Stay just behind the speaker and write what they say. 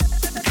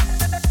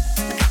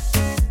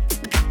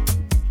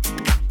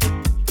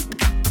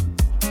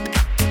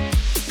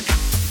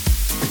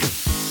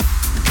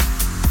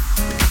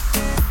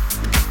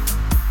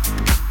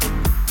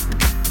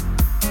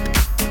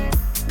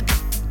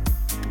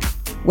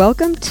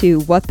Welcome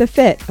to What the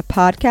Fit, a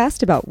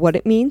podcast about what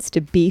it means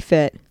to be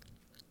fit.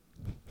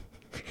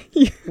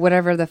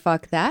 Whatever the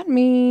fuck that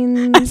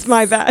means. That's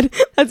my bad.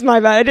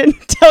 I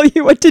didn't tell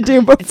you what to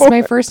do before. It's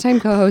my first time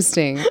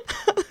co-hosting.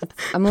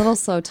 I'm a little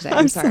slow today.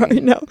 I'm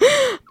sorry. No.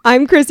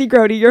 I'm Chrissy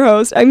Grody, your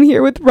host. I'm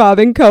here with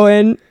Robin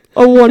Cohen,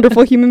 a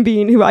wonderful human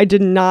being who I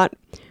did not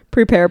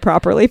prepare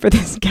properly for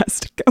this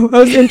guest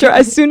co-host intro.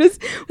 As soon as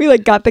we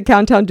got the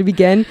countdown to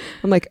begin,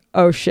 I'm like,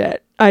 oh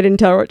shit. I didn't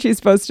tell her what she's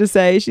supposed to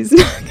say. She's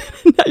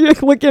not gonna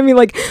look at me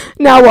like,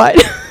 now what?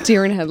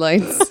 Deer in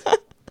headlights.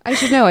 I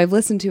should know. I've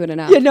listened to it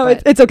enough. Yeah, no,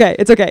 it's okay.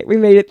 It's okay. We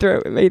made it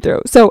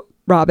through. So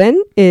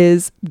Robin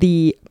is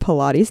the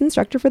Pilates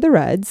instructor for the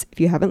Reds. If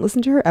you haven't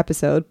listened to her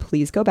episode,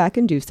 please go back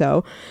and do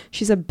so.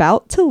 She's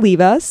about to leave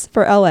us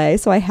for LA,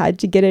 so I had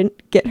to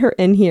get her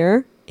in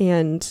here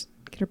and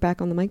get her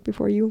back on the mic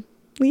before you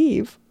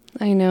leave.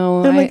 I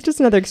know. And just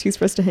another excuse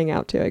for us to hang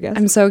out too, I guess.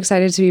 I'm so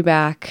excited to be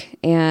back,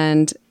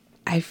 and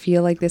I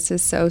feel like this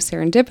is so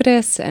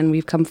serendipitous and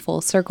we've come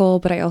full circle,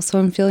 but I also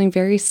am feeling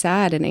very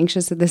sad and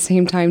anxious at the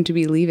same time to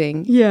be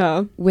leaving.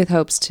 Yeah. With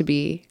hopes to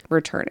be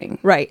returning.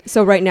 Right.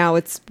 So right now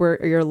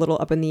you're a little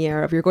up in the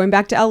air of you're going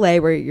back to LA,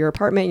 where your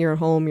apartment, your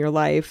home, your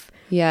life.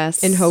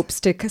 Yes. In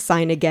hopes to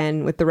sign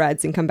again with the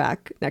Reds and come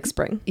back next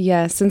spring.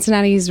 Yeah.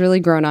 Cincinnati's really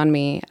grown on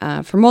me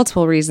for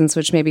multiple reasons,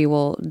 which maybe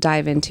we'll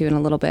dive into in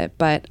a little bit,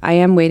 but I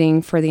am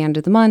waiting for the end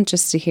of the month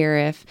just to hear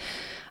if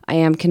I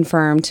am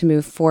confirmed to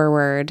move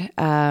forward.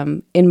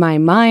 In my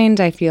mind,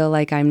 I feel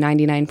like I'm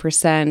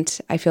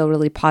 99%. I feel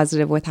really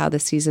positive with how the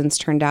season's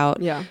turned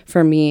out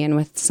for me and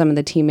with some of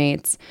the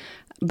teammates.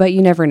 But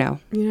you never know.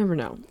 You never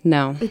know.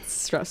 No. It's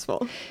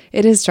stressful.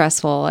 It is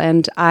stressful.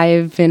 And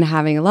I've been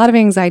having a lot of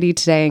anxiety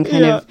today and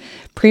kind of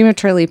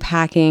prematurely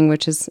packing,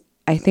 which is,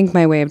 I think,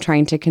 my way of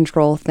trying to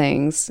control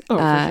things. Oh,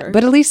 for sure.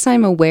 But at least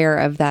I'm aware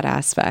of that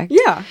aspect.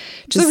 Yeah.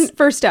 Just so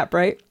first step,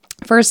 right?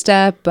 First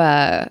step,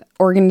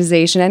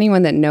 organization.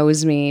 Anyone that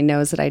knows me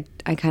knows that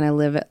I kind of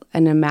live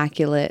an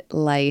immaculate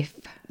life.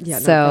 Yeah,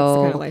 so that's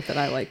the kind of life that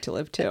I like to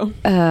live too.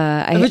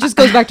 It just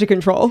goes back to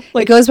control.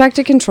 It goes back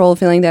to control,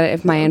 feeling that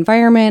if my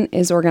environment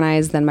is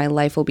organized, then my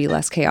life will be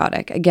less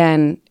chaotic.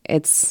 Again,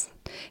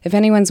 if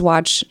anyone's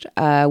watched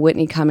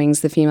Whitney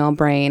Cummings' The Female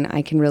Brain,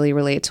 I can really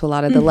relate to a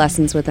lot of the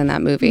lessons within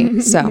that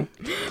movie. So,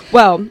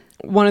 well,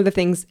 one of the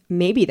things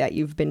maybe that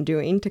you've been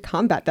doing to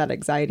combat that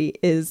anxiety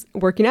is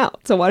working out.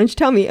 So why don't you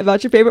tell me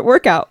about your favorite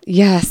workout?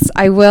 Yes,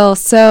 I will.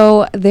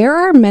 So there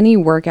are many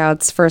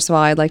workouts. First of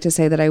all, I'd like to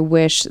say that I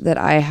wish that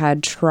I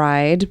had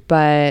tried,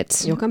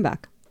 but you'll come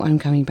back. I'm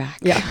coming back.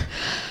 Yeah.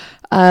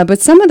 But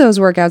some of those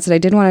workouts that I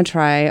did want to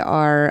try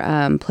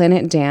are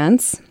Planet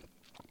Dance.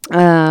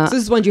 So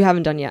this is ones you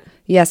haven't done yet?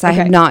 Yes, I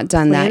have not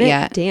done that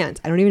yet. Dance.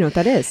 I don't even know what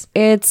that is.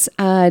 It's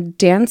a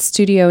dance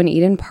studio in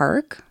Eden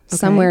Park,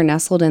 somewhere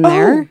nestled in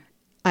there.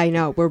 I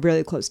know. We're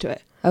really close to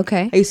it.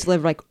 Okay. I used to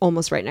live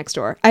almost right next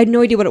door. I had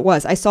no idea what it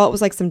was. I saw it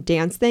was some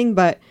dance thing,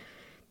 but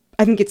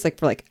I think it's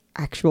for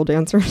actual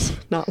dancers,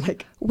 not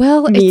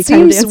Well, it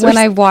seems when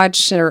I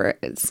watched or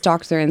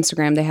stalked their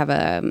Instagram, they have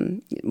a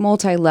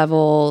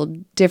multi-level,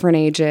 different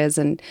ages,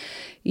 and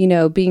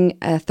being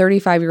a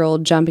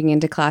 35-year-old jumping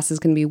into class is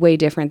going to be way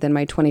different than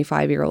my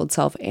 25-year-old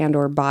self and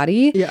or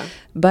body. Yeah.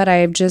 But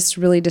I've just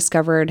really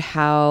discovered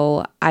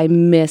how I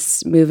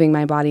miss moving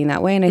my body in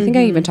that way. And I think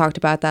I even talked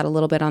about that a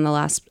little bit on the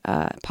last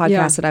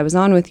podcast that I was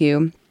on with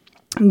you.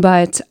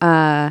 But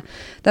that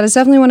is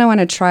definitely one I want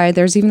to try.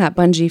 There's even that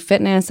bungee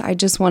fitness. I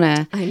just want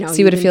to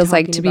see what it feels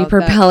like to be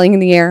propelling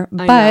in the air.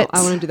 I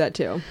want to do that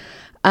too.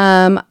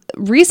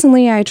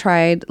 Recently I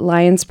tried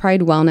Lion's Pride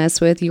Wellness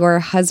with your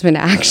husband,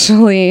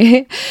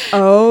 actually.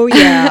 Oh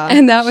yeah.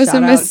 And that was a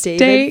mistake.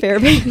 David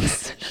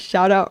Fairbanks.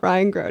 Shout out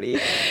Ryan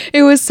Grody.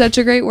 It was such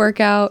a great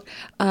workout.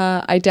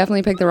 I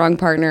definitely picked the wrong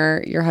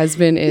partner. Your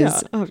husband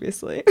is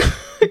obviously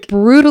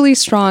brutally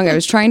strong. I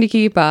was trying to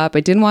keep up. I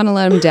didn't want to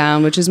let him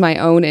down, which is my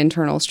own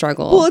internal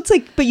struggle. Well, it's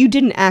but you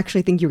didn't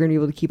actually think you were going to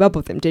be able to keep up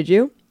with him, did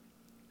you?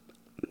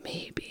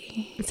 Maybe.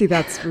 See,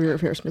 that's where your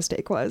first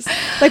mistake was.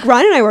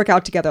 Ryan and I work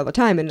out together all the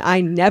time, and I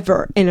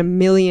never in a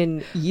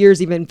million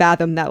years even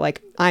fathomed that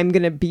I'm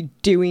going to be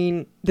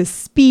doing the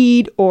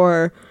speed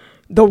or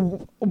the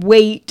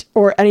weight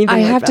or anything I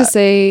have that. to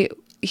say,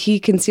 he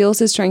conceals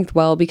his strength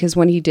well, because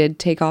when he did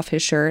take off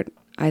his shirt,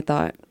 I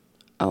thought,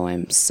 oh,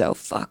 I'm so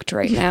fucked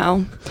right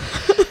now.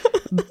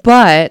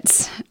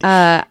 But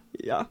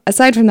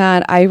aside from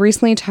that, I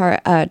recently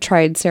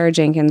tried Sarah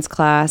Jenkins'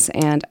 class,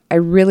 and I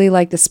really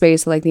like the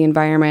space, I like the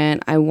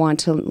environment. I want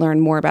to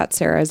learn more about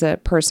Sarah as a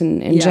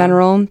person in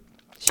general.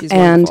 She's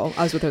wonderful.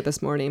 I was with her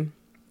this morning.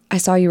 I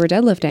saw you were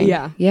deadlifting.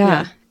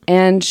 Yeah.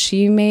 And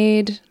she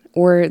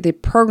the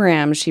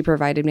program she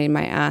provided made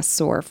my ass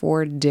sore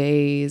for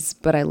days,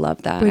 but I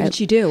love that. What did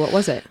she do? What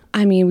was it?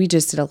 I mean, we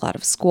just did a lot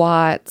of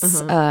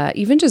squats,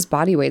 even just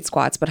body weight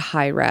squats, but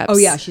high reps. Oh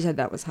yeah, she said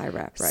that was high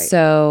rep, right?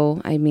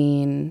 So, I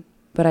mean,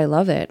 but I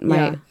love it.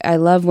 I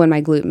love when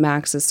my glute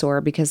max is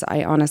sore, because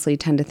I honestly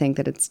tend to think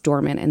that it's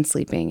dormant and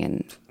sleeping,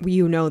 and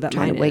that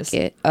trying to wake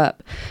it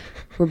up.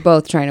 We're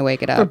both trying to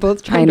wake it up. We're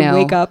both trying to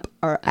wake up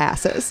our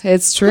asses.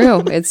 It's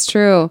true. It's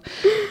true.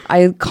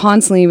 I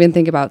constantly even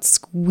think about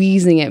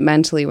squeezing it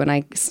mentally when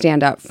I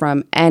stand up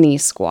from any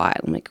squat.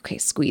 I'm like, okay,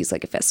 squeeze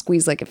like a fist,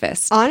 squeeze like a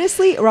fist.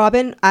 Honestly,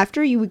 Robin,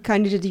 after you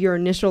kind of did your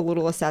initial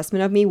little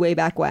assessment of me way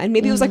back when,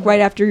 maybe it was like right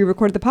after you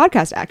recorded the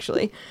podcast,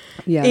 actually.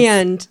 Yes.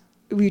 And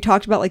we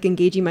talked about like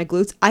engaging my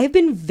glutes. I have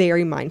been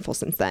very mindful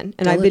since then.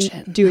 And Diligent.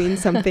 I've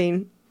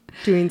been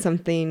doing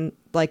something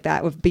like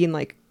that with being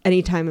like,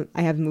 anytime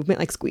I have movement,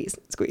 like squeeze.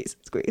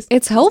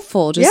 It's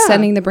helpful just Yeah.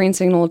 sending the brain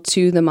signal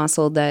to the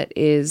muscle that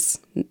is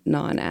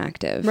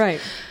non-active. Right.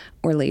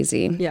 Or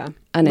lazy. Yeah.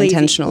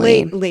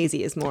 Unintentionally.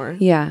 Lazy is more.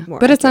 Yeah. more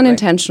But it's accurate, right?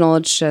 unintentional.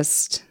 It's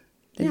just.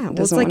 it Yeah. Well, it's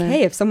doesn't like, wanna-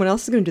 hey, if someone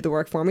else is going to do the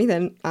work for me,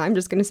 then I'm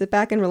just going to sit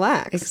back and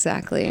relax.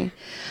 Exactly.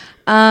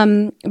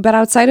 But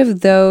outside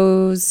of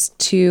those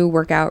two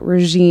workout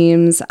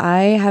regimes,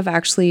 I have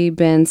actually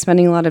been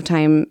spending a lot of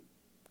time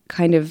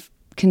kind of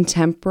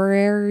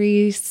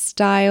contemporary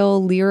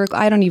style, lyrical,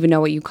 I don't even know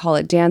what you call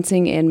it,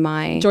 dancing in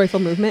my... Joyful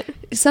movement.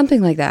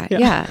 Something like that,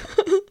 yeah.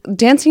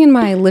 Dancing in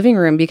my living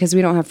room because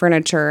we don't have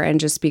furniture and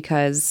just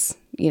because,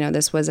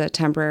 this was a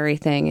temporary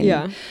thing. And,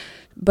 Yeah.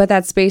 But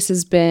that space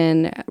has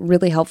been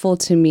really helpful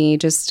to me,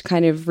 just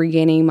kind of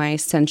regaining my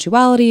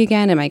sensuality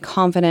again and my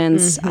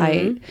confidence.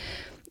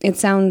 It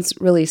sounds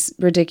really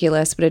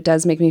ridiculous, but it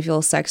does make me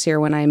feel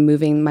sexier when I'm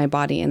moving my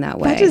body in that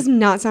way. That does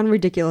not sound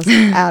ridiculous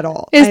at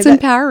all. It's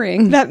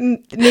empowering. That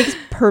makes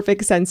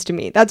perfect sense to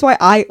me. That's why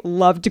I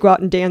love to go out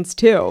and dance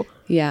too.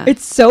 Yeah.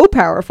 It's so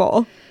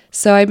powerful.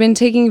 So I've been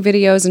taking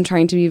videos and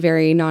trying to be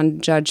very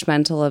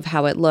non-judgmental of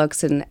how it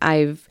looks. And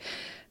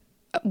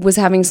was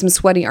having some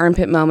sweaty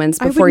armpit moments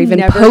before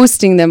even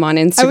posting them on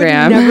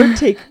Instagram. I would never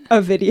take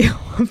a video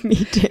of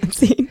me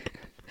dancing.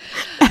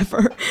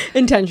 Ever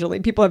intentionally.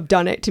 People have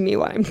done it to me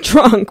when I'm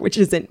drunk, which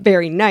isn't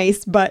very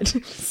nice, but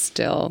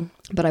still.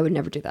 But I would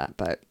never do that.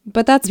 But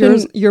that's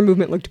your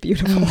movement looked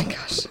beautiful. Oh my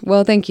gosh.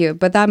 Well, thank you.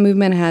 But that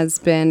movement has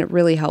been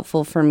really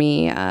helpful for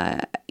me,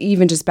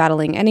 even just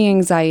battling any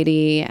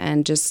anxiety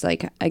and just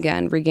like,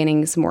 again,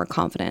 regaining some more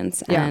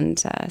confidence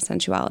and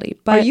sensuality.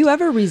 But are you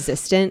ever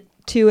resistant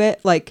to it?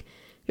 Like,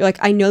 you're like,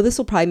 I know this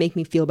will probably make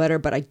me feel better,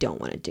 but I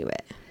don't want to do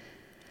it.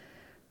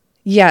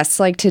 Yes,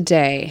 like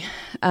today,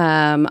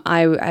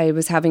 I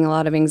was having a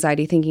lot of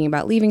anxiety thinking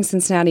about leaving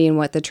Cincinnati and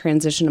what the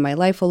transition of my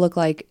life will look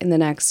like in the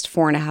next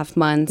 4.5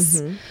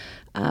 months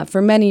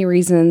for many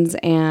reasons.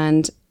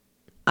 And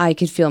I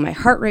could feel my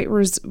heart rate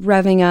was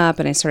revving up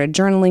and I started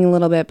journaling a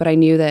little bit, but I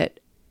knew that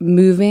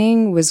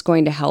moving was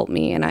going to help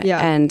me.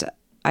 And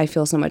I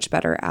feel so much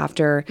better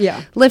after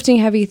lifting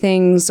heavy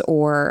things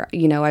or,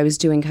 I was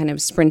doing kind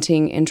of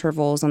sprinting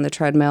intervals on the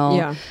treadmill.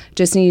 Yeah.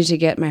 Just needed to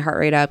get my heart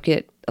rate up,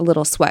 get a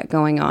little sweat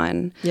going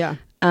on. Yeah.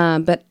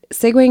 But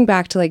segueing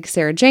back to like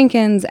Sarah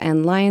Jenkins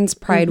and Lions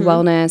Pride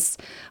Wellness,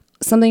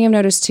 something I've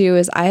noticed too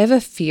is I have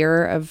a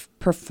fear of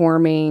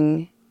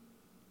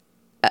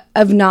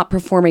not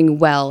performing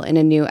well in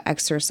a new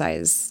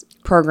exercise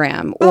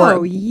program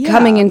or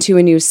coming into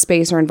a new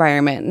space or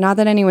environment. Not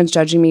that anyone's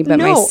judging me, but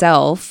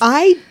myself.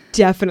 I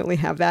definitely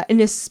have that.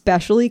 And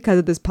especially because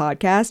of this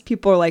podcast,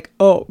 people are like,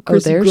 oh,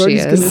 Chrissy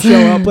Grody's going to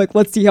show up. Like,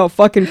 let's see how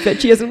fucking fit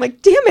she is. I'm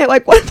like, damn it.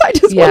 Like, what if I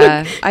just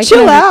want to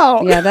chill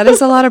out? Yeah, that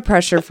is a lot of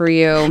pressure for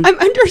you. I'm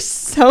under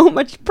so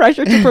much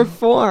pressure to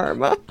perform.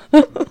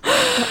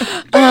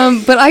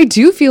 But I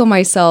do feel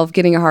myself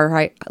getting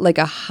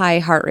a high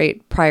heart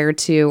rate prior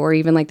to, or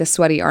even like the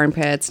sweaty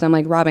armpits. And I'm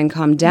like, Robin,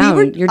 calm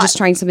down. You're just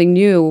trying something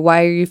new.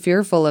 Why are you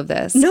fearful of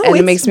this? No, and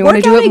it makes me want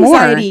to do it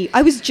anxiety.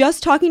 I was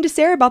just talking to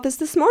Sarah about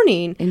this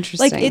morning.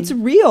 Interesting. Like, it's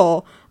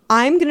real.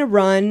 I'm going to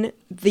run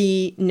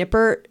the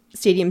Nippert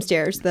Stadium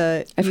stairs.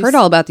 I've heard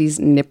all about these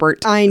Nippert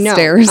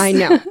stairs. I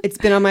know. It's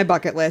been on my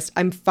bucket list.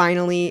 I'm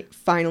finally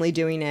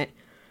doing it.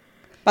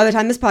 By the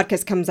time this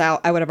podcast comes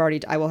out, I will have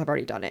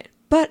already done it.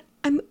 But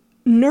I'm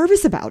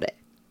nervous about it.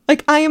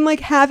 Like, I am like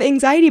have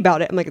anxiety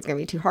about it. I'm like, it's going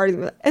to be too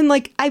hard. And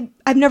like,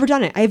 I've never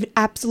done it. I have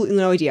absolutely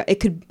no idea.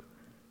 It could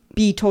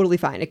be totally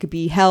fine. It could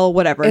be hell,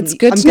 whatever. It's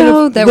good to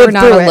know that we're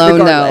not alone,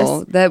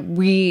 though, that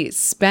we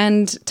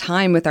spend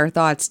time with our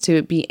thoughts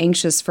to be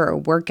anxious for a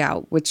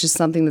workout, which is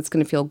something that's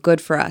going to feel good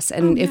for us.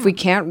 And if we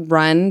can't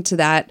run to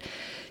that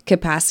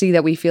capacity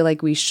that we feel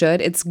like we should,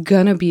 it's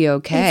going to be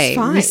okay. It's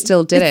fine. We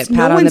still did it.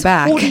 Pat on the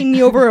back. No one's holding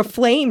me over a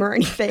flame or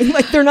anything.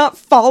 Like, they're not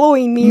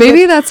following me.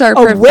 Maybe that's our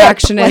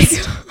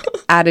perfectionist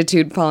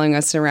attitude following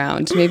us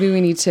around. Maybe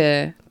we need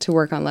to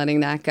work on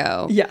letting that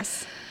go.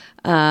 Yes.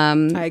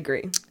 I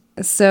agree.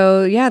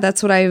 So yeah,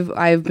 that's what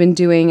I've been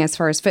doing as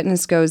far as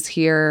fitness goes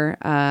here.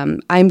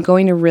 I'm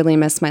going to really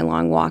miss my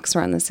long walks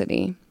around the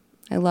city.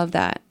 I love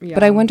that. Yeah.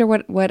 But I wonder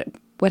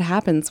what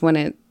happens when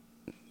it,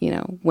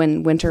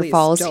 when winter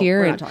falls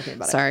here. We're not talking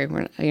about it. Sorry,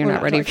 you're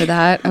not ready for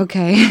that.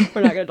 Okay.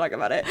 We're not going to talk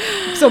about it.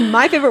 So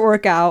my favorite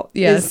workout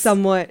is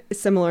somewhat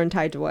similar and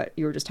tied to what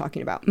you were just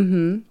talking about.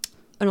 Mm-hmm.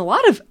 In a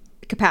lot of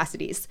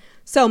capacities.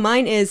 So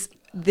mine is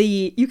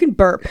you can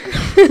burp,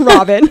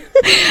 Robin.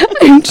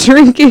 I'm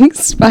drinking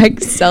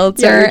spiked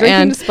seltzer,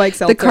 and Spike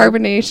Seltzer. The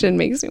carbonation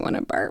makes me want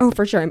to burp. Oh,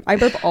 for sure. I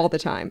burp all the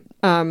time.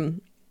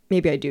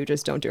 Maybe I do,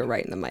 just don't do it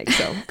right in the mic.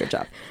 So good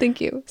job. Thank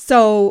you.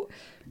 So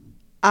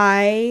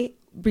I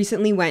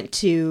recently went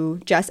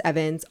to Jess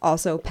Evans,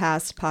 also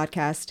past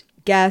podcast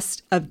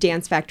guest of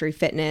Dance Factory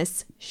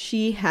Fitness.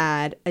 She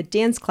had a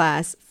dance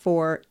class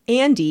for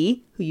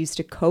Andy, who used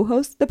to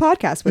co-host the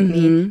podcast with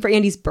me, for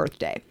Andy's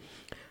birthday.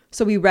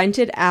 So we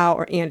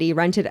Andy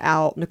rented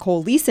out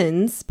Nicole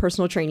Leeson's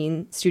personal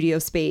training studio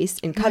space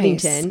in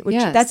Covington, which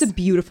that's a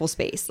beautiful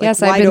space. Like,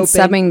 yes, I've been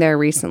subbing there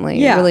recently.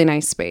 Yeah. Really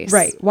nice space.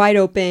 Right. Wide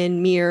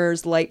open,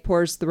 mirrors, light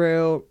pours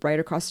through,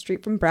 right across the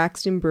street from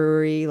Braxton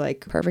Brewery.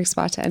 Like, perfect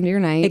spot to end your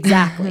night.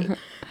 Exactly.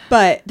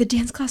 But the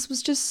dance class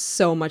was just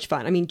so much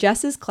fun. I mean,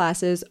 Jess's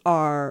classes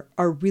are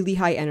really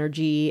high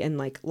energy and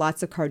like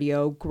lots of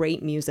cardio,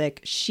 great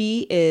music.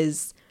 She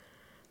is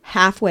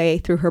halfway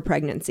through her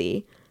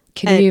pregnancy.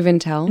 Can you even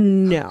tell?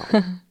 No.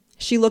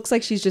 She looks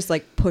like she's just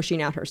like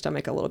pushing out her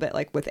stomach a little bit,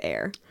 like with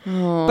air.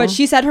 Aww. But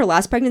she said her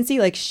last pregnancy,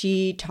 like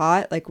she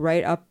taught like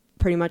right up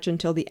pretty much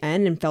until the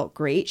end and felt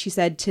great. She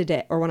said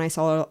today, or when I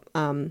saw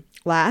her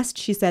last,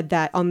 she said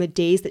that on the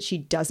days that she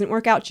doesn't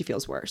work out, she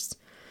feels worse.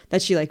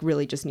 That she like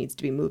really just needs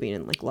to be moving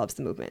and like loves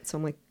the movement. So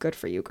I'm like, good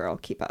for you, girl.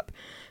 Keep up.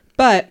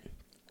 But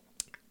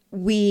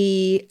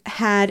she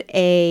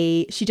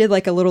did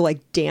like a little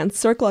like dance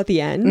circle at the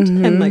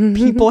end, and like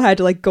people had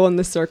to like go in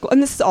the circle,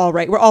 and this is all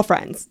right. We're all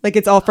friends. Like,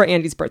 it's all for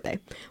Andy's birthday.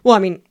 Well, I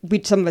mean,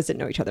 some of us didn't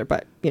know each other,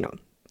 but you know,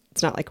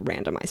 it's not like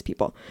randomized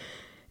people.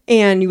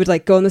 And you would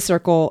like go in the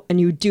circle and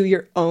you would do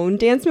your own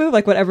dance move,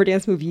 like whatever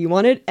dance move you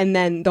wanted. And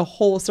then the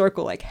whole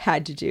circle like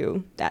had to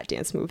do that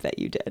dance move that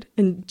you did.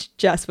 And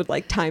Jess would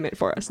like time it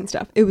for us and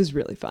stuff. It was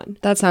really fun.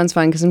 That sounds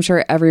fun, because I'm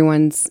sure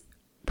everyone's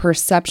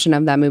perception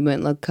of that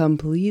movement looked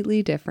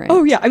completely different.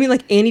 Oh yeah, I mean,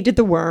 like Annie did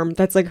the worm.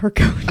 That's like her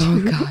go-to.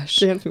 Oh gosh,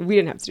 dance move. We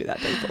didn't have to do that,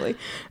 thankfully.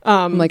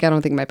 I'm like, I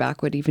don't think my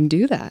back would even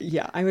do that.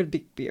 Yeah, I would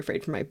be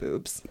afraid for my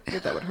boobs. I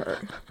think that would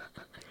hurt.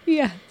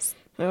 Yes,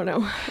 I don't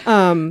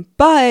know.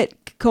 But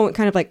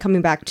kind of like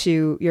coming back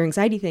to your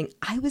anxiety thing,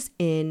 I was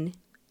in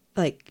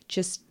like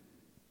just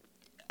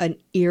an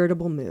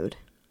irritable mood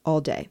all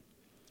day,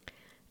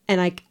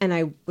 and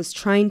I was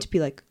trying to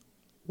be like,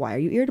 why are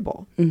you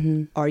irritable?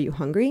 Are you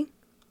hungry?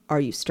 Are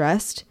you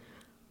stressed?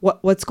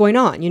 What's going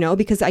on? You know,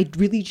 because I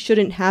really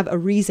shouldn't have a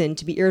reason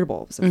to be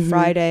irritable. It was a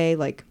Friday,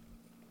 like,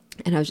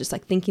 and I was just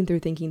like thinking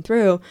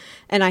through,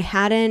 and I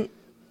hadn't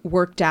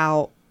worked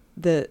out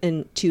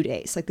in 2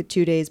 days, like the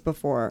 2 days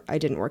before I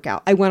didn't work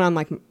out. I went on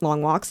like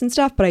long walks and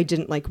stuff, but I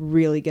didn't like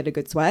really get a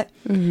good sweat.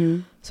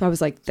 So I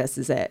was like, this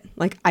is it.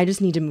 Like, I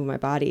just need to move my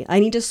body. I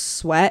need to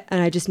sweat, and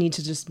I just need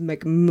to just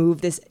like move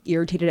this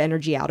irritated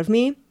energy out of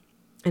me.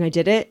 And I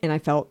did it, and I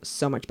felt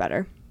so much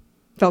better.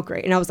 Felt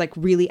great. And I was like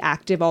really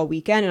active all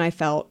weekend, and I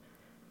felt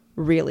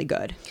really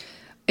good.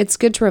 It's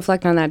good to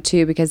reflect on that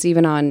too, because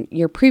even on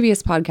your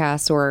previous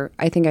podcast, or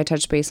I think I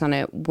touched base on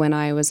it when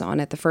I was on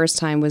it the first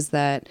time, was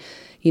that,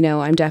 you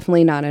know, I'm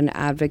definitely not an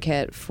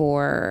advocate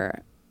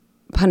for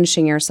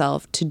punishing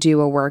yourself to do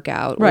a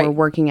workout or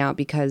working out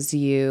because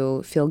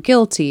you feel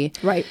guilty.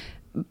 Right.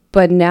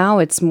 But now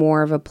it's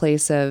more of a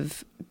place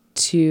of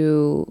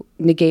to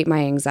negate my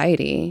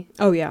anxiety.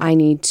 Oh yeah. I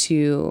need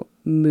to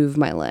move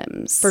my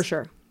limbs. For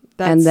sure.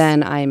 And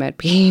then I'm at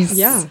peace.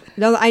 Yeah.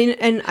 No,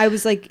 I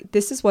was like,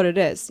 this is what it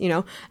is, you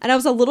know? And I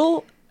was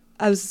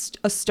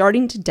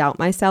starting to doubt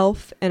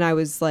myself. And I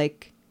was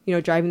like, you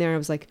know, driving there, and I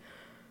was like,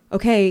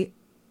 okay,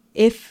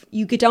 if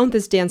you get done with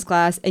this dance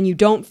class and you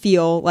don't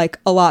feel like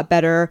a lot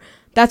better,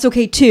 that's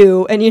okay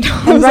too. And, you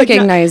know, I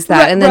recognize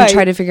that and then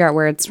try to figure out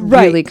where it's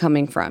really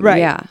coming from. Right.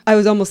 Yeah. I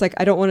was almost like,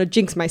 I don't want to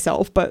jinx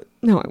myself, but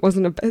no, it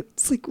wasn't about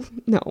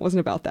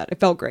that. It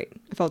felt great.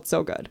 It felt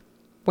so good.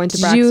 Went to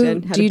Braxton.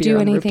 Do you do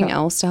anything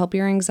else to help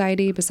your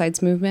anxiety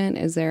besides movement?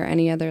 Is there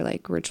any other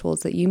like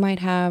rituals that you might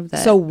have?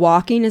 So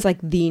walking is like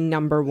the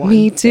number one.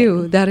 Me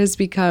too. That has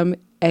become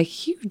a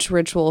huge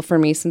ritual for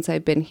me since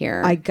I've been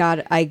here. I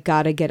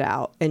gotta get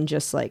out and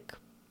just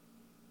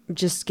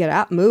get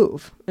out,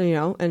 move, you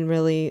know, and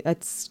really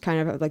that's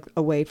kind of like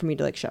a way for me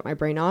to like shut my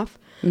brain off.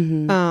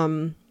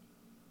 Yoga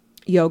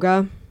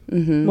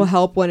will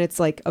help when it's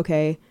like,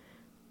 okay,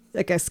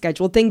 like a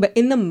scheduled thing. But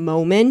in the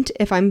moment,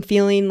 if I'm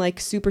feeling like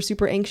super,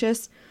 super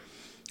anxious,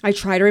 I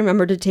try to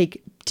remember to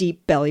take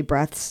deep belly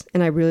breaths,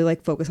 and I really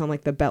like focus on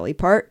like the belly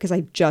part, because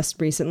I just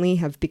recently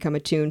have become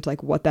attuned to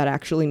like what that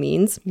actually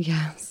means.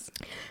 Yes.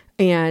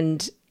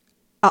 And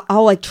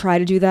I'll like try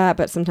to do that,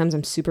 but sometimes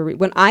I'm super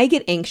when I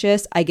get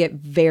anxious, I get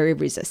very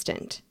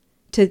resistant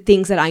to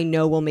things that I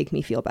know will make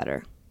me feel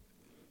better.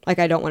 Like,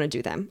 I don't want to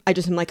do them. I'm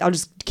like, I'll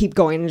just keep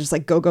going and just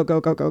like go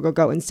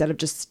instead of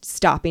just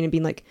stopping and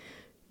being like,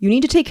 you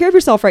need to take care of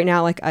yourself right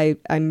now. Like,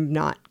 I'm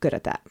not good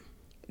at that.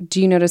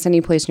 Do you notice any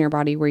place in your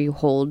body where you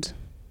hold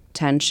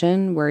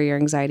tension, where your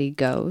anxiety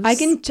goes? I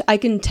can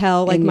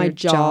tell, like my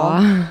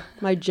jaw,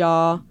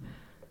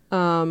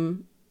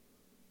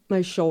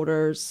 my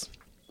shoulders.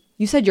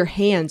 You said your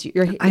hands.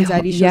 Your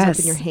anxiety shows up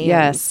in your hands.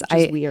 Yes,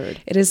 which is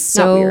weird. It is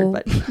so not weird,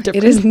 but different.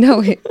 It is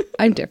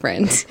I'm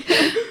different.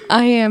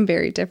 I am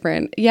very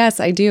different. Yes,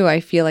 I do.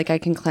 I feel like I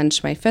can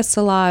clench my fists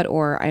a lot,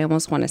 or I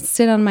almost want to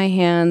sit on my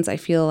hands. I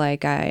feel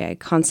like I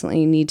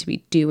constantly need to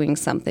be doing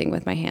something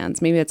with my hands.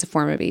 Maybe it's a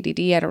form of ADD.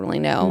 I don't really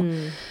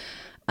know.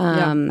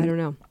 I don't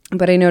know.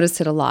 But I noticed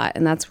it a lot,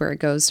 and that's where it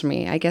goes for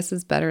me. I guess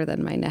it's better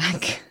than my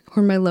neck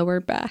or my lower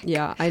back.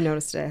 Yeah, I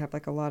noticed it. I have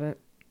like a lot of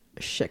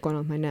shit going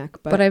on with my neck.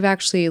 But I've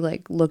actually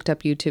like looked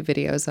up YouTube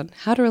videos on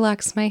how to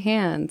relax my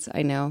hands.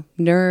 I know,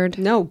 nerd.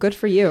 No, good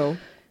for you.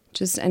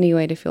 Just any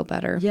way to feel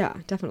better. Yeah,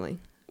 definitely.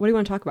 What do you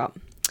want to talk about?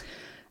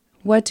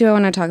 What do I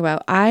want to talk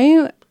about?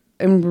 I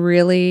am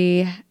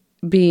really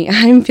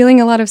I'm feeling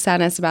a lot of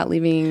sadness about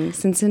leaving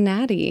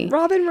Cincinnati.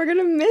 Robin, we're going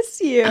to miss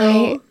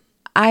you.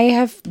 I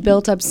have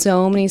built up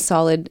so many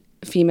solid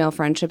female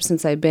friendships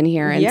since I've been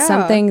here. And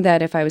something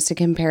that if I was to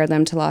compare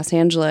them to Los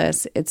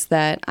Angeles, it's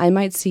that I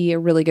might see a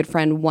really good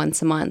friend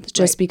once a month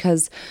just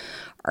because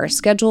our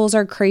schedules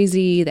are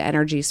crazy. The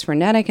energy's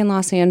frenetic in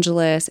Los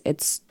Angeles.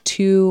 It's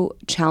too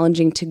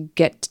challenging to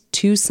get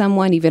to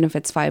someone, even if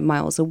it's 5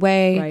 miles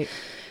away. Right.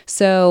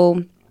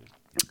 So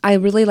I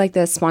really like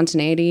the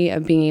spontaneity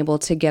of being able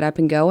to get up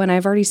and go. And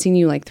I've already seen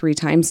you like 3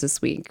 times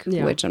this week,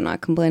 which I'm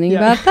not complaining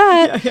about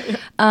that.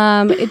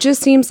 It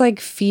just seems like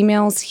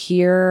females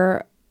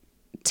here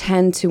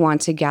tend to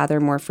want to gather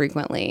more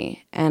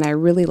frequently. And I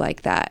really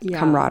like that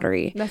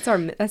camaraderie. That's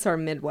our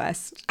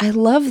Midwest. I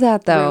love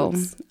that though.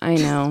 Roots. I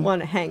know.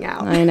 Want to hang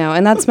out. I know.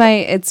 And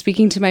it's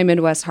speaking to my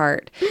Midwest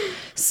heart.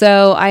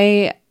 So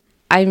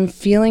I'm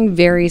feeling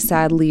very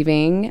sad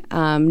leaving.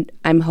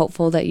 I'm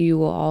hopeful that you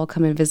will all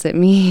come and visit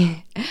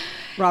me.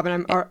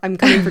 Robin, I'm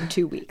coming for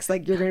 2 weeks.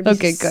 Like, you're going to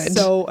be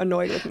so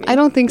annoyed with me. I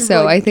don't think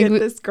so. Like, I think get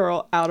this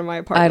girl out of my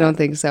apartment. I don't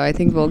think so. I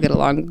think we'll get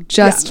along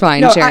just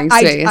fine sharing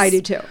space. I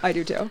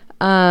do too.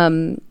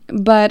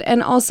 But,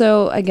 and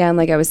also, again,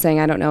 like I was saying,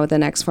 I don't know what the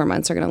next 4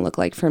 months are going to look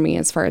like for me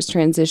as far as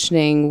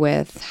transitioning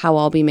with how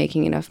I'll be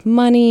making enough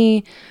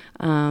money.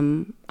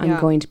 I'm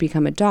going to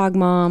become a dog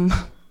mom.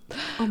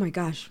 Oh my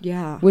gosh,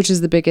 yeah. Which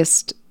is the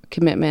biggest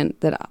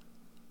commitment that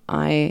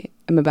I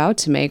am about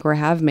to make or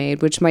have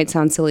made, which might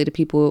sound silly to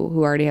people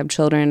who already have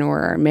children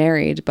or are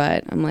married,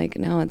 but I'm like,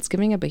 no, it's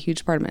giving up a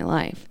huge part of my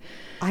life.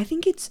 I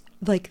think it's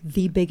like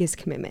the biggest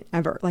commitment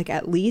ever. Like,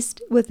 at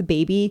least with a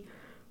baby,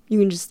 you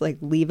can just like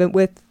leave it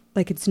with,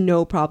 like, it's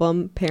no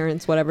problem.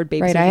 Parents, whatever,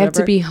 babies. Right, I have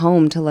to be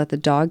home to let the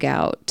dog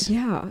out.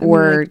 Yeah.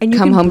 Or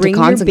come home to consequences. And you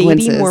can bring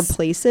your baby more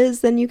places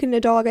than you can a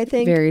dog, I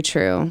think. Very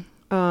true.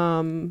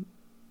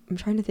 I'm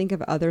trying to think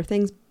of other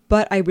things,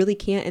 but I really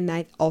can't. And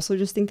I also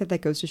just think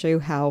that goes to show you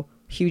how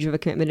huge of a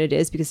commitment it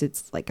is, because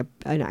it's like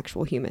an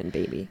actual human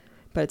baby,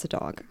 but it's a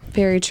dog.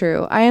 Very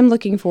true. I am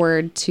looking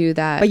forward to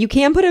that. But you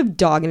can put a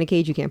dog in a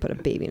cage. You can't put a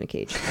baby in a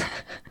cage.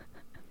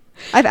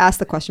 I've asked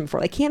the question before.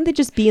 Like, can't they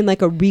just be in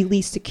like a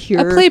really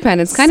secure, a playpen?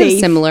 It's kind of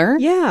similar.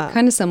 Yeah.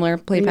 Kind of similar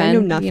playpen. I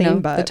know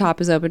nothing, but the top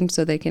is open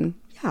so they can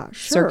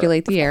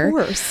circulate the air. Of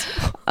course.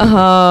 You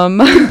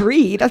can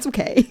breathe. That's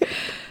okay.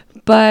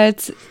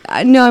 But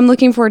no, I'm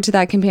looking forward to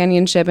that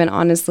companionship. And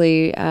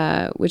honestly,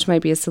 which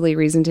might be a silly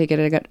reason to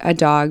get a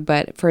dog,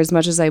 but for as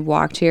much as I've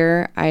walked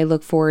here, I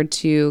look forward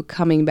to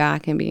coming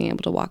back and being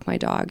able to walk my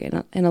dog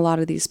in a lot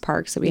of these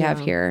parks that we have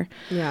here.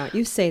 Yeah,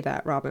 you say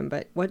that, Robin,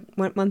 but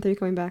what month are you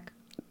coming back?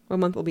 What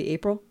month will be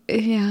April?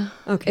 Yeah.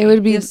 Okay. It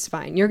would be It's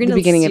fine. You're gonna the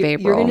beginning of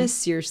April. You're going to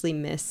seriously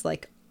miss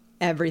like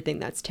everything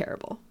that's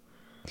terrible.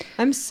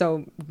 I'm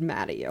so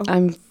mad at you.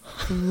 I'm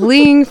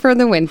fleeing for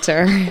the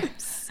winter.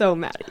 So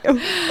mad at you.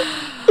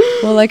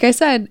 Well, like I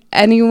said,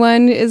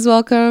 anyone is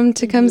welcome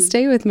to come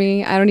stay with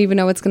me. I don't even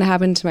know what's going to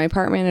happen to my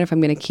apartment, and if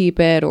I'm going to keep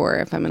it or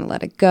if I'm going to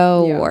let it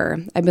go. Yeah. Or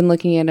I've been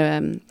looking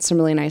at some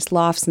really nice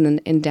lofts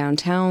in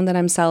downtown that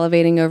I'm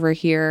salivating over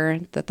here.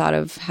 The thought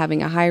of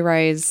having a high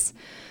rise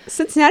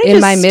Cincinnati in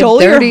just my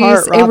stole your heart,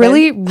 mid-30s. Robin. It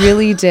really,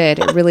 really did.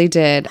 It really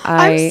did.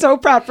 I'm so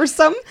proud. For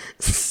some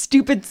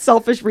stupid,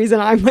 selfish reason,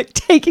 I'm like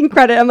taking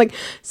credit. I'm like,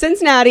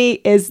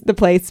 Cincinnati is the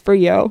place for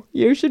you.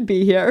 You should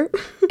be here.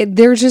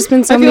 There's just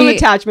been so I feel many an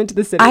attachment to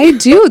the city. I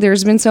do.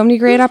 There's been so many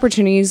great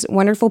opportunities,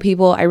 wonderful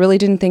people. I really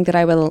didn't think that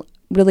I would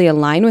really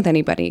align with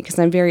anybody because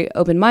I'm very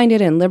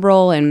open-minded and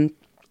liberal and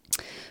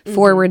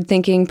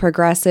forward-thinking,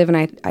 progressive,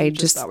 and I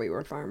just thought we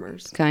were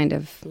farmers. Kind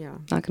of. Yeah.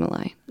 Not gonna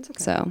lie. It's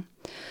okay.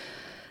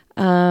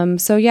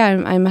 So yeah,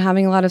 I'm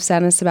having a lot of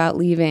sadness about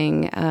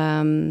leaving.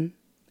 And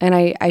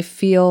I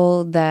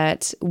feel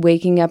that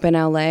waking up in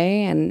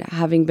LA and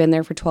having been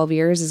there for 12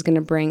 years is going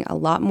to bring a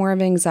lot more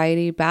of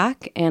anxiety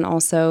back, and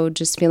also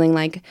just feeling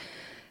like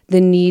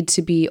the need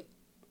to be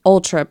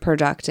ultra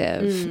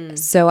productive.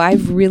 So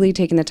I've really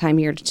taken the time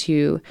here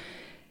to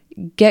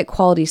get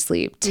quality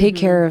sleep, take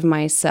care of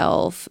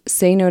myself,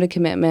 say no to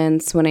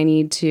commitments when I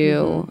need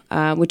to,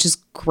 which is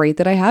great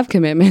that I have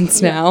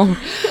commitments now.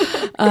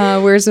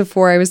 Whereas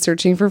before I was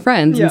searching for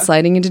friends and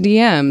sliding into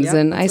DMs,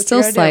 and I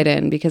still slide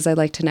in because I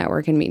like to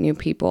network and meet new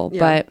people.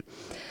 But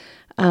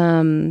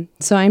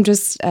so I'm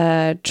just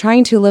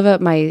trying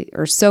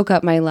to soak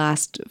up my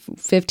last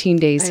 15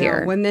 days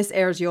here. When this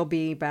airs, you'll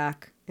be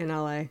back in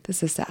LA.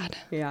 This is sad.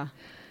 Yeah,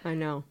 I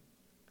know.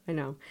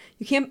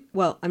 You can't,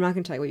 well, I'm not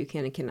going to tell you what you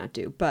can and cannot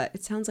do, but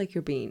it sounds like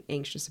you're being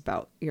anxious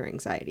about your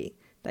anxiety.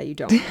 that you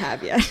don't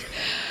have yet.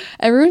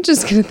 Everyone's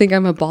just going to think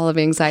I'm a ball of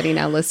anxiety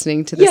now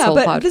listening to this whole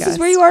podcast. This is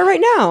where you are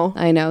right now.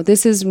 I know.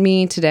 This is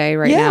me today,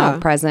 right now,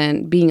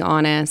 present, being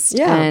honest.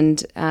 Yeah.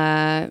 And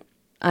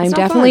I'm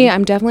definitely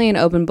an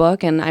open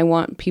book, and I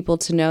want people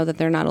to know that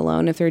they're not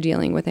alone if they're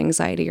dealing with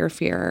anxiety or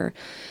fear or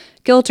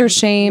guilt or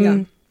shame.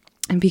 Yeah.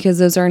 And because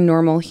those are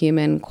normal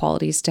human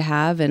qualities to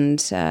have,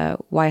 and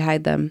why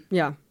hide them?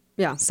 Yeah.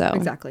 Yeah. So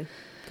exactly.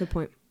 Good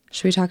point.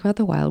 Should we talk about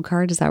the wild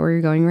card? Is that where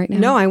you're going right now?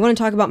 No, I want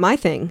to talk about my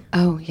thing.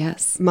 Oh,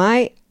 yes.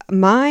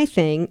 My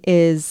thing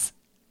is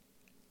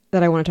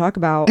that I want to talk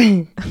about.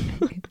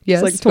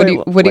 Yes. Like what do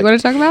you want to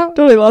talk about?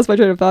 Totally lost my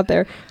train of thought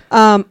there.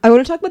 I want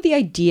to talk about the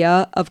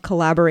idea of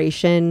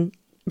collaboration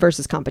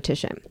versus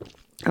competition.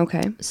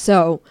 Okay.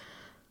 So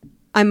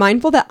I'm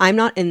mindful that I'm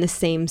not in the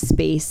same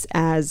space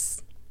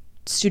as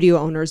studio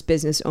owners,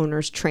 business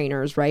owners,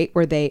 trainers, right?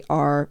 Where they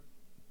are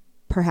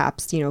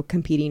perhaps,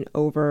 competing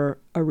over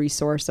a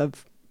resource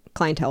of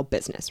clientele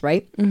business,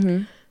 right?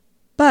 Mm-hmm.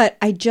 But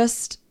I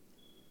just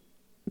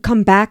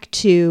come back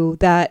to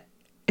that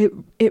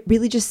it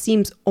really just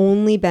seems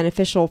only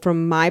beneficial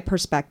from my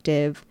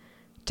perspective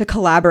to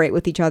collaborate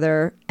with each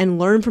other and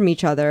learn from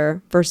each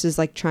other versus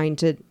like trying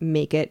to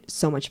make it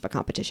so much of a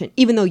competition.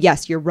 Even though,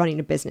 yes, you're running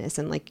a business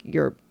and like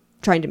you're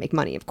trying to make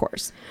money, of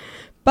course.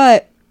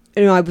 But,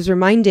 I was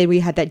reminded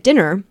we had that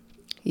dinner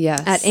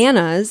at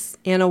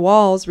Anna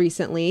Walls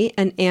recently,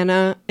 and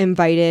Anna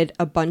invited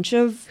a bunch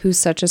of... Who's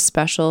such a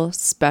special,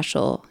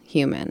 special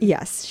human.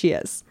 Yes, she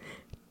is.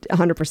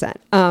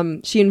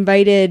 100%. She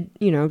invited,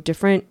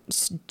 different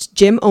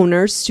gym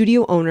owners,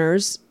 studio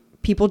owners,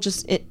 people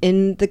just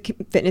in the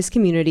fitness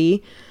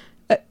community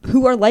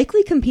who are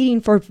likely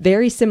competing for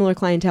very similar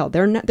clientele.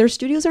 Their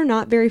studios are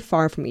not very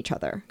far from each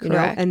other,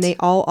 Correct. And they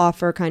all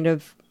offer kind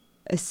of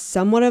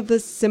somewhat of a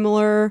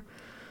similar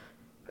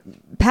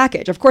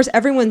package. Of course,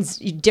 everyone's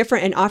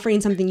different and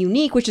offering something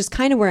unique, which is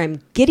kind of where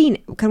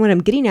what I'm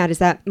getting at is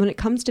that when it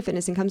comes to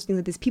fitness and comes to things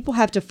like this, people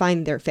have to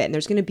find their fit, and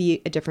there's going to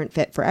be a different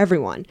fit for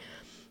everyone.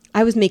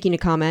 I was making a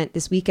comment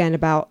this weekend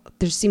about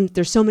there's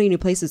so many new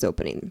places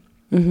opening.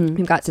 Mm-hmm.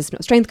 We've got System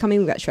of Strength coming.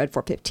 We've got Shred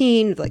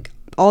 415, like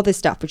all this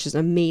stuff, which is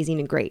amazing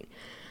and great.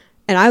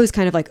 And I was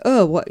kind of like,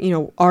 oh, what,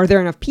 are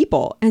there enough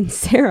people? And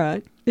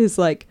Sarah is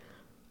like,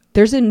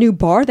 there's a new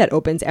bar that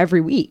opens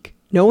every week.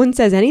 No one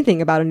says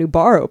anything about a new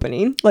bar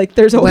opening. Like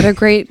what a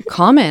great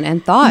comment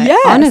and thought,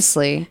 yes,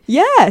 honestly.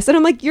 Yes. And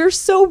I'm like, you're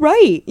so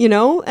right,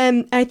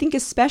 And I think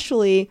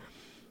especially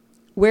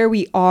where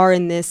we are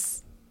in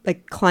this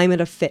like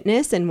climate of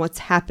fitness and what's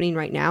happening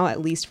right now,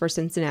 at least for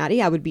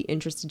Cincinnati, I would be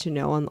interested to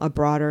know on a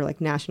broader like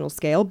national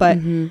scale. But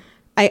mm-hmm.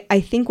 I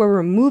think where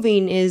we're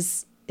moving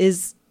is,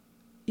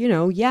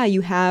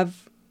 you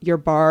have your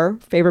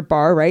favorite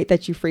bar, right?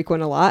 That you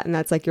frequent a lot. And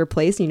that's like your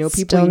place. People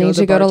still need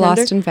to go to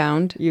Lost and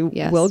Found. You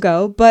will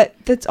go. But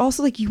that's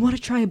also like, you want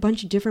to try a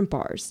bunch of different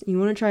bars. You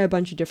want to try a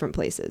bunch of different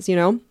places,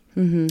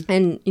 mm-hmm.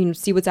 and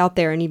see what's out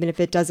there. And even if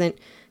it doesn't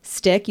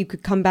stick, you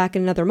could come back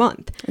in another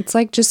month. It's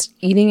like just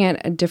eating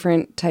at a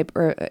different type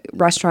or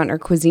restaurant or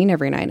cuisine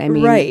every night. I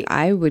mean, right.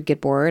 I would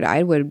get bored.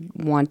 I would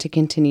want to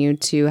continue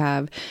to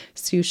have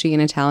sushi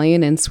and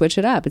Italian and switch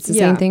it up. It's the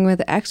same thing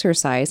with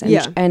exercise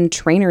and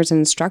trainers and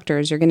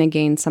instructors. You're going to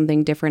gain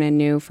something different and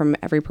new from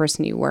every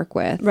person you work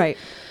with. Right.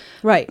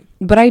 Right.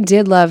 But I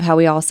did love how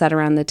we all sat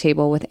around the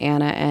table with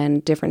Anna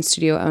and different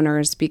studio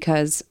owners,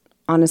 because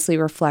honestly,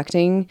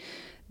 reflecting,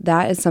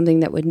 that is something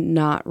that would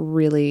not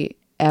really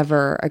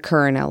ever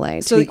occur in LA,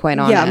 to be quite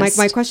honest.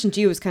 Yeah, my question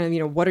to you is kind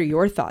of, what are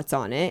your thoughts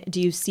on it?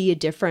 Do you see a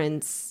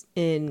difference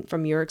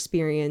from your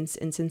experience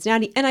in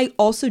Cincinnati? And I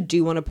also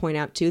do want to point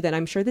out too that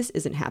I'm sure this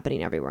isn't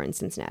happening everywhere in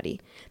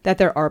Cincinnati, that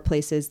there are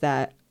places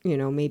that,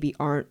 maybe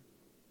aren't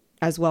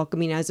as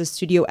welcoming as a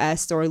Studio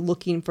S, or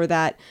looking for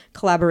that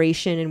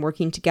collaboration and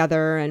working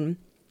together. And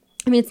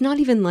I mean, it's not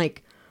even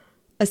like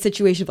a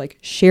situation of like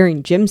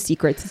sharing gym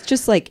secrets. It's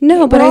just like,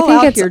 no, but I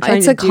think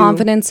it's a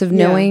confidence of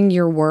knowing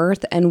your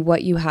worth and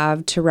what you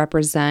have to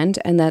represent,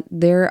 and that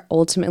there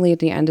ultimately at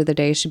the end of the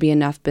day should be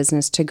enough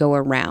business to go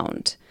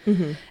around.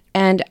 Mm-hmm.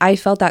 And I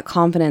felt that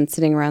confidence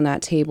sitting around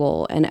that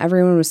table, and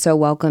everyone was so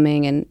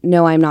welcoming. And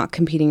no, I'm not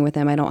competing with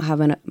them. I don't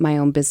have my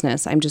own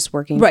business. I'm just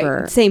working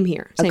for Same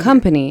here. a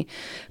company.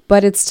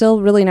 But it's still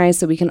really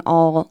nice that we can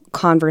all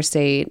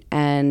conversate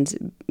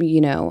and,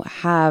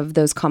 have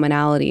those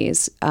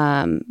commonalities.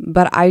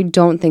 But I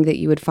don't think that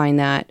you would find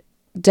that,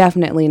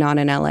 definitely not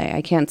in LA.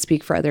 I can't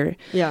speak for other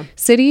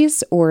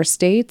cities or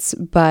states,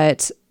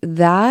 but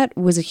that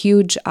was a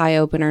huge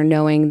eye-opener,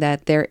 knowing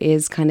that there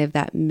is kind of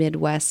that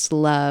Midwest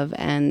love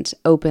and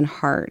open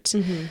heart.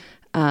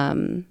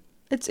 Mm-hmm.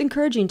 It's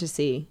encouraging to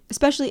see,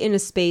 especially in a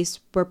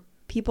space where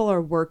people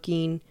are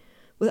working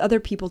with other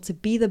people to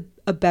be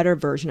a better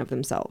version of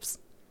themselves.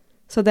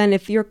 So then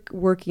if you're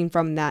working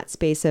from that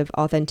space of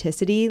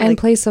authenticity and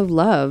place of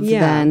love,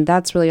 then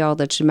that's really all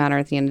that should matter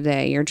at the end of the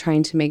day. You're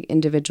trying to make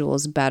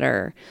individuals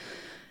better.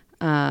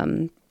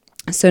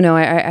 So no,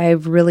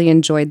 I've really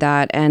enjoyed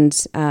that.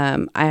 And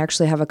I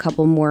actually have a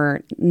couple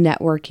more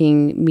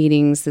networking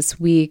meetings this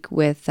week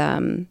with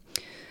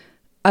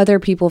other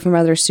people from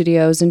other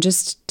studios and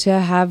just to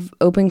have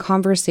open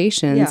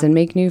conversations and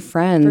make new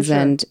friends. Sure.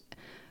 And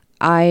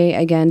I,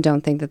 again,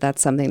 don't think that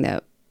that's something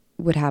that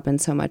would happen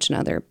so much in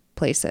other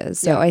places.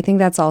 So I think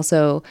that's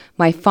also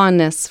my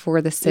fondness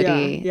for the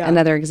city. Yeah.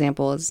 Another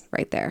example is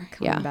right there.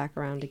 Coming back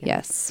around again.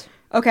 Yes.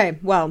 Okay,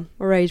 well,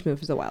 we're ready to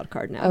move to the wild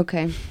card now.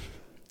 Okay.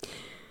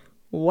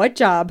 What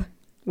job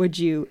would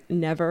you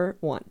never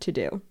want to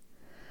do?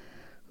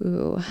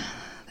 Ooh,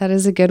 that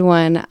is a good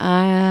one.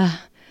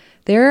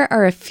 There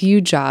are a few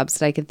jobs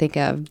that I could think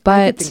of, but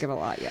I could think of a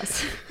lot,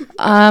 yes.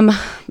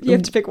 You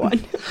have to pick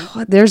one.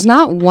 There's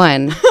not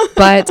one,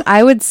 but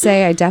I would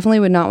say I definitely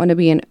would not want to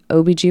be an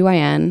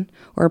OBGYN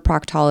or a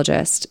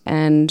proctologist.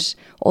 And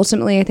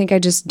ultimately, I think I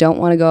just don't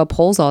want to go up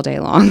holes all day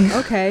long.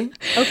 Okay.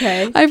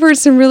 I've heard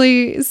some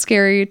really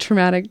scary,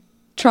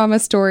 trauma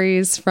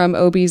stories from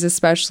OBs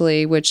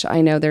especially, which I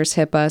know there's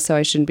HIPAA, so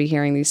I shouldn't be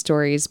hearing these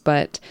stories,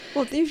 but...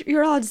 Well,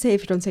 you're allowed to say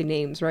if you don't say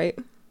names, right?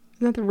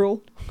 Isn't that the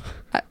rule?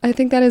 I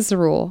think that is the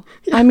rule.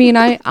 I mean,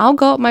 I'll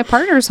go up my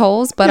partner's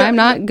holes, but I'm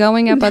not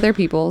going up other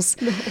people's.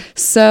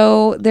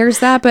 So there's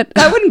that, but...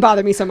 That wouldn't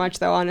bother me so much,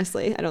 though,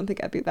 honestly. I don't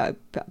think I'd be that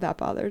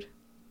bothered.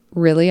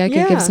 Really? I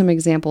could give some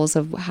examples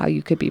of how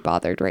you could be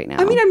bothered right now.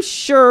 I mean, I'm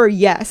sure,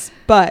 yes,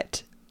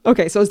 but...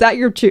 Okay, so is that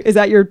your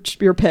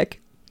pick?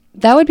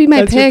 That would be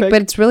my That's your pick, pick?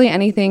 but it's really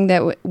anything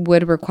that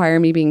would require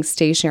me being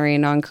stationary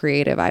and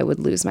non-creative. I would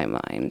lose my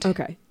mind.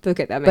 Okay,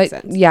 that makes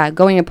sense. Yeah,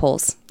 going up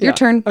holes. Your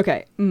turn.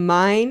 Okay,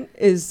 mine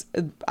is,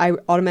 I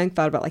automatically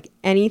thought about like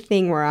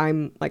anything where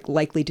I'm like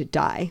likely to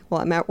die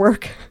while I'm at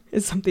work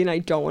is something I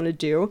don't want to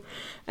do.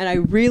 And I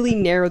really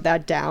narrowed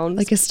that down.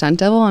 Like a stunt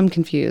double? I'm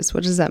confused.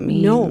 What does that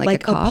mean? No,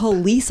 like a cop?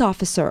 police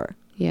officer.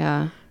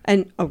 Yeah.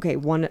 And okay,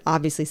 one,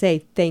 obviously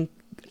say thank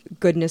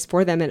goodness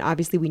for them, and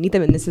obviously we need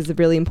them, and this is a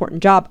really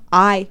important job.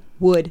 I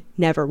would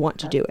never want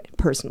to do it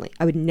personally.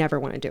 I would never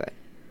want to do it.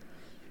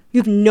 You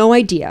have no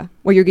idea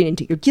what you're getting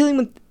into. You're dealing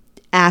with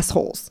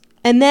assholes,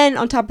 and then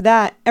on top of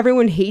that,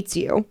 everyone hates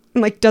you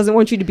and like doesn't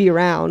want you to be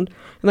around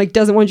and like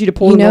doesn't want you to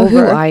pull them over.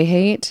 You know who I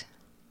hate?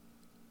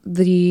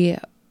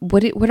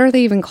 What are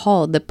they even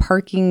called? The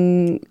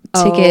parking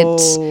ticket.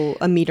 Oh,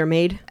 a meter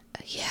maid.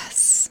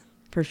 Yes.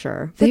 For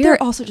sure. But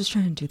they're also just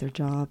trying to do their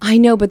job. I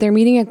know, but they're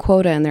meeting a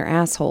quota and they're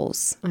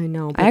assholes. I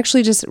know. I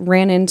actually just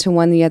ran into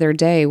one the other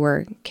day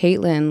where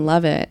Caitlin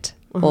Lovett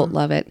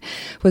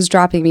was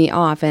dropping me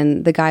off,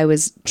 and the guy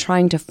was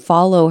trying to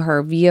follow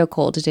her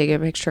vehicle to take a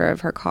picture of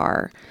her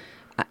car.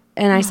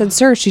 And I said,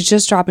 "Sir, she's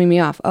just dropping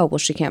me off." "Oh, well,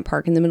 she can't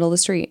park in the middle of the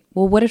street."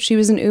 "Well, what if she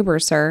was an Uber,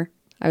 sir?"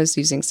 I was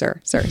using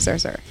sir.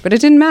 But it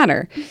didn't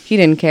matter. He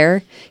didn't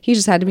care. He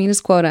just had to meet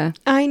his quota.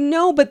 I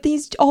know, but he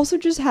also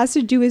just has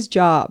to do his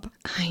job.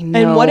 I know.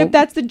 And what if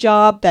that's the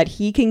job that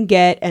he can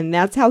get, and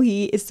that's how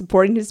he is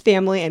supporting his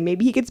family, and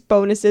maybe he gets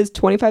bonuses,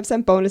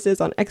 25-cent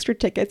bonuses on extra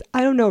tickets.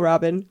 I don't know,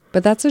 Robin.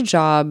 But that's a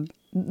job.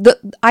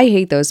 I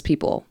hate those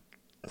people.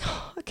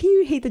 Can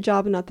you hate the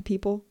job and not the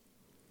people?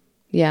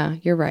 Yeah,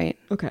 you're right.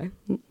 Okay.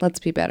 Let's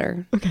be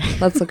better. Okay.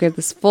 Let's look at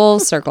this full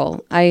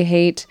circle. I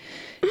hate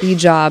the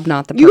job,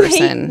 not the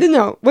person.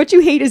 What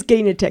you hate is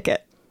getting a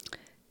ticket.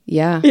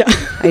 Yeah,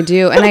 I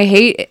do. And I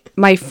hate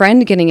my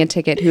friend getting a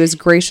ticket who is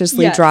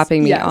graciously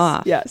dropping me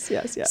off. Yes.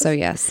 So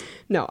yes.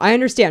 No, I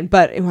understand.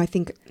 But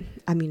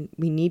I mean,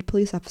 we need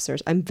police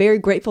officers. I'm very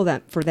grateful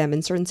for them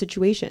in certain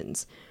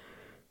situations.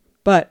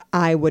 But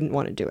I wouldn't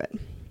want to do it.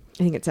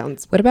 I think it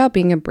sounds... What about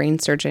being a brain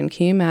surgeon?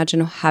 Can you imagine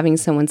having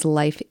someone's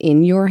life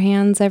in your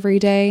hands every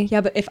day?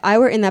 Yeah, but if I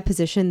were in that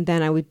position,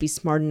 then I would be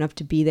smart enough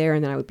to be there,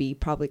 and then I would be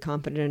probably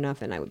confident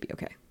enough, and I would be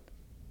okay.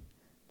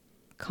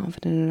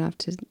 Confident enough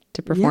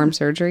to perform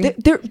surgery?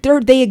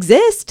 They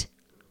exist.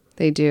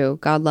 They do.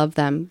 God love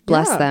them.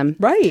 Bless them.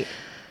 Right.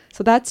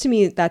 So that's to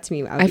me.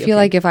 I feel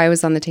like if I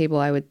was on the table,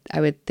 I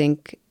would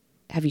think,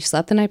 have you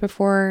slept the night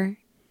before?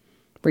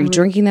 Were you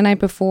drinking the night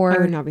before? I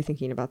would not be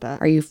thinking about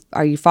that. Are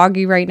you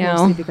foggy right now?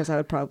 Mostly because I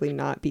would probably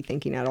not be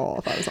thinking at all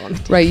if I was on the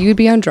table. Right, you'd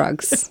be on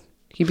drugs.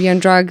 You'd be on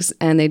drugs,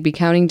 and they'd be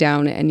counting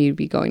down, and you'd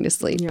be going to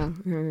sleep. Yeah.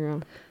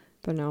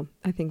 But no,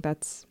 I think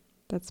that's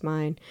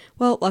mine.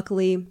 Well,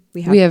 luckily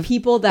we have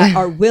people that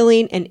are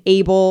willing and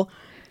able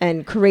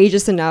and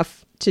courageous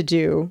enough to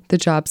do the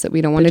jobs that we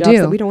don't want to do.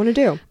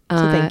 So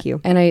thank you.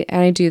 And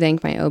I do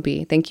thank my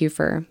OB. Thank you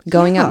for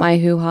going up my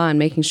hoo-ha and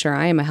making sure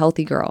I am a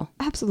healthy girl.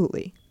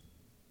 Absolutely.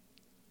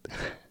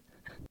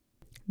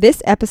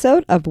 This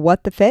episode of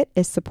What the Fit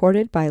is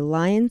supported by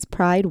Lions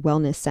Pride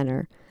Wellness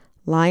Center.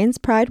 Lions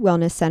Pride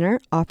Wellness Center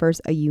offers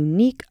a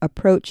unique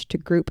approach to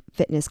group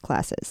fitness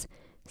classes.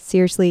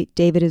 Seriously,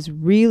 David is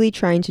really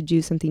trying to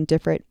do something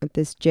different with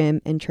this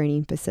gym and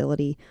training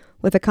facility,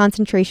 with a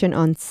concentration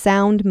on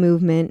sound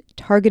movement,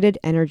 targeted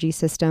energy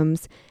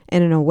systems,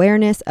 and an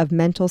awareness of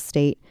mental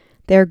state.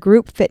 Their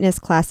group fitness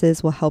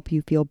classes will help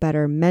you feel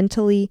better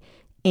mentally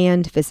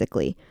and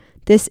physically.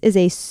 This is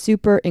a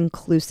super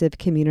inclusive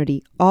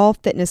community. All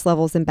fitness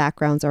levels and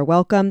backgrounds are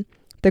welcome.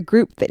 The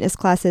group fitness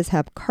classes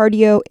have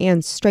cardio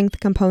and strength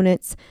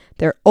components.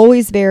 They're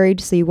always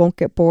varied so you won't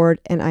get bored,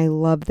 and I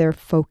love their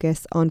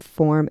focus on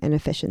form and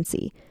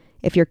efficiency.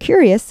 If you're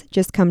curious,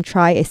 just come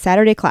try a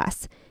Saturday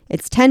class.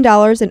 It's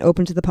 $10 and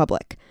open to the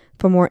public.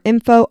 For more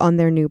info on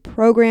their new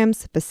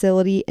programs,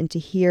 facility, and to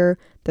hear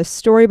the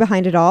story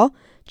behind it all,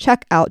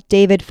 check out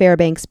David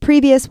Fairbanks'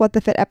 previous What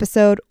the Fit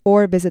episode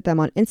or visit them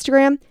on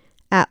Instagram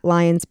at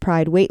Lions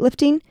Pride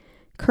Weightlifting.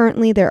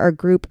 Currently, there are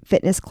group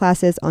fitness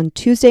classes on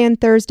Tuesday and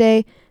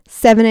Thursday,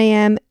 7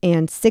 a.m.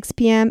 and 6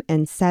 p.m.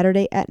 and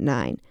Saturday at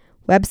 9.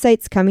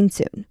 Website's coming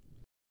soon.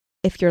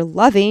 If you're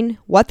loving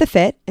What the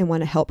Fit and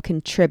want to help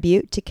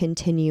contribute to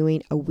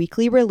continuing a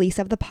weekly release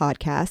of the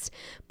podcast,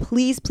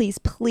 please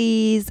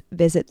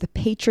visit the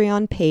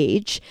Patreon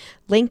page.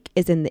 Link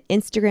is in the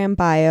Instagram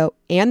bio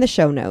and the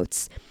show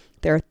notes.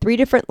 There are 3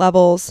 different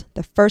levels.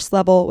 The first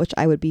level, which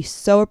I would be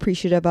so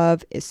appreciative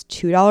of, is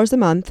 $2 a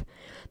month.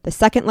 The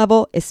second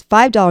level is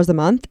 $5 a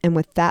month, and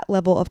with that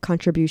level of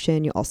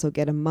contribution, you'll also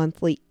get a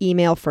monthly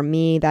email from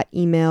me. That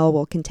email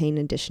will contain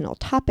additional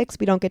topics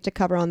we don't get to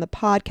cover on the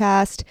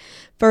podcast,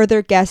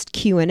 further guest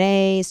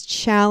Q&As,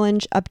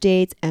 challenge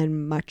updates,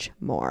 and much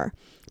more.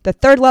 The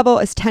third level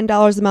is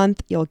 $10 a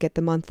month. You'll get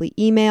the monthly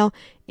email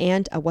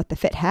and a What the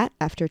Fit hat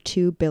after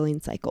 2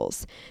 billing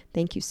cycles.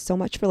 Thank you so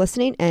much for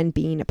listening and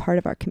being a part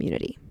of our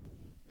community.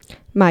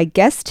 My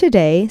guests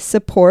today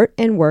support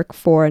and work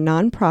for a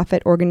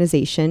nonprofit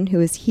organization who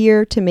is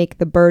here to make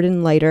the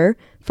burden lighter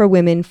for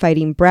women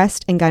fighting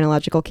breast and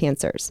gynecological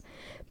cancers.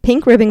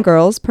 Pink Ribbon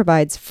Girls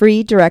provides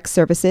free direct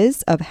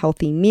services of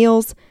healthy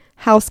meals,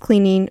 house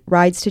cleaning,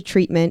 rides to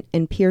treatment,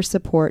 and peer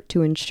support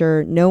to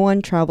ensure no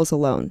one travels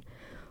alone.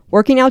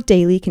 Working out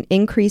daily can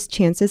increase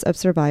chances of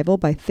survival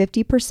by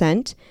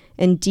 50%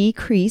 and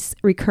decrease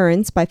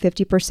recurrence by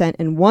 50%.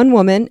 And one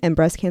woman and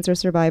breast cancer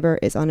survivor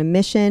is on a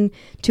mission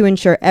to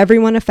ensure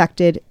everyone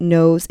affected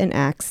knows and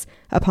acts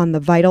upon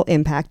the vital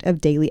impact of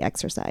daily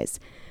exercise.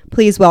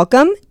 Please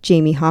welcome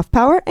Jamie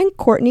Hoffpower and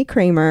Courtney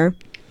Kramer.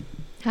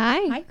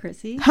 Hi. Hi,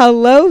 Chrissy.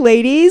 Hello,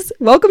 ladies.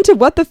 Welcome to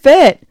What the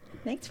Fit.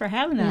 Thanks for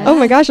having us. Oh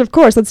my gosh, of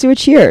course. Let's do a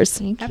cheers.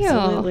 Thank you.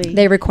 Absolutely.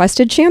 They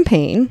requested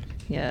champagne.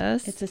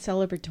 Yes. It's a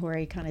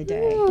celebratory kind of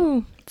day.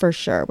 Ooh. For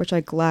sure, which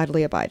I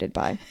gladly abided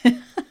by.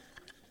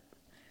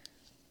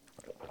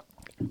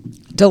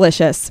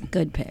 Delicious.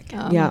 Good pick.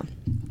 Yeah.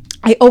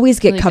 I always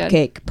get really good.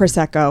 cupcake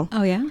Prosecco.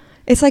 Oh, yeah?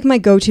 It's like my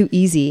go-to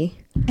easy.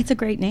 It's a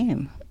great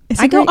name.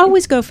 It's I a great-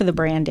 always go for the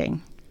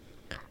branding.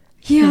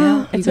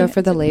 Yeah. You go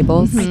for the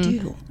labels.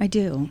 I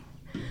do.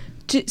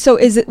 So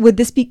would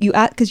this be,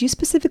 because you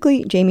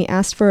specifically, Jamie,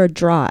 asked for a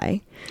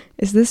dry.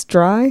 Is this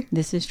dry?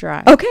 This is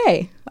dry.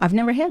 Okay. I've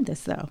never had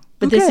this, though.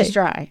 But this Okay. is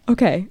dry.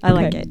 Okay. I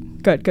like okay.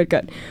 it.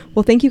 Good.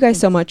 Well, thank you guys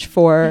so much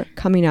for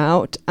coming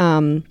out.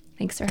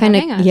 Thanks for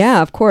having us.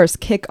 Yeah, of course.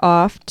 Kick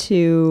off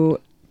to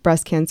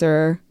Breast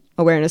Cancer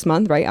Awareness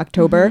Month, right?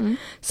 October. Mhm.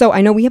 So I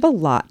know we have a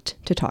lot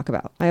to talk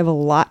about. I have a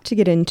lot to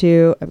get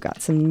into. I've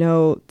got some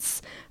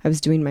notes. I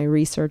was doing my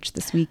research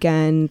this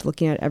weekend,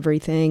 looking at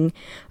everything.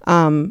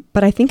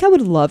 But I think I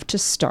would love to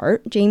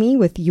start, Jamie,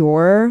 with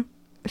your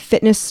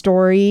fitness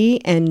story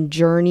and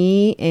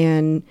journey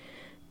and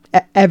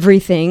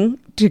everything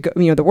to go,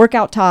 the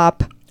workout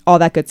top, all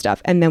that good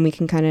stuff. And then we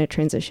can kind of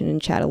transition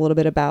and chat a little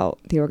bit about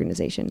the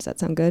organization. Does that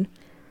sound good?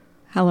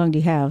 How long do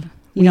you have?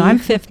 I'm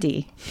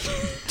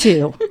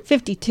 52.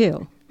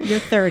 52. You're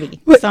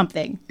 30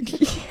 something.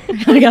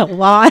 I got a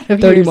lot of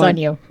years 31. on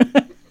you.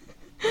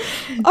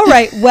 All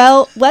right.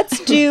 Well, let's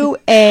do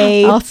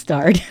a I'll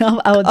start.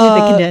 I'll do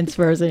the condensed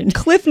version.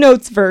 Cliff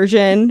Notes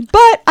version,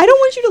 but I don't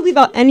want you to leave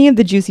out any of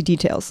the juicy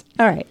details.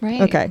 All right.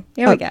 Right. Okay.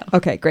 Here we go.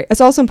 Okay, great. It's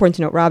also important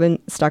to note Robin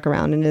stuck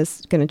around and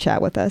is going to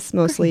chat with us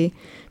mostly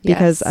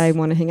because Yes. I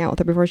want to hang out with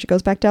her before she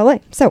goes back to LA.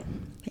 So,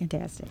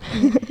 Fantastic.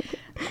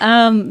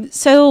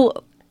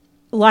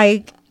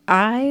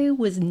 I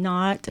was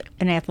not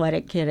an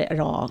athletic kid at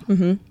all.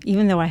 mm-hmm.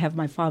 Even though I have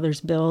my father's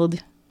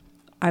build,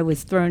 I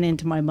was thrown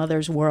into my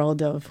mother's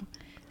world of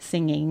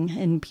singing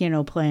and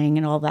piano playing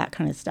and all that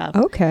kind of stuff,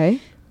 Okay.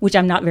 which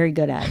I'm not very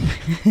good at.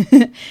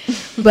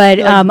 But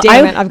Damn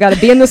it, I've got to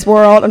be in this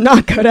world. I'm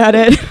not good at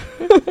it.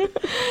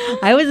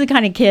 I was the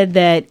kind of kid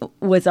that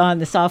was on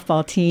the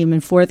softball team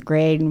in 4th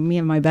grade, and me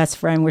and my best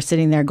friend were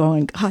sitting there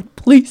going, God,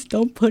 please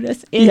don't put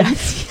us in.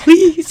 Yes.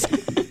 Please.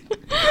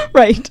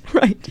 Right.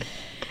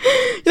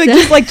 You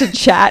just like to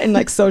chat and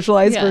like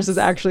socialize Yes. versus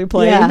actually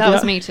play. Yeah. That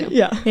was me too.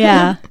 Yeah.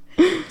 Yeah.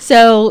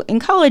 So in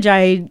college,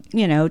 I,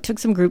 took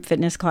some group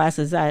fitness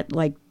classes at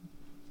like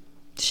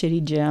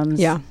shitty gyms.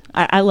 Yeah.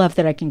 I love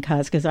that I can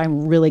cuss because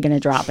I'm really going to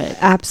drop it.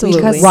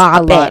 Absolutely. We cuss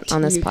Rob a lot it.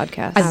 on this You-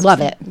 podcast. I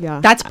love it. Yeah.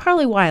 That's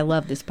probably why I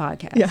love this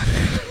podcast. Yeah.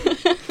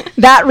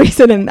 That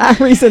reason and that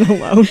reason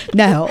alone.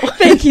 No.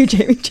 Thank you,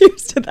 Jamie.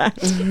 Cheers to that.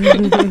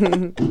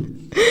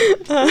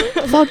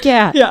 Fuck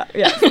yeah.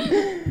 Yeah.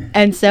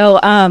 And so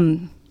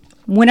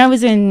when I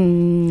was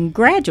in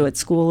graduate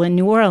school in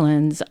New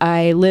Orleans,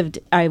 I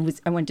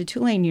went to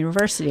Tulane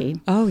University,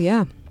 Oh,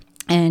 yeah.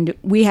 and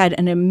we had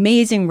an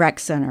amazing rec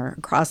center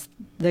across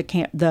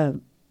the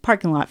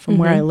parking lot from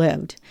where I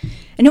lived.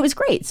 And it was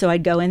great. So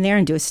I'd go in there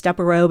and do a step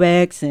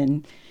aerobics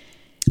and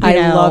I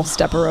love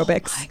step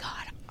aerobics. Oh my God.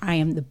 I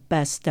am the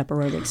best step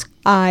aerobics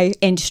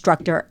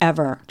instructor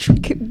ever.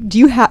 Do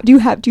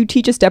you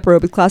teach a step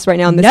aerobics class right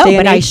now in this day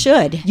and but age? I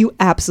should. You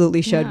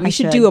absolutely should. Yeah, we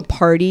should do a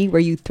party where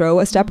you throw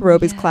a step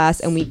aerobics class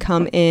and we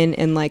come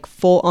in like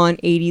full on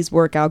 80s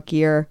workout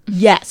gear.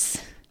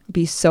 Yes. It'd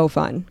be so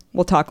fun.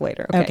 We'll talk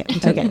later. Okay.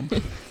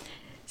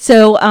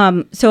 So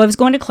I was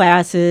going to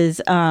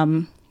classes,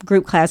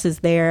 group classes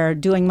there,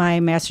 doing my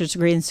master's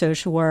degree in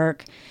social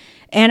work.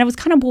 And I was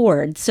kind of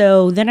bored.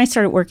 So then I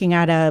started working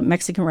at a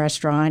Mexican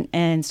restaurant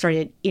and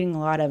started eating a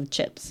lot of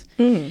chips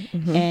and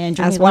drinking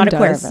a lot of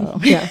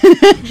Cuervo. Yeah.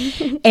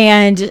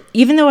 And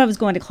even though I was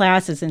going to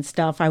classes and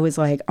stuff, I was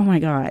like, oh my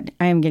God,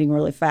 I am getting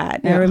really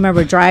fat. And I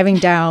remember driving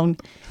down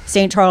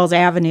St. Charles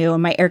Avenue in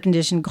my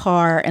air-conditioned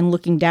car and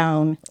looking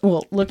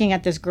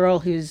at this girl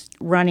who's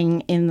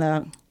running in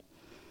the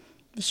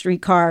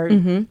streetcar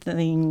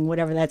thing,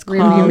 whatever that's called.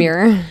 Rearview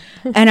mirror.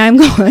 And I'm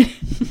going,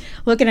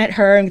 looking at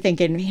her and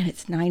thinking, man,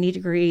 it's 90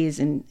 degrees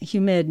and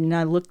humid. And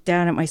I look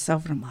down at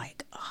myself and I'm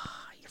like, oh,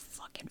 you're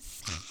fucking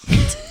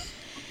fat.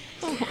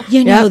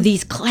 You know,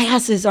 these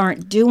classes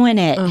aren't doing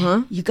it.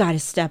 You got to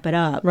step it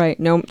up. Right.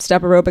 No,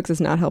 step aerobics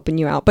is not helping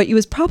you out. But it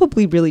was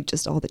probably really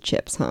just all the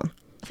chips, huh?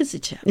 It was the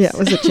chips. Yeah, it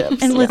was the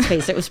chips. And let's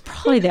face it, it was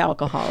probably the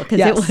alcohol because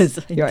it was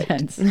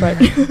intense.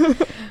 Right.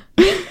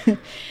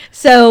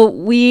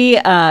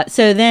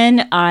 So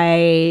then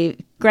I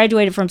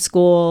graduated from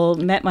school,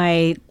 met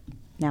my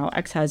now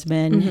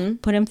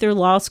ex-husband, put him through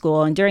law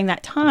school. And during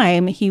that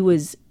time, we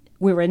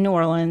were in New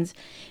Orleans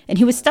and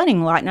he was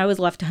studying a lot and I was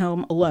left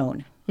home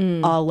alone,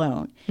 all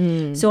alone.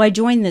 So I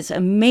joined this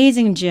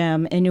amazing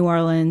gym in New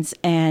Orleans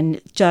and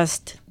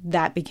just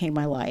that became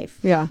my life.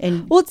 Yeah.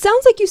 And well, it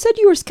sounds like you said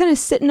you were kind of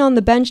sitting on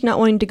the bench, not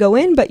wanting to go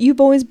in, but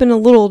you've always been a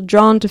little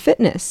drawn to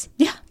fitness.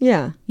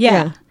 Yeah.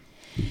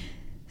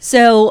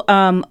 So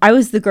I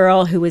was the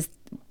girl who was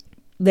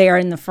there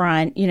in the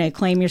front,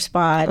 claim your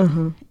spot.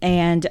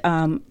 And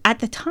at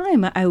the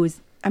time, I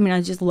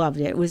just loved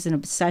it. It was an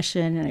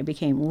obsession, and I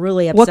became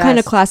really obsessed. What kind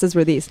of classes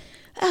were these?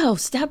 Oh,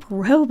 step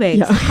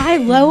aerobics,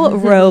 high-low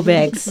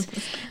aerobics,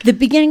 the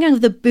beginning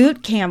of the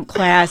boot camp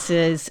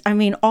classes. I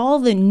mean, all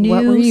the news.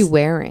 What were you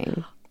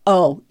wearing?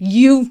 Oh,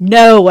 you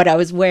know what I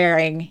was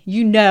wearing.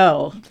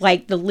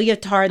 Like the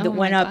leotard that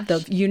went up the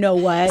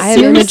what. I have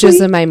images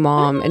of my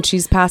mom, and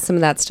she's passed some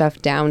of that stuff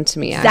down to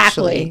me,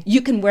 actually.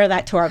 You can wear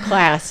that to our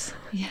class.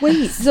 Yes.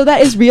 Wait, so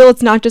that is real?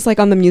 It's not just like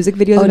on the music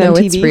videos on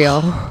MTV? It's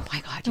real. Oh,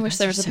 my God. I wish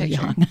there was a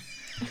picture.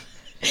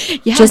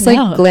 Just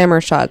like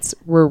glamour shots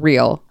were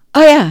real.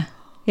 Oh, yeah.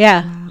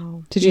 Yeah.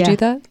 Wow. Did you do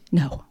that?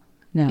 No.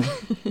 No.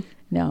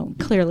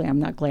 Clearly, I'm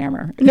not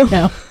glamour.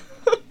 No.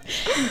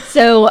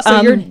 So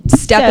you're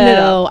stepping it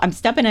up. I'm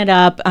stepping it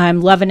up.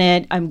 I'm loving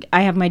it.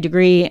 I have my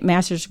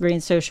master's degree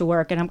in social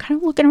work, and I'm kind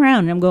of looking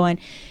around and I'm going,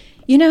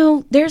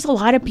 there's a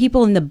lot of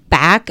people in the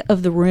back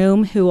of the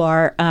room who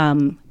are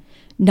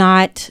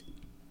not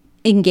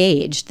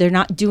engaged. They're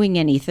not doing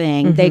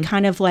anything. They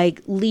kind of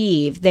like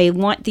leave. They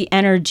want the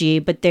energy,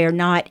 but they're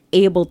not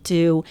able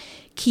to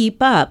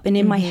keep up. And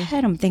in my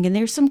head, I'm thinking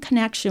there's some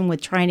connection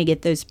with trying to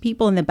get those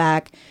people in the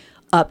back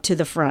up to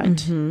the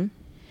front.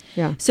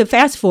 Yeah. So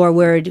fast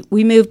forward,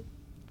 we moved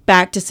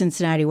back to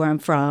Cincinnati, where I'm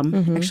from.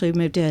 Actually,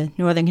 moved to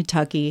Northern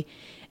Kentucky,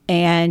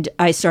 and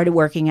I started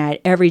working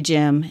at every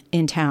gym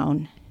in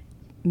town.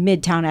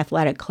 Midtown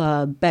Athletic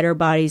Club, Better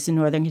Bodies in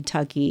Northern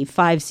Kentucky,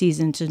 5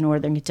 Seasons in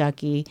Northern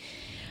Kentucky.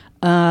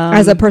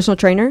 As a personal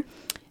trainer?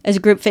 As a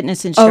group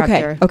fitness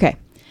instructor. Okay.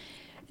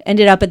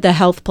 Ended up at the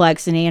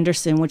Healthplex in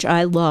Anderson, which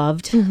I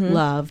loved,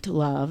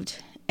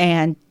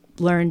 and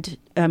learned,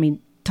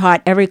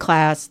 taught every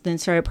class, then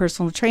started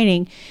personal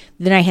training.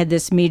 Then I had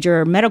this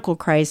major medical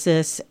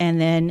crisis,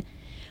 and then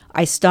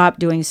I stopped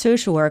doing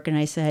social work, and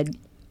I said,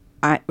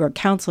 or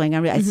counseling,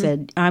 I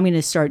said, I'm going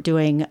to start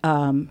doing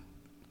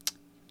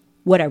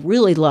what I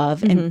really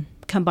love and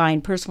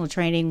combine personal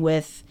training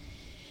with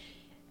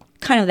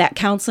kind of that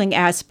counseling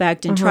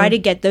aspect and try to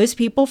get those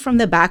people from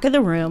the back of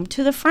the room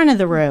to the front of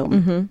the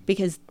room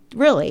because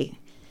really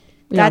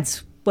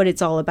that's what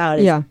it's all about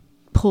is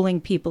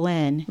pulling people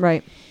in.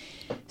 Right.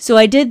 So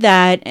I did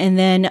that and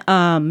then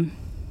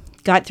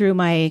got through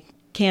my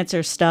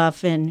cancer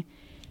stuff and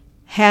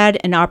had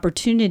an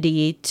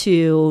opportunity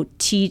to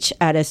teach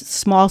at a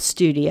small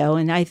studio.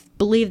 And I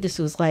believe this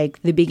was like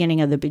the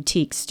beginning of the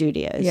boutique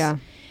studios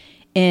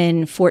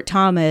in Fort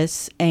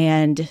Thomas.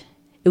 And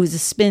it was a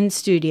spin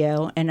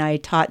studio and I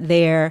taught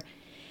there.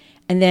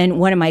 And then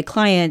one of my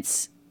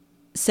clients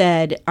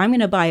said, I'm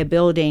going to buy a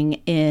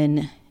building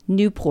in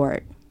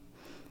Newport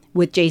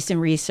with Jason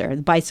Reeser,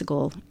 the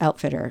bicycle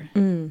outfitter.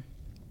 And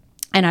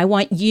I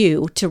want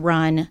you to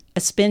run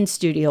a spin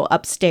studio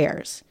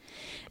upstairs.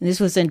 And this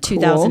was in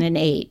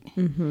 2008.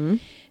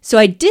 So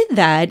I did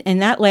that,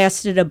 and that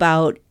lasted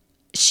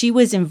she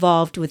was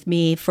involved with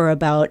me for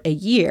about a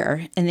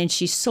year, and then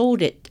she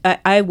sold it.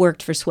 I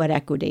worked for Sweat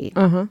Equity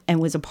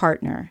and was a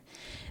partner.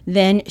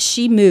 Then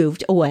she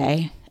moved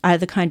away out of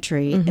the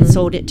country and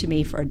sold it to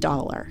me for $1.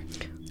 $1?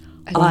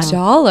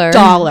 $1.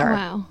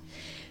 Wow.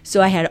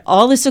 So I had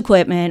all this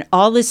equipment,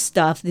 all this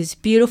stuff, this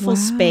beautiful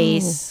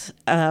space,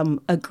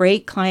 a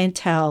great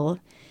clientele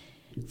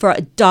for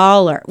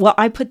 $1. Well,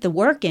 I put the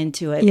work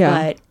into it,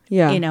 but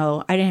you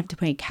know, I didn't have to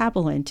put any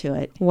capital into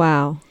it.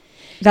 Wow.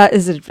 That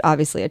is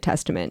obviously a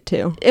testament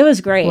to it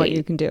was great what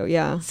you can do.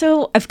 Yeah.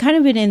 So I've kind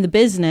of been in the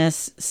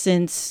business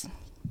since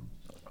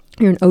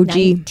you're an OG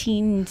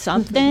 19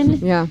 something.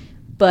 Yeah.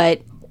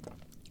 But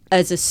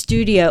as a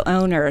studio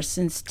owner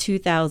since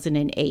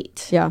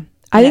 2008. Yeah.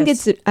 I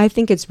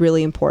think it's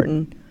really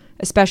important,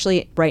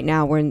 especially right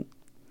now when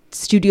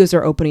studios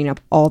are opening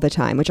up all the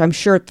time, which I'm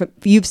sure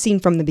you've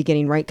seen from the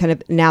beginning, right? Kind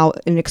of now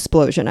an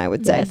explosion, I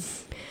would say.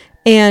 Yes.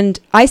 And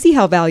I see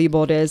how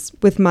valuable it is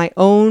with my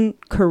own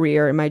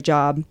career and my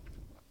job,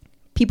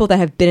 people that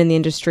have been in the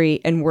industry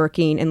and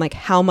working, and like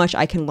how much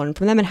I can learn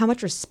from them and how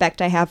much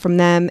respect I have from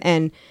them.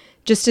 And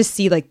just to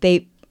see like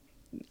they,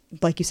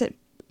 like you said,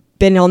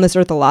 been on this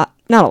earth not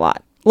a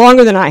lot,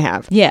 longer than I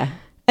have. Yeah.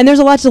 And there's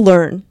a lot to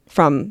learn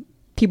from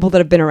people that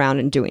have been around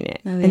and doing it.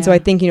 Oh, yeah. And so I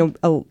think, you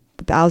know,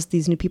 as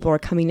these new people are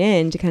coming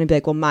in to kind of be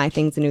like, well, my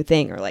thing's the new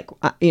thing, or like,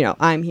 you know,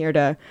 I'm here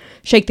to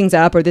shake things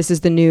up, or this is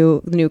the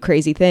new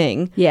crazy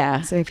thing.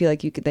 Yeah. So I feel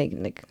like they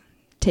can like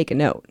take a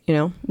note, you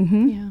know?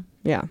 Mm-hmm. Yeah.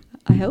 Yeah.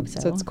 I hope so.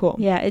 So it's cool.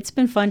 Yeah, it's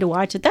been fun to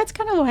watch it. That's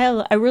kind of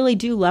how I really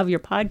do love your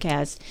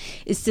podcast,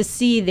 is to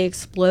see the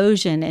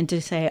explosion and to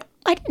say,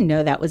 I didn't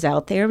know that was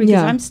out there,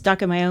 because I'm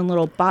stuck in my own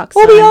little box.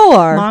 Well, we all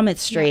are. Monmouth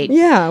Street.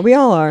 Yeah, we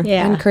all are.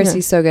 Yeah. And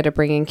Chrissy's so good at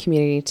bringing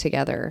community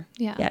together.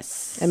 Yeah.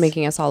 Yes. And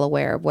making us all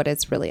aware of what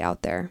is really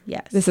out there.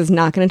 Yes. This is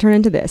not going to turn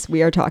into this.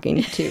 We are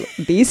talking to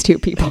these two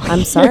people.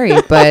 I'm sorry,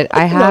 but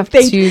I have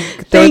to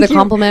throw the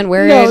compliment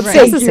where it's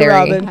thank necessary. You,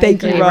 Robin.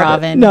 Thank you,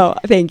 Robin. No,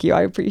 thank you.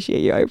 I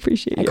appreciate you.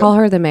 I call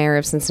her the mayor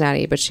of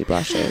Cincinnati, but she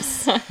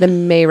blushes. The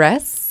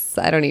mayoress?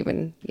 I don't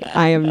even. Yeah.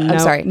 I'm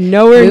sorry.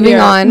 Nowhere Moving near.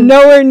 on.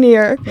 Nowhere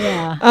near.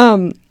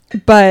 Yeah.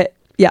 But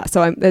yeah,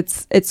 so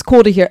it's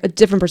cool to hear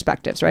different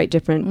perspectives, right?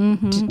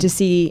 Different to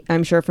see.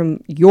 I'm sure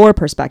from your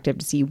perspective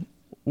to see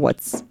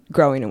what's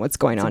growing and what's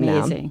going on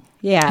amazing. Now.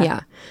 Yeah. Yeah.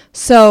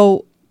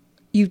 So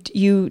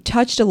you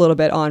touched a little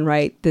bit on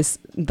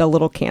the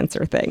little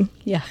cancer thing.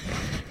 Yeah.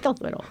 The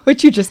little,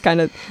 which you just kind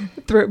of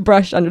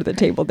brushed under the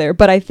table there.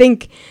 But I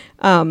think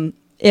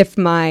if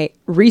my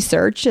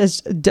research has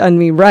done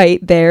me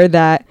right there,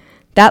 that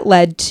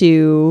led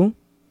to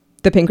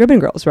the Pink Ribbon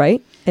Girls,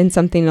 right? And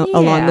something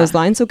along those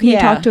lines. So can you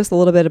talk to us a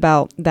little bit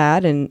about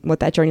that and what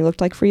that journey looked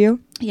like for you?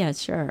 Yeah,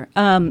 sure.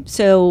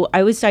 So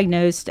I was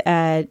diagnosed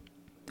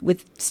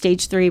with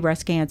stage 3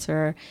 breast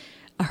cancer,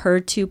 a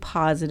HER2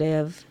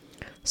 positive.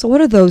 So what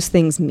do those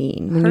things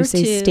mean when you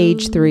say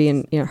stage 3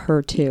 and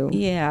HER2?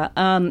 Yeah.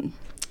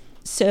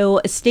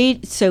 So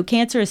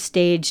cancer is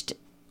staged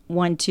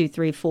 1, 2,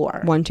 3,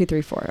 4. 1, 2,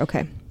 3, 4.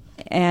 Okay.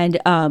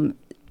 And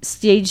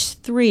stage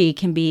 3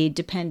 can be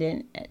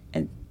dependent.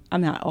 I'm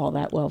not all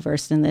that well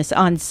versed in this,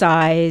 on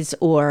size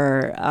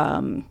or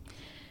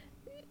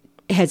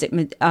has it?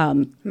 Do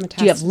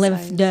you have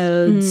lymph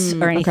nodes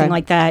or anything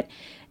like that?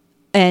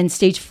 And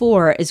stage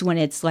 4 is when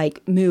it's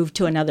like moved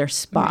to another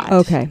spot.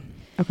 Okay.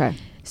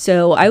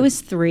 So I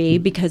was 3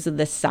 because of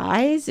the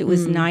size. It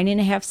was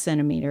 9.5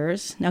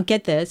 centimeters. Now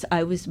get this,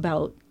 I was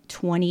about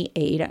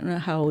 28. I don't know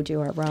how old you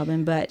are,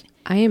 Robin, but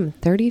I am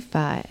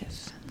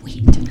 35.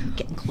 Wait, I'm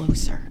getting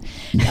closer.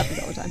 It happens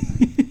all the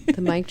time.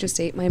 The mic just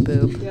ate my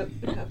boob. Yep,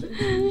 it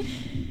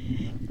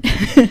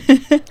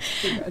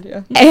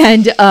happened.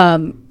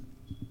 And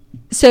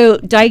so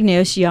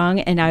diagnosed young,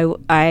 and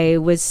I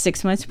was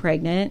 6 months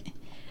pregnant.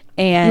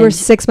 And you were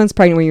 6 months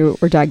pregnant when you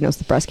were diagnosed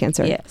with breast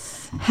cancer.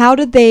 Yes.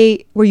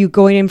 Were you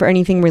going in for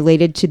anything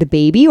related to the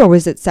baby, or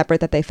was it separate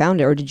that they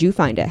found it, or did you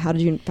find it? How'd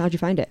you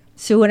find it?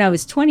 So when I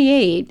was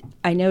 28,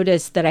 I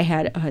noticed that I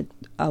had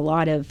a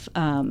lot of,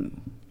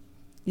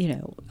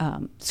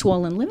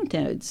 swollen lymph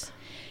nodes.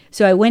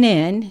 So I went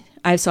in.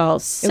 I saw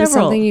several. It was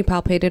something you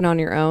palpated on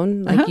your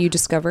own, like you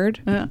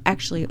discovered?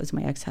 Actually, it was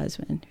my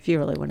ex-husband, if you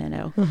really want to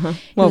know.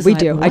 Well, we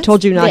do. I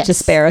told you not to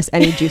spare us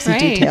any juicy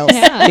details,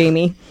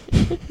 Jamie.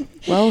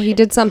 Well, he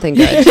did something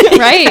good.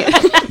 Right.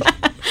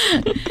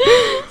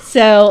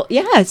 So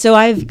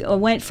I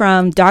went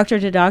from doctor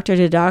to doctor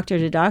to doctor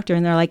to doctor,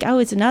 and they're like, oh,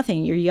 it's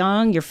nothing. You're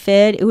young, you're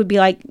fit. It would be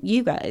like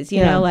you guys,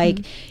 you know, like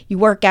you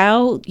work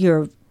out,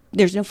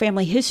 there's no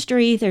family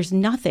history, there's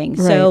nothing.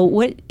 Right.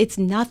 So it's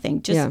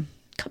nothing. Just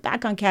cut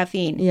back on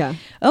caffeine. Yeah.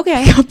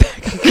 Okay.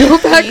 Go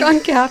back on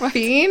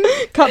caffeine?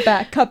 Cut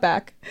back.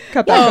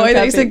 Oh, I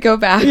thought you said go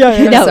back.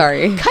 Yeah. No,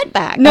 sorry. Cut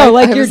back. No,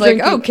 I was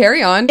like,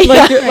 carry on.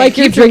 Like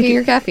you're drinking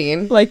your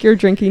caffeine. Like you're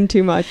drinking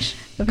too much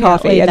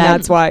coffee, and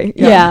that's why.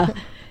 Yeah.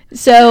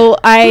 So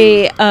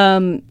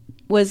I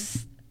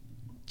was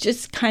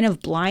just kind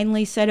of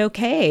blindly said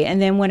okay.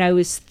 And then when I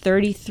was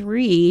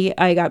 33,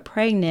 I got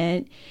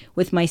pregnant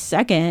with my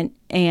second,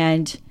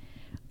 and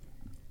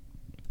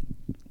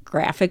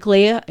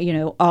graphically,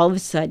 all of a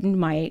sudden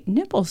my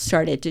nipples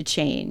started to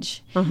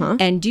change.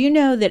 And do you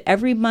know that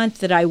every month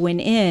that I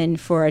went in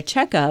for a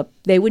checkup,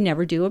 they would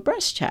never do a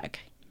breast check?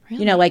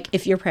 Really? Like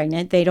if you're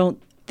pregnant, they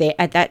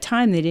at that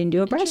time they didn't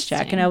do a breast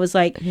check, and I was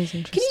like, "Can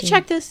you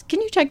check this?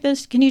 Can you check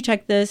this? Can you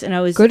check this?" And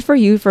I was good for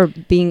you for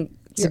being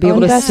to be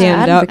able to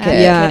stand up.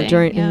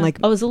 And like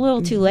I was a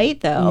little too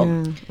late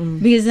though,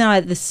 because now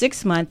at the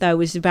 6th month I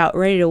was about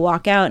ready to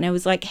walk out, and I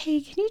was like,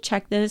 "Hey, can you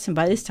check this?" And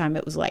by this time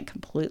it was like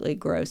completely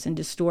gross and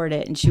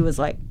distorted, and she was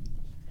like.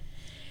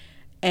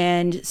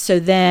 And so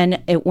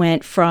then it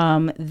went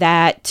from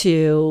that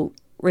to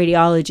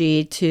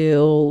radiology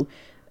to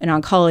an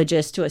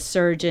oncologist to a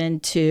surgeon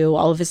to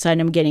all of a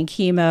sudden I'm getting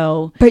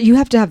chemo. But you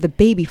have to have the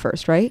baby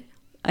first, right?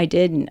 I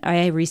didn't.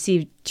 I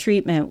received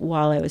treatment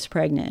while I was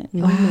pregnant.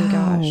 Wow. Oh my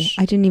gosh.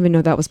 I didn't even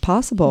know that was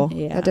possible.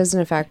 Yeah. That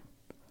doesn't affect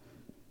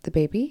the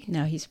baby?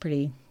 No, he's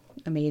pretty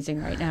amazing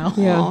right now.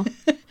 Yeah.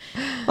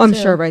 I'm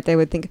sure, right? They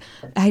would think,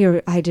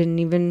 I didn't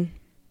even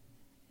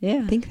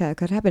think that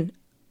could happen.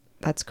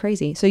 That's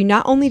crazy. So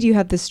not only do you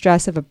have the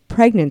stress of a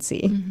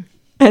pregnancy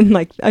and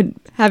like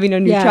having a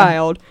new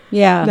child,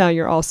 now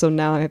you're also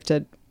I have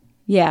to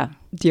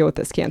deal with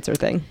this cancer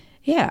thing.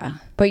 Yeah.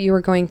 But you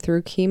were going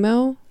through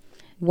chemo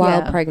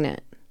while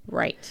pregnant.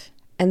 Right.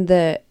 And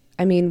when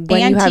and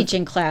you have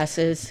teaching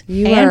classes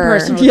and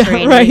personal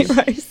training.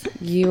 Right.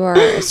 You are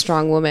a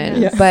strong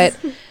woman. But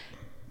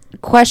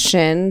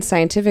question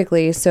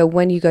scientifically, so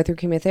when you go through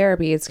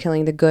chemotherapy, it's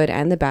killing the good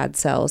and the bad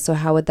cells. So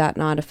how would that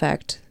not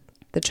affect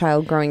the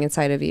child growing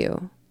inside of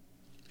you?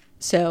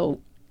 So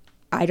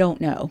I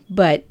don't know,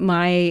 but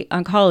my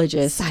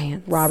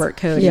oncologist, Robert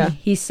Cody,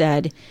 he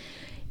said,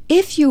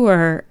 if you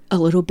were a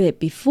little bit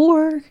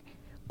before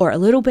or a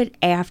little bit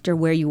after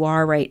where you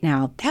are right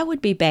now, that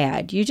would be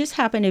bad. You just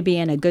happen to be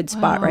in a good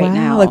spot right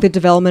now. Like the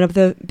development of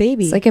the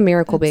baby. It's like a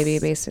miracle baby,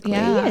 basically.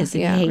 Yeah, he is.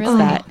 And he hates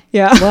that.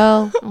 Yeah.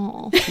 Well,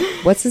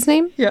 what's his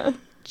name? Yeah.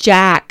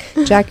 Jack.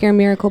 Jack, you're a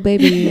miracle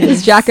baby.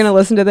 Is Jack going to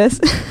listen to this?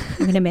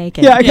 I'm going to make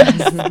it. Yeah, I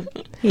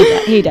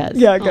guess. He does.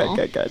 Yeah,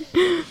 good.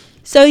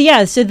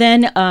 So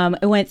then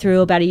I went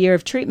through about a year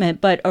of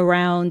treatment, but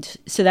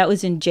so that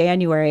was in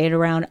January, and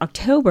around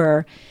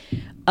October,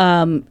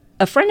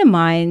 a friend of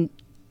mine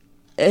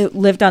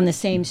lived on the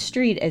same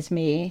street as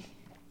me,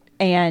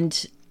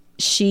 and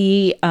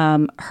she,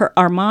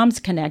 our moms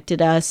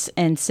connected us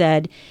and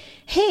said,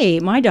 hey,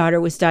 my daughter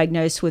was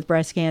diagnosed with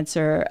breast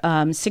cancer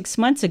 6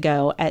 months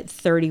ago at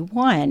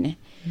 31.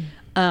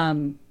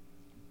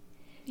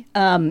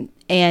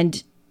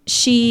 And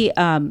she,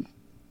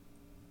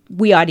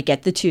 we ought to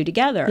get the two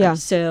together. Yeah.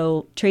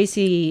 So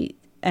Tracy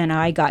and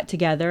I got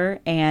together,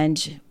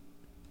 and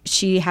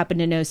she happened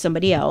to know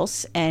somebody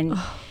else, and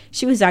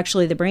she was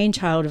actually the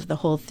brainchild of the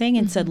whole thing,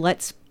 and said,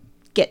 let's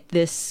get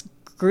this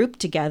group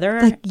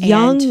together. Like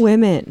young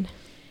women.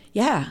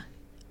 Yeah.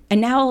 And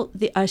now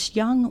us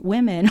young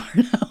women are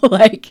now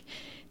like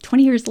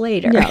 20 years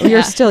later. Yeah,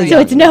 you're still young. So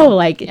it's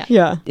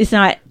it's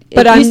not,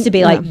 but it used to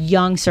be like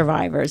young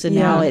survivors, and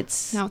now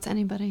it's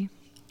anybody.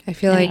 I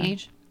feel like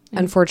age.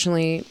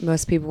 Unfortunately,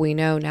 most people we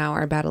know now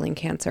are battling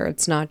cancer.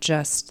 It's not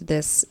just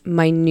this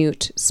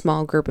minute,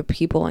 small group of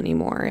people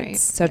anymore. Right.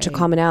 It's such a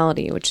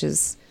commonality, which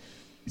is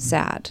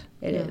sad.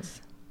 It is.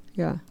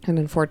 Yeah. And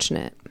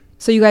unfortunate.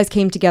 So you guys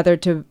came together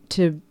to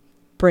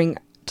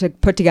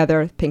put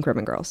together Pink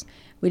Ribbon Girls.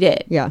 We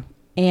did. Yeah.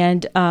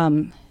 And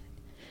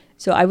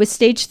so I was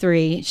stage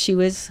 3. She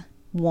was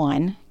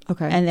 1.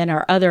 Okay. And then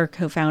our other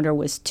co-founder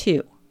was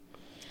 2.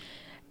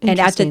 And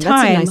at the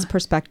time... That's a nice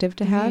perspective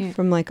to have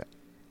from like...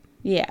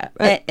 Yeah.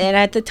 And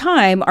at the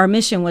time, our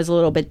mission was a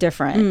little bit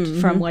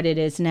different from what it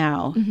is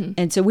now. Mm-hmm.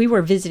 And so we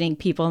were visiting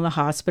people in the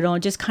hospital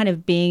and just kind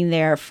of being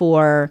there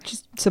for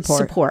just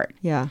support.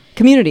 Yeah.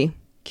 Community.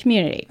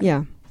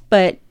 Yeah.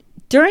 But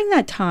during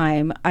that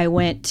time, I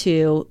went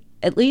to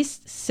at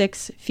least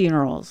 6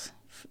 funerals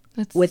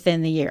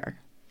within the year.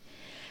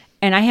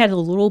 And I had a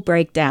little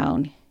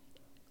breakdown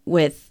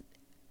with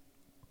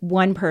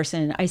one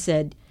person. I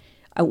said,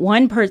 the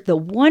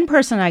one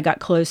person I got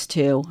close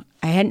to,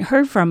 I hadn't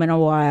heard from in a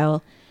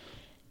while,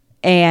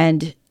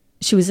 and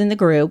she was in the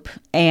group,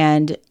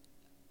 and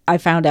I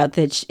found out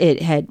that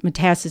it had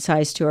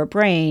metastasized to her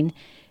brain,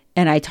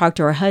 and I talked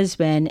to her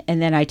husband,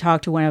 and then I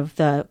talked to one of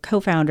the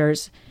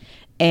co-founders,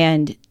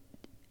 and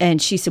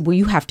she said, well,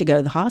 you have to go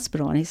to the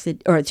hospital. And I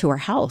said, or to her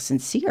house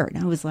and see her.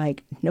 And I was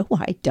like, no,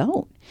 I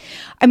don't.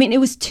 I mean, it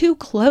was too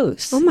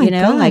close. Oh my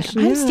gosh.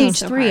 I'm stage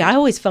 3. Hard. I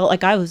always felt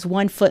like I was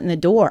one foot in the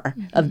door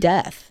of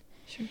death.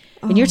 Sure.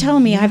 And you're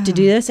telling me I have to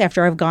do this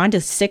after I've gone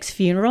to 6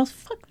 funerals?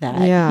 Fuck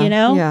that. Yeah.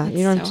 Yeah.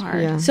 You don't, so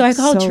hard. Yeah. So I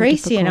called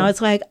Tracy and I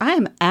was like, I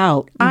am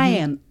out. Mm-hmm. I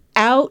am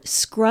out.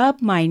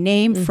 Scrub my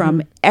name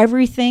from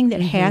everything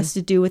that has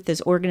to do with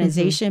this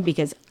organization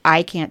because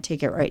I can't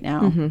take it right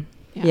now. Mm-hmm.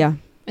 Yeah.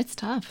 It's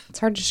tough. It's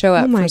hard to show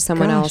up for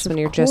someone else when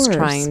you're just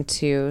trying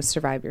to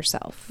survive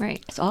yourself.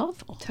 Right. It's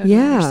awful. Totally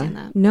understand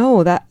that.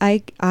 No, that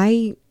I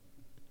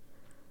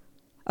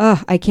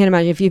can't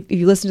imagine. If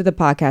you listen to the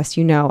podcast,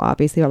 you know,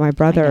 obviously, about my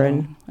brother.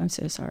 And I'm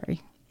so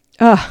sorry.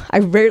 I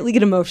rarely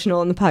get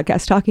emotional on the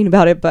podcast talking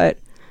about it, but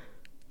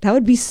that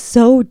would be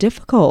so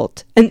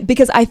difficult. And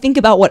because I think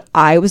about what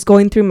I was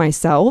going through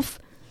myself,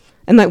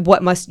 and like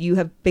what must you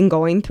have been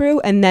going through,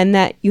 and then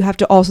that you have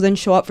to also then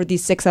show up for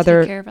these 6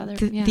 other,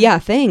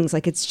 things.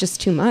 Like it's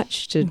just too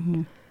much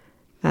to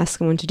ask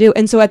someone to do.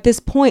 And so at this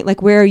point,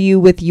 like where are you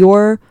with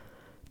your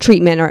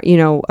treatment? Or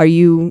are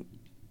you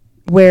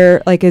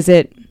where, like, is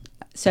it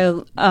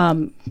so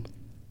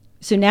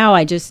now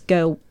I just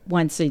go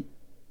once a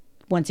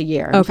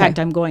year. In fact,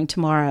 I'm going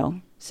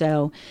tomorrow.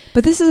 So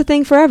but this is a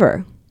thing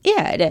forever.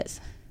 Yeah, it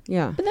is.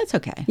 Yeah, but that's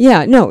okay.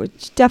 Yeah, no,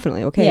 it's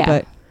definitely okay. Yeah.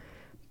 But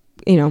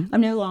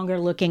I'm no longer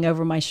looking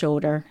over my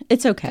shoulder.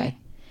 It's okay.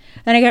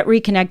 And I got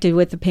reconnected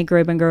with the Pink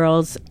Ribbon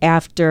Girls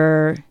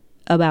after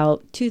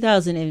about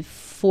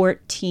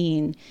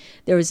 2014.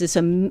 There was this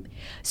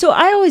so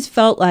I always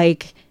felt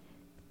like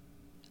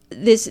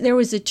there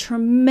was a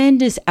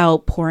tremendous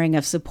outpouring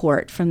of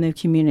support from the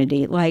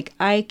community. Like,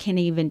 I can't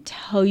even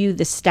tell you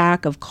the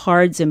stack of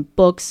cards and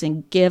books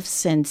and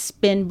gifts and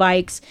spin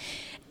bikes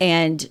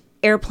and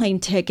airplane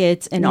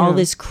tickets and all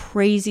this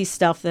crazy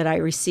stuff that I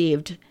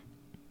received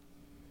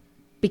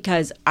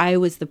because I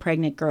was the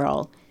pregnant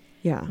girl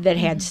that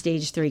had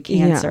stage 3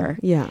 cancer.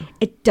 Yeah.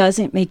 It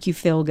doesn't make you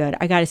feel good.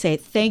 I got to say,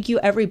 thank you,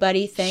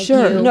 everybody. Thank you.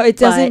 No, it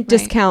doesn't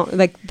discount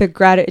like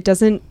it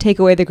doesn't take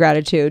away the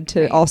gratitude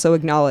to also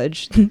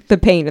acknowledge the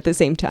pain at the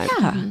same time.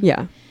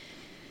 Yeah.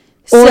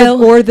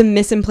 Or the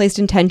misplaced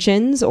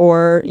intentions,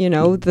 or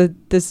the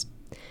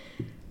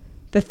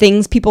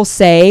things people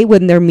say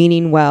when they're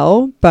meaning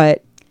well,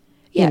 but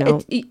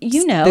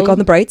look on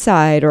the bright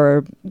side,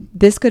 or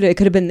it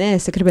could have been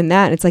this, it could have been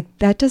that. And it's like,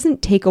 that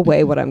doesn't take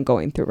away what I'm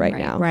going through right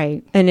now.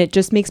 Right. And it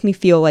just makes me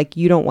feel like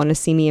you don't want to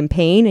see me in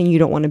pain, and you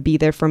don't want to be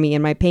there for me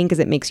in my pain because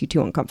it makes you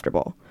too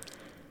uncomfortable.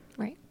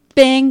 Right.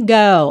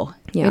 Bingo.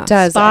 Yeah. It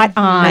does. Spot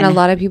on. And a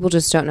lot of people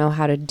just don't know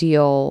how to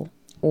deal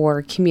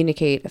or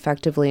communicate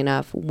effectively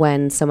enough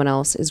when someone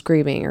else is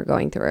grieving or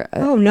going through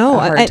a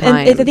hard time. And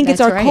I think it's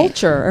our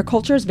culture. Our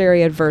culture is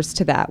very adverse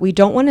to that. We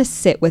don't want to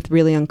sit with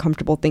really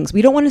uncomfortable things.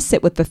 We don't want to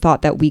sit with the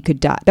thought that we could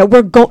die. That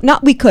we're going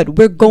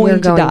to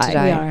die.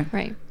 We are.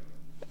 Right.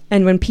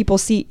 And when people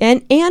see,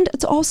 and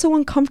it's also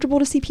uncomfortable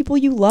to see people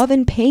you love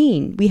in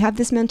pain. We have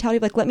this mentality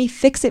of like, let me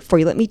fix it for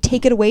you. Let me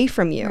take it away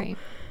from you. Right.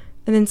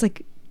 And then it's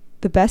like,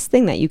 the best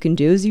thing that you can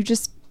do is you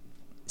just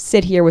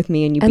sit here with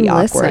me and you be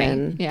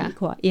awkward. Yeah.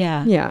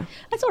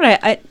 That's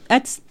what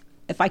that's,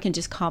 if I can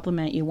just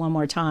compliment you one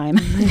more time,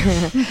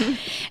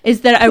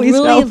 is that Please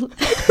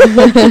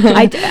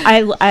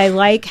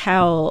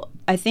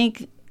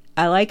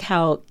I like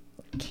how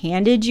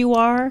candid you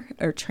are,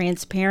 or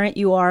transparent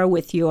you are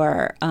with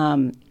your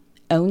own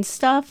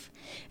stuff.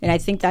 And I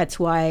think that's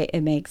why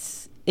it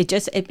makes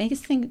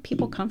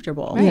people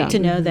comfortable to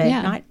know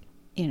that not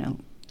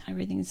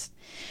everything's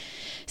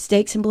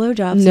steaks and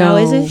blowjobs. No,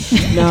 is it?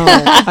 No,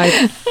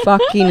 I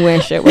fucking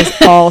wish it was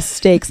all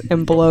steaks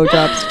and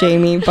blowjobs,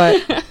 Jamie,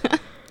 but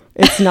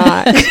it's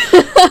not.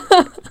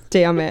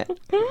 Damn it.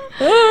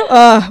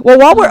 Well,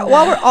 while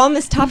we're on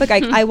this topic,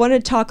 I want to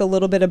talk a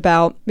little bit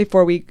about,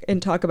 before we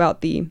talk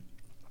about the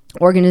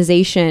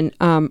organization.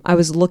 I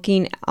was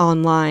looking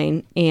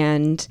online,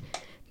 and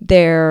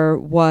there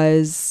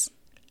was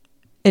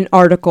an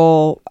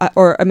article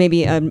or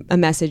maybe a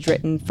message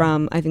written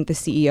from, I think, the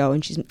CEO,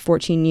 and she's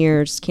 14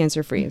 years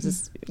cancer free.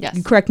 Yes.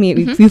 You correct me.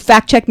 You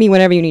fact check me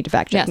whenever you need to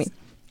fact check me.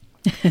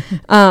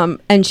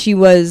 And she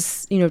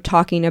was,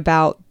 talking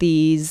about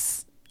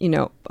these,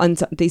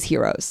 these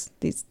heroes,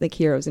 these like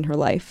heroes in her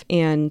life.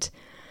 And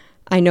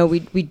I know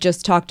we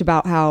just talked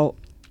about how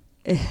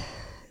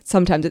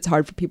sometimes it's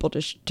hard for people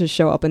to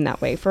show up in that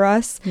way for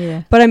us.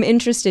 Yeah. But I'm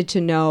interested to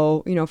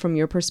know, from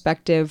your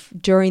perspective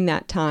during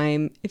that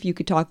time, if you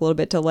could talk a little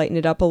bit to lighten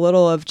it up a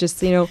little, of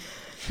just, who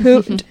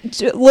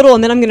little,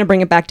 and then I'm going to bring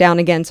it back down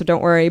again, so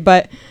don't worry.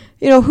 But,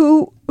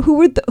 who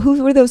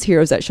were those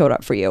heroes that showed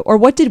up for you? Or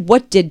what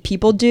did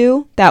people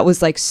do that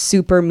was like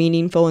super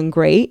meaningful and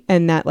great,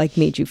 and that like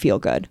made you feel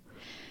good?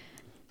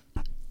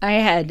 I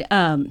had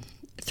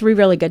 3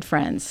 really good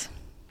friends,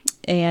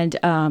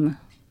 and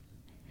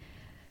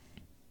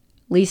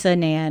Lisa,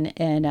 Nan,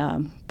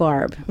 and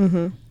Barb.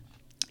 Mm-hmm.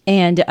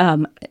 And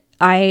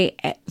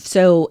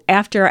so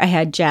after I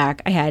had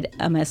Jack, I had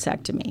a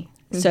mastectomy.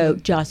 Mm-hmm. So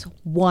just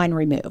one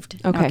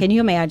removed. Okay. Now, can you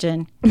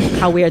imagine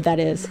how weird that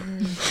is?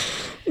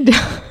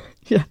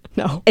 Yeah,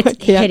 no.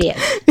 It's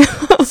hideous.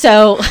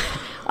 So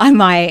on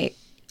my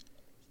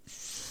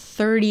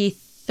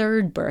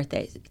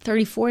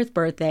 34th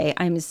birthday,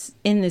 I'm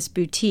in this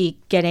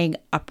boutique getting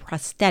a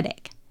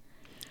prosthetic.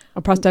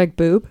 A prosthetic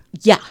boob?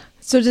 Yeah.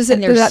 So does that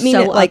mean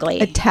so it like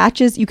ugly.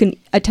 attaches? You can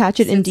attach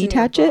it and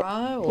detach it?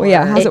 Well,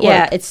 yeah. How's it work?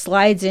 Yeah, it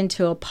slides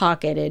into a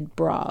pocketed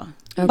bra.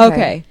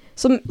 Okay.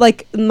 So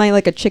like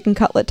a chicken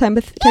cutlet type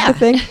of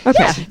thing?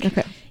 Okay. Yeah.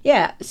 Okay.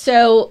 Yeah.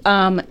 So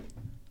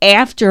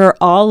after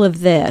all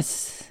of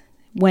this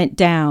went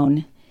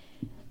down,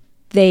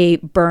 they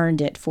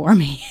burned it for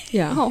me.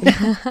 Yeah.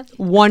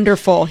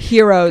 Wonderful.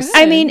 Heroes. Good.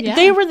 I mean,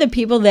 they were the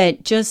people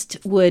that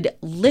just would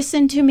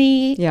listen to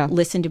me,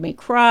 listen to me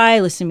cry,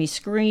 listen to me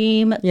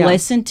scream,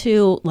 listen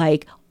to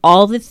like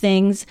all the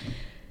things,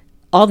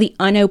 all the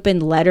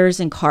unopened letters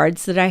and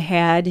cards that I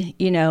had,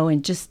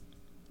 and just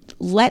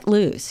let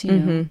loose, you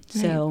know.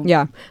 So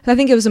yeah, I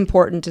think it was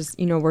important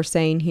to, we're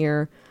saying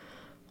here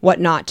what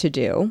not to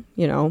do,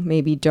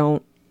 maybe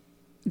don't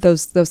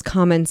those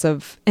comments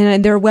of,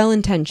 and they're well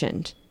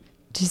intentioned,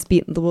 just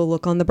we'll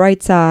look on the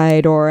bright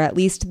side, or at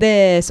least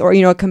this, or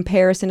a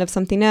comparison of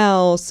something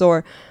else,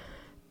 or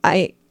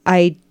I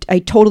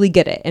totally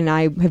get it, and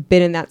I have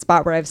been in that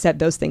spot where I've said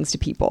those things to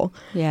people.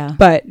 Yeah,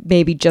 but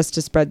maybe just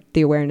to spread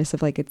the awareness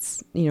of, like,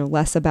 it's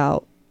less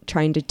about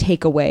trying to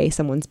take away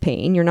someone's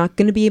pain. You're not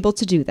going to be able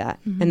to do that,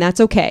 and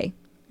that's okay.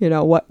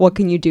 What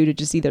can you do to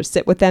just either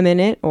sit with them in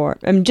it, or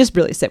just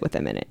really sit with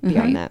them in it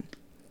beyond that.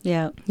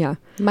 Yeah.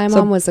 My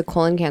mom was a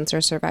colon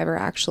cancer survivor,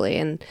 actually,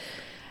 and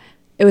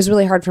it was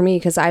really hard for me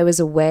because I was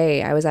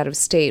away. I was out of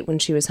state when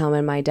she was home,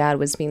 and my dad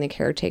was being the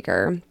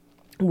caretaker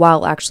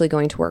while actually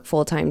going to work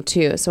full time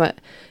too. So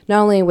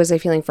not only was I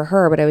feeling for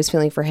her, but I was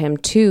feeling for him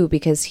too,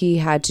 because he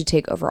had to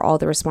take over all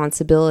the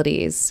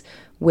responsibilities,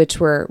 which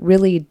were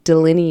really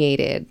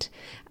delineated.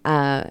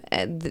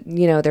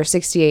 They're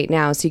 68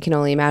 now, so you can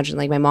only imagine,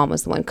 like, my mom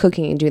was the one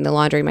cooking and doing the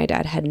laundry. My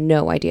dad had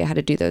no idea how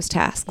to do those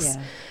tasks.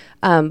 Yeah.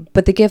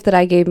 But the gift that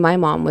I gave my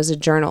mom was a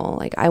journal.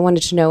 Like, I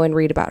wanted to know and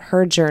read about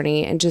her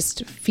journey and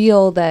just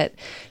feel that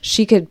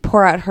she could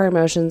pour out her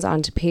emotions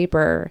onto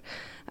paper,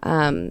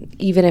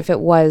 even if it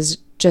was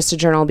just a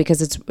journal,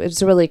 because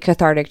it's really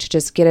cathartic to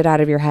just get it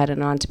out of your head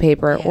and onto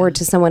paper, or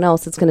to someone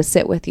else that's going to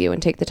sit with you and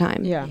take the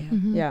time.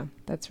 Yeah.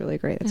 That's really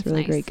great. That's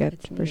really nice. Great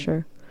gift for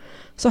sure.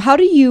 So how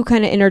do you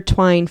kind of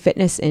intertwine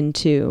fitness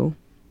into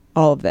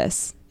all of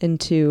this,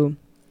 into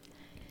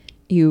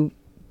you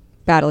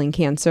battling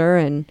cancer,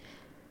 and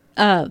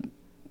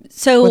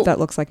so what that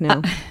looks like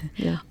now?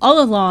 All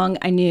along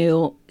I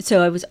knew,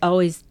 so I was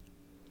always,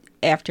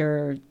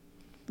 after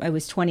I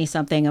was 20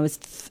 something, I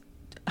was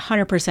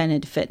 100%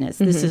 into fitness.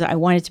 This is, I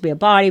wanted to be a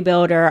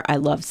bodybuilder. I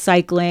love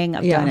cycling.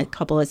 I've done a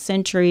couple of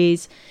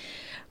centuries,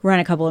 run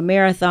a couple of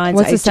marathons.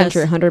 What's a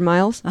century? 100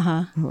 miles?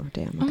 Uh-huh. Oh,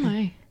 damn. Okay. Oh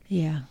my.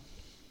 Yeah.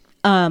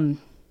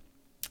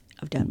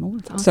 I've done more.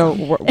 Awesome. So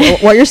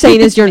what you're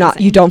saying is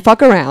you don't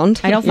fuck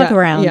around. I don't fuck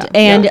around. Yeah.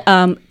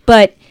 And,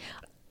 but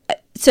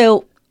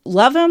so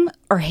love him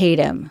or hate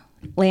him,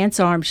 Lance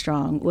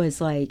Armstrong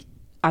was like,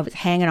 I was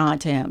hanging on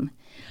to him.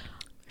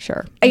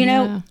 Sure.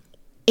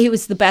 He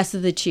was the best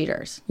of the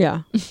cheaters.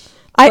 Yeah.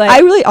 I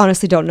really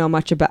honestly don't know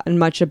much about,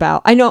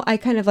 I know I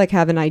kind of like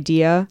have an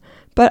idea,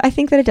 but I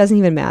think that it doesn't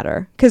even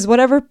matter, because what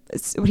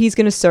he's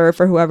going to serve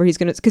for whoever he's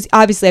going to, because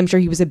obviously I'm sure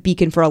he was a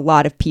beacon for a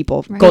lot of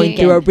people going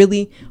through a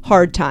really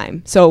hard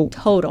time. So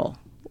total,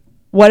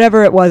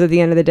 whatever it was at the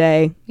end of the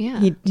day,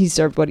 he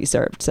served what he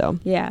served. So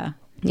yeah.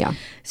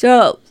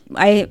 So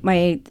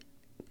my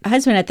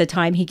husband at the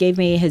time, he gave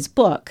me his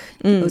book.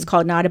 It was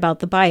called Not About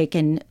the Bike,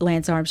 and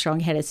Lance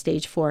Armstrong had a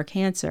stage 4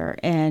 cancer.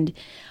 And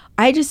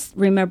I just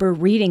remember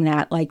reading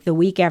that like the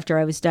week after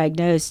I was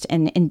diagnosed,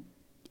 and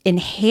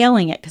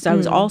inhaling it, because I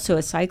was also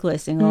a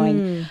cyclist, and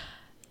going,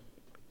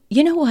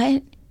 you know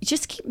what?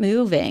 Just keep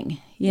moving.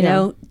 You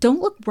know,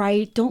 don't look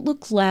right, don't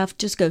look left,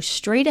 just go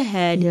straight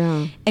ahead.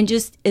 Yeah. And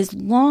just as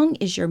long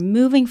as you're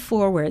moving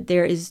forward,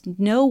 there is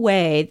no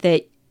way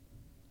that,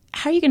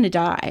 how are you going to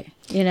die?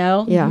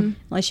 Yeah.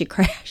 Unless you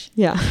crash.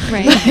 Yeah.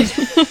 Right.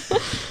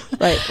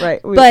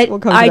 right.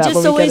 But I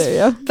just always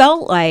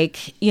felt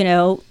like,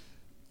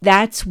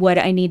 that's what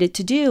I needed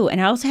to do.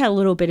 And I also had a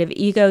little bit of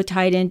ego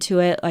tied into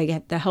it, like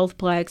at the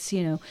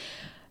Healthplex,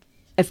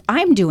 if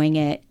I'm doing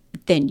it,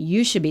 then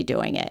you should be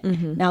doing it.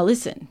 Now,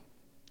 listen,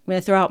 I'm going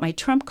to throw out my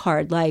trump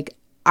card. Like,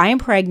 I'm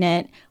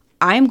pregnant.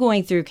 I'm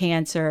going through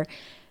cancer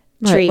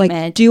treatment.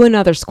 Like, do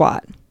another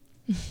squat.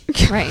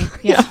 Right.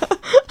 Yeah.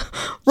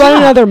 Run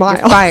another mile.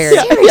 You're fired.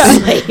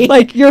 Seriously.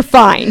 Like, you're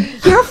fine.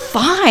 You're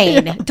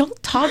fine.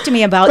 Don't talk to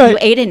me about you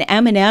ate an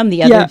M&M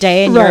the other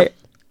day and you're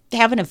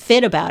having a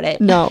fit about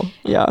it. No.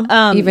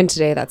 Yeah. Even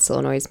today, that still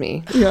annoys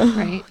me. Yeah.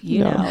 Right.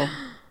 You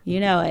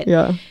know it.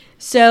 Yeah.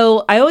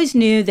 So I always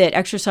knew that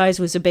exercise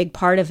was a big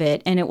part of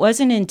it. And it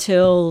wasn't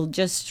until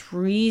just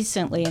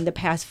recently, in the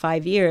past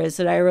 5 years,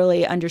 that I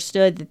really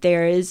understood that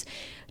there is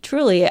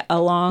truly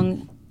a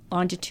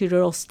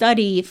longitudinal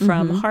study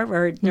from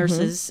Harvard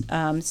nurses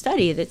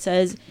study that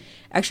says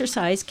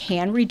exercise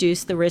can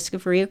reduce the risk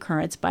of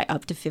reoccurrence by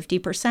up to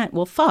 50%.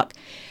 Well, fuck.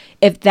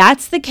 If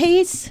that's the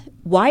case,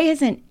 why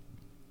isn't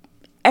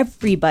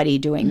everybody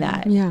doing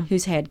that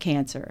who's had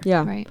cancer?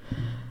 Yeah. Right.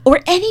 Or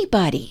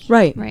anybody.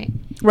 Right. Right.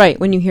 Right.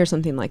 When you hear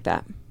something like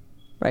that.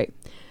 Right.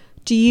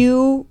 Do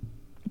you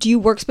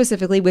work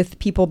specifically with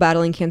people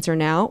battling cancer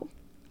now?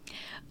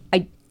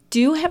 I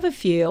do have a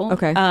few.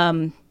 Okay.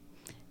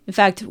 In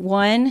fact,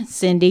 one,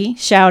 Cindy,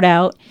 shout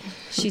out.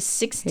 She's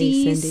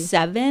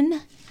 67. Hey,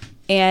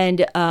 and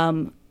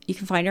you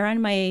can find her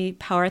on my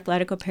Power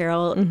Athletic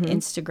Apparel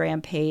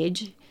Instagram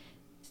page.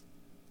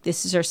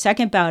 This is her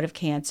second bout of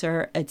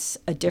cancer. It's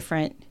not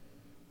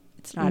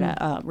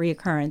a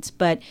reoccurrence,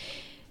 but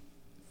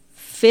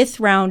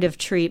 5th round of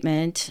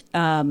treatment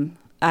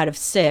out of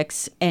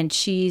 6, and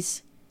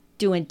she's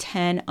doing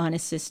 10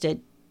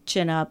 unassisted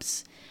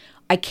chin-ups.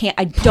 I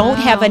don't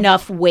have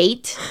enough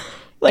weight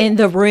in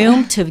the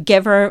room to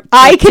give her.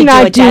 I to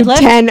cannot do deadlift.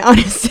 10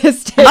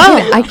 unassisted.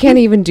 I can't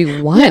even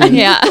do one.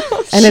 Yeah.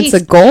 And it's She's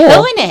a goal.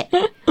 Killing it.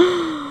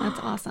 That's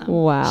awesome.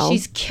 Wow.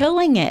 She's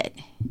killing it.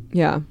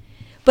 yeah.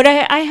 But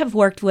I have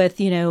worked with,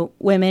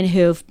 women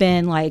who've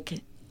been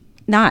like,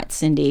 not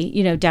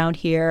Cindy, down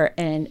here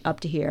and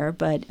up to here.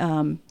 But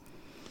I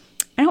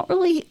don't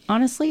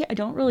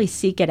really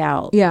seek it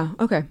out. Yeah.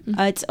 Okay.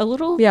 It's a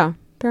little. Yeah.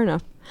 Fair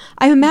enough.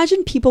 I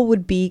imagine people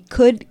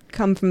could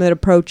come from that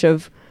approach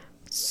of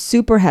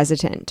super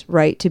hesitant,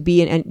 right? To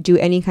be and do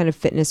any kind of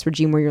fitness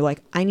regime where you're like,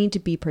 I need to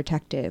be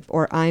protective,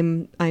 or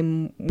I'm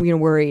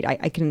worried.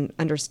 I can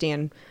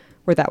understand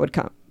where that would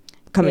come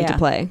into Yeah.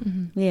 play.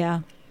 Yeah.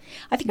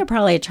 I think I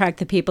probably attract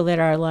the people that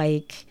are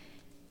like,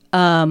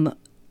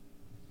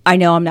 I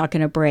know I'm not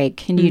going to break.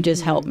 Can you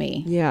just help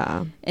me?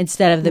 Yeah.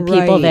 Instead of the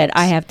people Right. that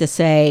I have to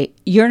say,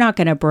 you're not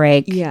going to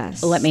break.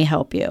 Yes. Let me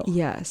help you.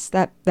 Yes.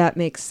 That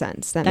makes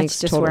sense. That That's makes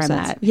just total where I'm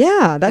sense. at.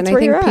 Yeah. That's and I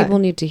where think you're people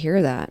at. need to hear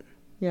that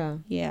Yeah.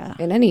 Yeah.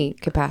 in any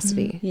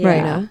capacity. Yeah. Right.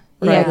 You know?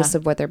 Yeah. Regardless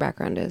of what their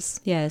background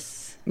is.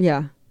 Yes.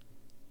 Yeah.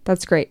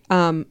 That's great.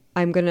 I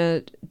want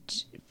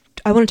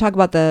to talk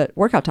about the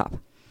workout top.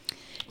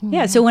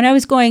 Yeah. So when I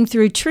was going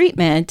through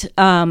treatment,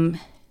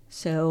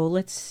 so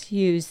let's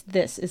use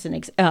this as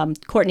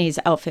Courtney's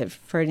outfit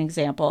for an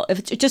example. If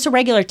it's just a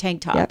regular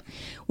tank top, Yep.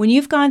 when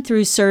you've gone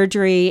through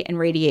surgery and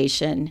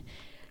radiation,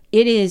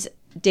 it is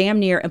damn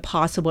near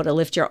impossible to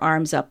lift your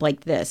arms up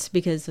like this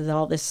because of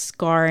all this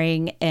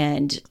scarring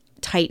and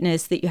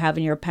tightness that you have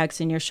in your pecs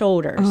and your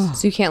shoulders.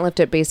 So you can't lift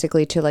it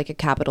basically to like a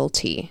capital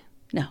T.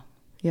 No.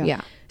 Yeah.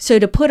 Yeah. So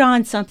to put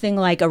on something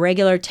like a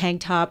regular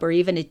tank top or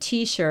even a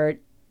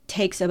t-shirt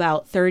takes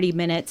about 30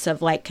 minutes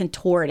of like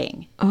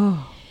contorting.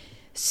 Oh.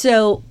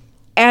 So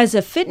as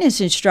a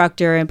fitness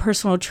instructor and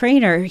personal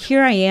trainer,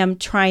 here I am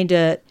trying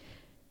to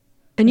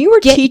And you were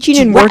Get teaching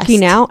and dressed.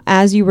 working out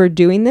as you were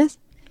doing this?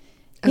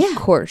 Of Yeah.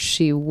 course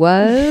she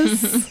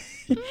was.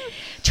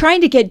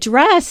 get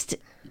dressed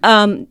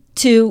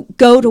to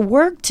go to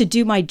work to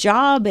do my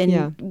job and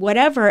Yeah.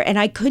 whatever, and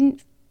I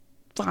couldn't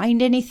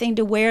find anything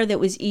to wear that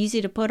was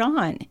easy to put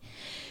on.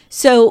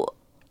 So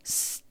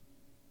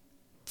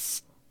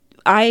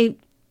I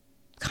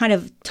kind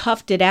of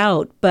toughed it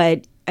out,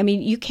 but I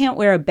mean, you can't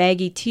wear a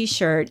baggy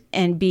t-shirt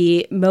and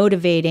be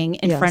motivating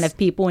in Yes. front of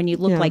people when you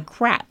look Yeah. like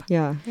crap.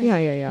 Yeah. Yeah.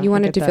 You I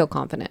wanted get to that. feel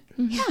confident.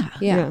 Yeah.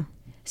 Yeah.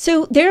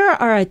 So there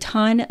are a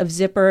ton of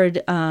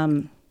zippered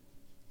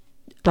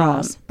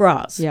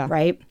bras, Yeah.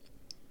 right?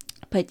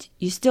 But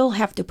you still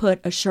have to put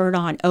a shirt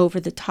on over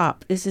the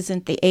top. This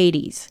isn't the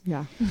 80s,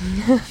 Yeah.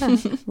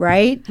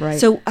 right? Right.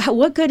 So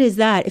what good is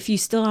that if you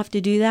still have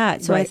to do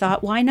that? So I Right.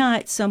 thought, why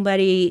not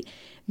somebody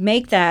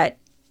make that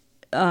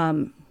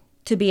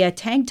to be a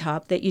tank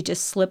top that you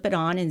just slip it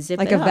on and zip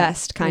Like it a up.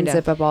 vest, kind And of.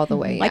 zip up all the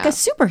way. Like yeah. a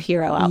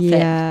superhero outfit.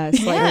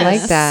 Yes. I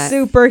like that.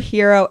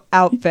 Superhero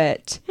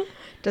outfit.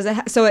 Does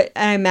it?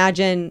 I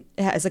imagine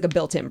it has like a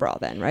built-in bra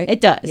then, right? It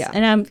does. Yeah.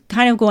 And I'm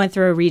kind of going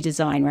through a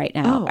redesign right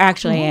now. Oh,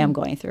 Actually, I am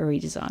going through a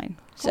redesign.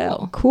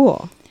 So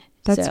Cool.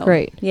 That's So,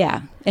 great.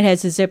 Yeah. It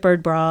has a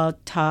zippered bra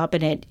top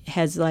and it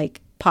has like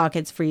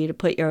pockets for you to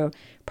put your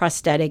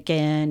prosthetic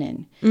in.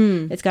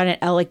 And it's got an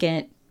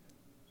elegant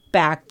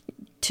back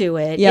to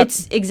it. Yep.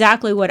 It's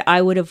exactly what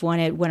I would have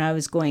wanted when I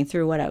was going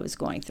through what I was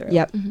going through.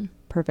 Yep.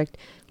 Perfect.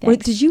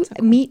 Thanks. Did you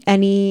meet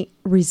any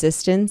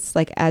resistance,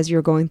 like as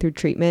you're going through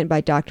treatment, by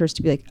doctors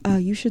to be like, oh,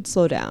 you should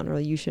slow down or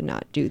you should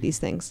not do these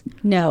things?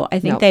 No, I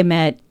think No. they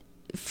met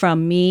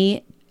from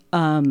me.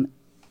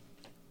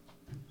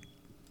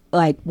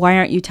 Like, why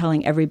aren't you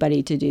telling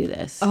everybody to do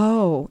this?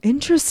 Oh,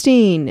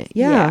 interesting.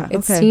 Yeah.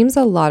 It seems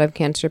a lot of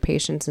cancer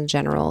patients in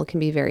general can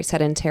be very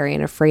sedentary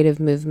and afraid of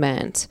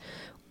movement.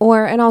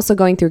 And also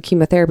going through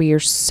chemotherapy, you're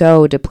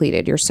so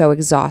depleted, you're so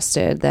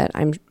exhausted that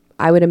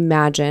I would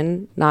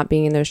imagine, not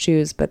being in those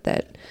shoes, but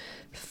that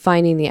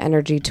finding the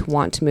energy to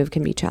want to move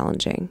can be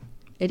challenging.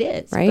 It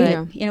is. Right?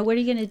 But, Yeah. what are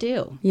you going to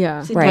do?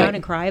 Yeah. Sit Right. down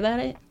and cry about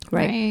it?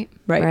 Right.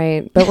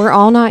 Right. But we're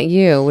all not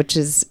you, which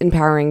is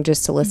empowering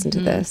just to listen to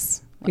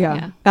this.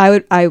 Yeah.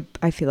 Yeah.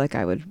 I feel like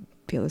I would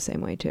feel the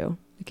same way too.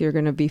 Like you're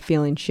going to be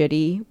feeling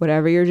shitty,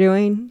 whatever you're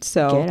doing.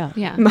 So Get up.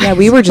 Yeah. Yeah,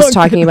 we were just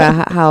talking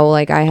about how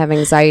like I have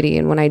anxiety,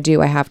 and when I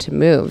do, I have to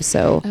move.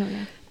 So Oh, yeah.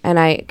 And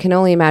I can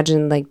only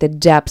imagine like the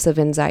depths of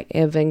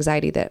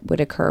anxiety that would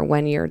occur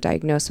when you're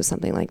diagnosed with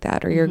something like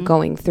that, or you're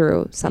going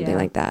through something Yeah.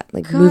 like that.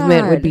 Like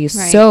movement would be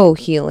Right. so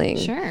healing.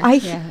 Sure.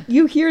 Yeah.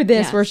 You hear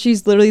this Yes. where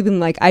she's literally been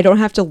like, I don't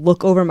have to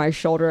look over my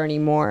shoulder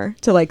anymore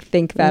to like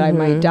think that I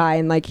might die.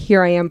 And like,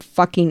 here I am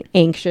fucking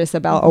anxious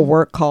about a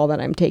work call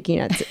that I'm taking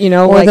at, Or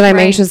like, that I'm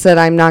Right. anxious that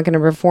I'm not going to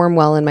perform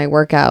well in my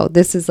workout.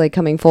 This is like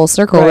coming full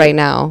circle Right. right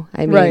now.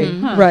 I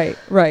mean,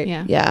 right.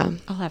 Yeah. yeah.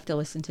 I'll have to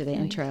listen to the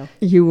intro.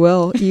 You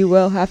will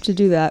have to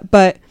do that.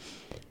 But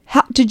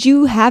how did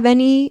you have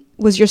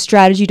was your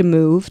strategy to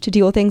move to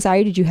deal with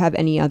anxiety? Did you have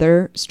any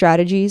other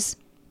strategies?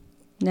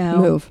 No.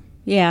 Move.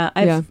 Yeah,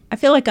 Yeah. I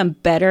feel like I'm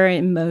better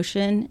in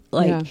motion.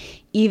 Like Yeah.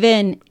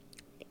 even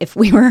if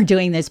we were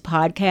doing this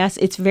podcast,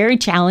 it's very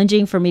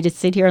challenging for me to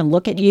sit here and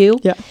look at you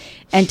Yeah.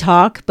 and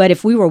talk. But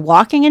if we were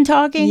walking and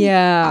talking,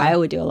 Yeah. I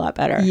would do a lot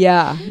better.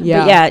 Yeah. Yeah.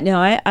 But yeah, no,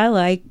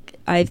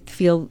 I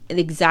feel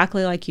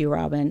exactly like you,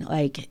 Robin.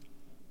 Like,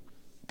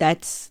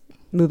 that's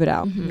Move it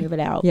out. move it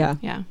out. Yeah.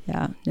 Yeah.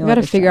 Yeah. We got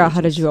to figure out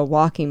how to do a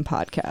walking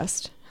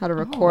podcast. How to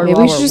record Maybe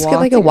while we should we're just get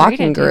like a walking.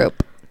 walking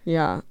group.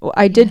 Yeah. Well,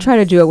 I did try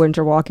to do a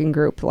winter walking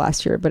group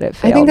last year, but it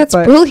failed. I think that's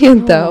but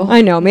brilliant, though.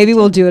 I know. Maybe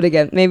we'll do it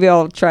again. Maybe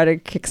I'll try to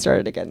kickstart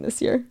it again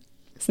this year.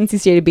 Since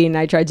Cincinnati Bean,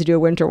 I tried to do a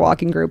winter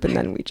walking group, and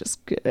then we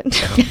just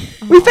couldn't.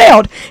 We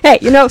failed. Hey,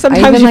 I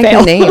sometimes even you like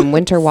fail. the name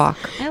Winter Walk.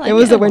 I like It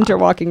was it a winter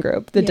walking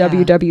group, the Yeah.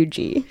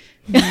 WWG.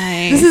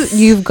 Nice.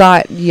 You've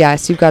got to I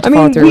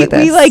follow mean, through with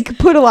this. we like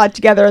put a lot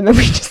together, and then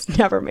we just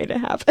never made it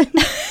happen.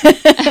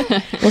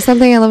 Well,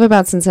 something I love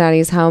about Cincinnati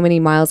is how many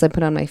miles I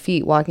put on my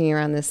feet walking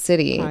around this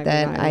city. I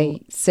that mean, I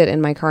sit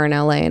in my car in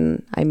LA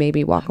and I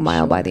maybe walk a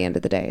mile by the end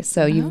of the day.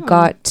 So you've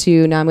got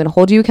to, now I'm going to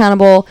hold you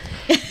accountable.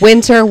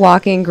 Winter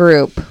walking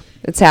group.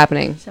 It's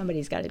happening.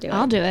 Somebody's got to do it.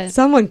 I'll do it.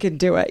 Someone can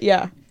do it.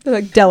 Yeah. They're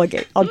like,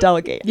 delegate. I'll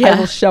delegate. I Yeah.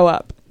 will show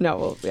up. No,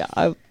 well,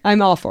 yeah.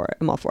 I'm all for it.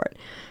 I'm all for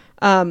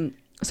it.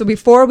 So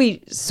before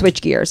we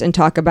switch gears and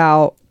talk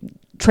about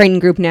training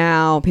group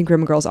now, Pink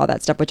Ribbon Girls, all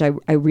that stuff, which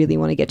I really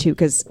want to get to,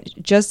 because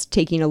just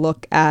taking a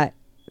look at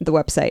the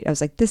website, I was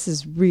like, this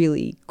is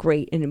really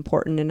great and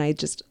important. And I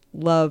just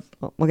love,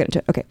 well, we'll get into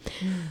it. Okay.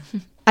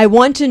 I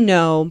want to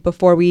know,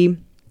 before we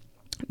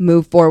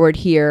move forward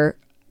here,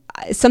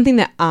 something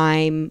that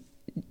I'm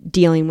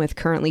dealing with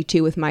currently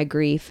too, with my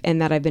grief,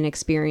 and that I've been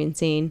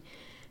experiencing,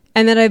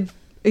 and that I've,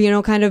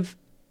 kind of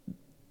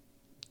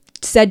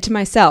said to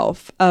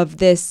myself, of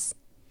this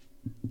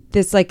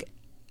like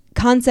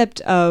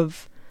concept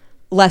of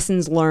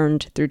lessons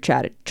learned through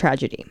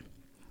tragedy.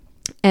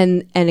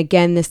 And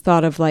again, this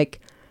thought of like,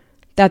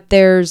 that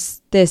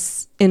there's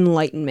this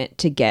enlightenment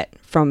to get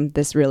from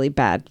this really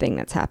bad thing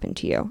that's happened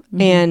to you.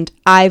 Mm-hmm. And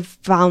I've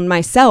found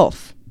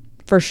myself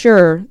for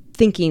sure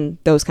thinking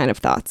those kind of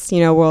thoughts,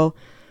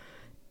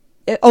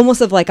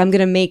 almost of like, I'm going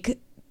to make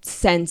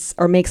sense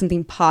or make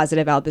something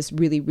positive out of this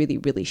really, really,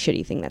 really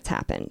shitty thing that's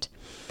happened.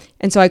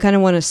 And so I kind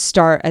of want to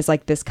start as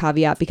like this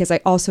caveat, because I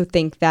also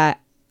think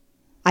that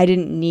you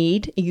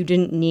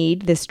didn't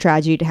need this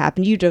tragedy to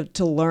happen to you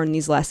to learn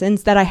these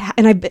lessons that I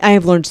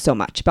have learned so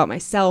much about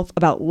myself,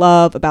 about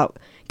love, about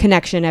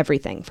connection,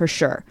 everything, for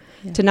sure.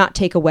 Yeah. To not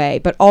take away,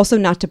 but also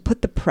not to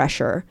put the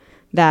pressure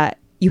that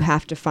you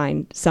have to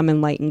find some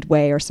enlightened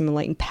way or some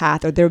enlightened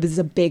path, or there was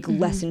a big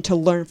lesson to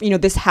learn.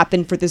 This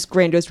happened for this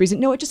grandiose reason.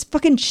 No, it's just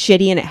fucking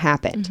shitty and it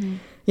happened,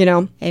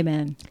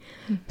 Amen.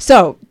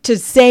 So to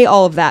say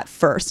all of that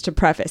first, to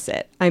preface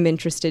it, I'm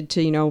interested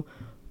to,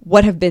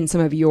 what have been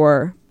some of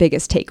your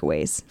biggest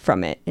takeaways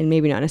from it? And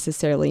maybe not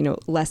necessarily,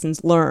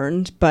 lessons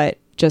learned, but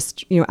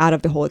just, out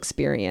of the whole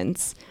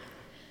experience.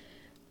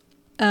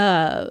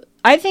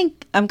 I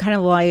think I'm kind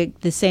of like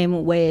the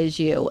same way as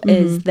you,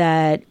 is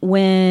that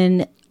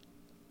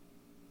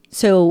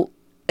so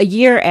a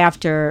year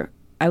after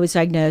I was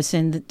diagnosed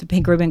and the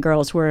Pink Ribbon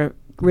Girls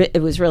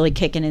it was really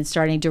kicking and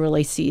starting to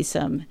really see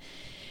some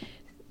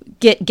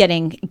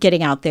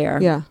getting out there.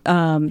 Yeah.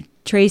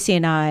 Tracy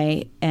and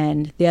I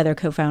and the other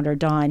co-founder,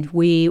 Dawn,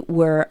 we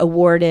were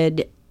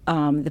awarded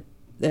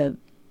the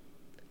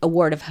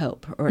Award of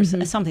Hope or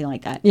something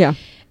like that. Yeah.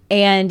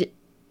 And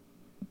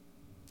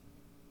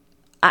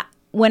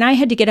when I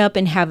had to get up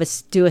and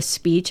do a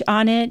speech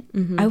on it,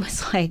 I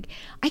was like,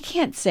 I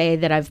can't say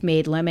that I've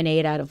made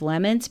lemonade out of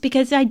lemons,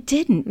 because I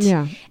didn't.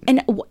 Yeah.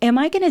 And am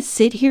I going to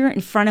sit here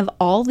in front of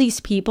all these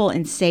people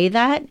and say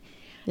that?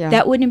 Yeah.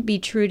 That wouldn't be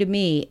true to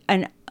me.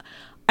 And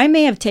I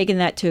may have taken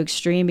that to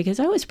extreme, because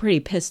I was pretty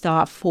pissed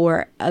off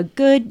for a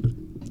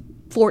good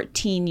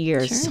 14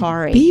 years. Sure.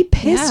 Sorry. Be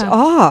pissed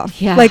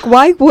off. Yeah. Like,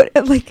 why would,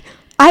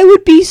 I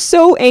would be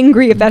so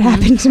angry if that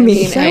happened to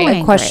me. It's So not a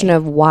angry. question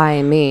of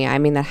why me. I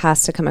mean, that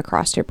has to come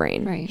across your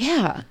brain. Right.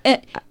 Yeah.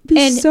 be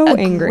And so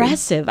angry.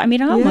 aggressive. I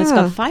mean, I almost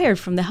Yeah. got fired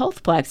from the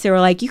Healthplex. They were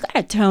like, you got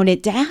to tone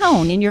it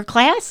down in your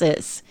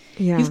classes.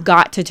 Yeah. You've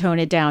got to tone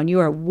it down. You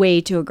are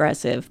way too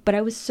aggressive. But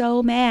I was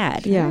so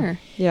mad. Yeah. Sure.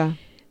 Yeah.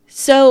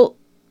 So,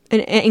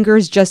 And anger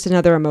is just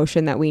another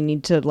emotion that we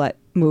need to let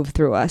move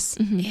through us,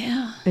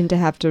 yeah, and to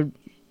have to,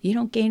 you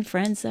don't gain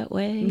friends that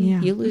way.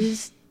 Yeah. You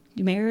lose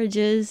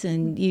marriages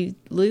and you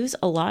lose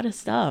a lot of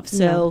stuff.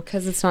 So,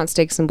 Because it's not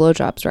steaks and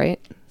blowjobs,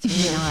 right?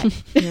 it's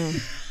not, yeah,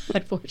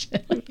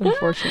 unfortunately.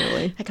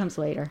 unfortunately. That comes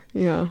later.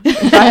 Yeah.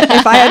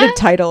 If I had a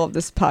title of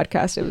this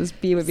podcast,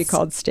 it would be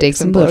called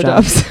Steaks and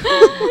Blowjobs.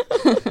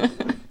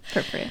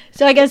 Appropriate.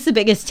 So I guess the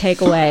biggest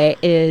takeaway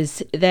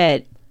is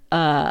that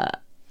I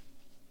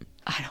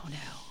don't know.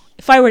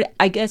 If I were to,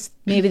 I guess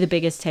maybe the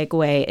biggest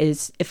takeaway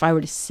is if I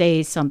were to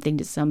say something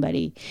to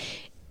somebody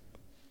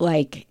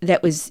like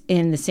that was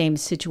in the same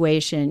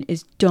situation,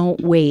 is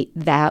don't wait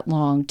that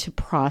long to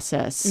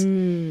process. I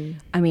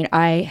mean,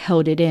 I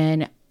held it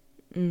in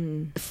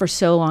for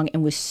so long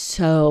and was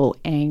so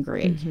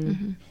angry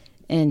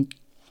and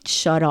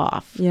shut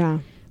off Yeah.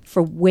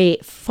 for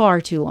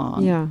far too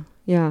long. Yeah.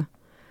 Yeah.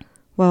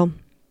 Well,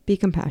 be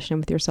compassionate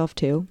with yourself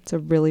too. It's a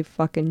really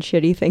fucking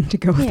shitty thing to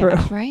go Yeah.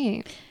 through.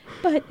 Right.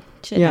 But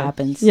shit Yeah.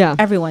 happens. Yeah.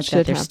 Everyone's got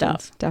Shit their happens.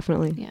 stuff.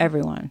 Definitely. Yeah.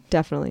 Everyone.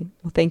 Definitely.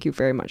 Well, thank you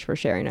very much for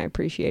sharing. I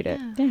appreciate it.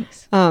 Yeah.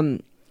 Thanks.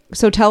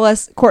 So tell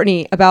us,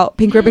 Courtney, about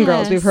Pink Ribbon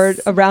Girls. We've heard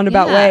a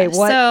roundabout way.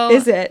 What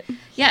is it?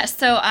 Yeah,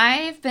 so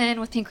I've been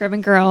with Pink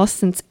Ribbon Girl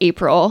since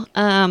April.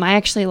 I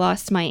actually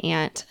lost my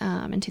aunt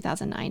in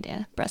 2009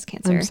 to breast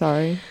cancer. I'm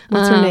sorry.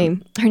 What's her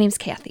name? Her name's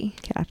Kathy.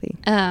 Kathy.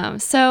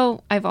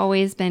 So I've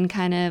always been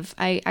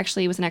I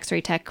actually was an x-ray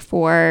tech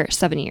for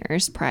 7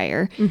 years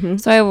prior.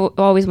 So I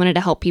always wanted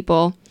to help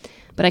people,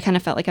 but I kind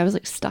of felt like I was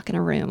like stuck in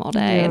a room all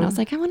day. Yeah. And I was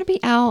like, I want to be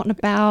out and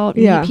about,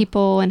 Yeah. meet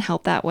people and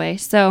help that way.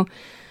 So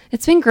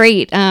it's been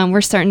great.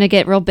 We're starting to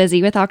get real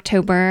busy with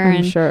October.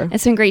 I'm sure.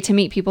 It's been great to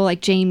meet people like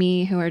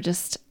Jamie who are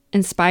just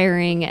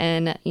inspiring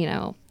and,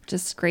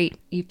 just great.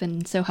 You've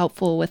been so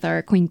helpful with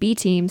our Queen Bee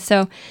team.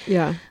 So,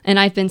 Yeah. and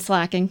I've been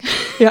slacking.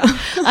 Yeah.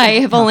 I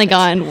have only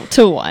gone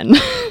to one.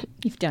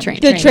 You've done Train-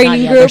 The training on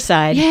training the group? other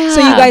side. Yeah. So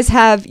you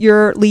guys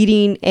you're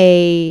leading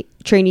a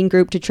training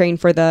group to train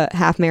for the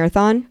half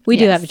marathon. We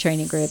do Yes. have a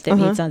training group that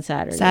Uh-huh. meets on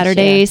Saturdays.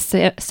 Saturdays,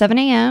 7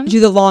 a.m. Do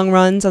the long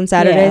runs on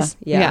Saturdays?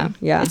 Yeah.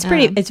 Yeah. It's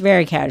pretty. It's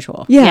very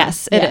casual. Yeah.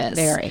 Yes, it is.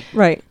 Very.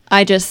 Right.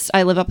 I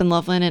live up in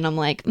Loveland and I'm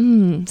like,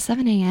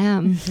 7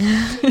 a.m.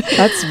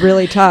 That's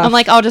really tough. I'm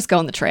like, I'll just go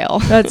on the trail.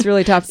 that's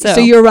really tough. So,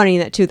 So- you're running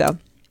it too, though.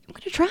 I'm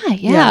going to try.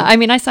 Yeah. Yeah. I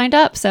mean, I signed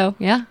up. So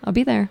yeah, I'll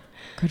be there.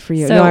 Good for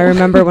you. So- No, I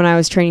remember when I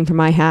was training for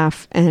my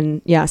half,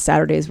 and yeah,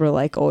 Saturdays were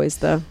like always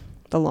the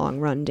long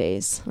run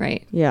days.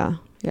 Right. Yeah.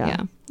 Yeah. Yeah.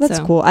 That's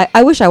So- cool.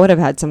 I wish I would have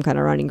had some kind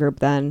of running group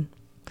then,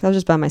 because I was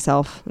just by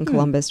myself in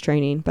Columbus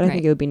training. But I think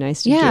Right. it would be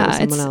nice to do it with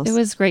someone else. It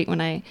was great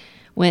when I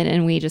went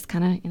and we just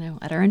kind of,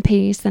 at our own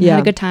pace and Yeah.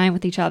 had a good time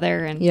with each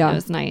other. And Yeah. it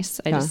was nice.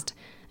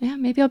 Yeah.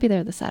 Maybe I'll be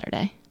there this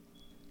Saturday.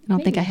 I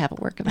don't think I have a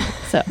work event.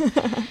 So,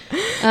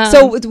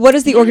 So what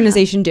does the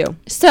organization do?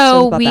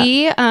 So about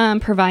we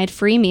provide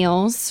free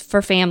meals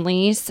for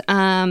families,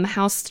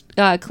 house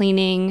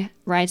cleaning,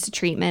 rides to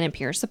treatment, and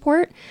peer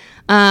support.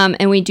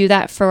 And we do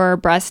that for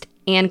breast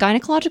and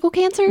gynecological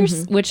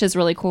cancers, which is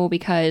really cool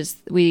because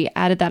we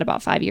added that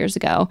about 5 years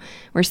ago.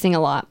 We're seeing a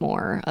lot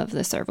more of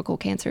the cervical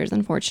cancers,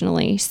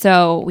 unfortunately.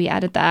 So we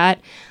added that,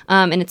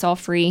 and it's all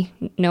free,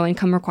 no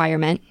income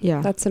requirement.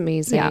 Yeah. That's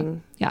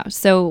amazing. Yeah.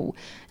 So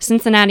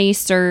Cincinnati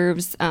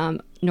serves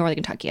Northern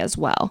Kentucky as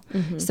well.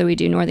 So we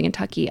do Northern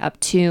Kentucky up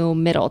to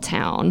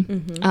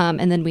Middletown.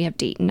 And then we have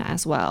Dayton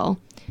as well.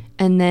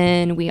 And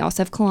then we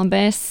also have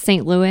Columbus,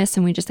 St. Louis,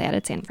 and we just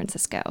added San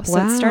Francisco.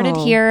 So it started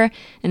Wow. here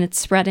and it's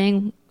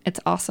spreading. It's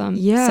awesome.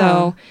 Yeah.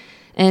 So,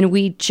 and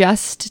we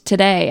just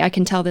today, I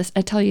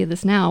tell you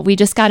this now. We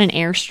just got an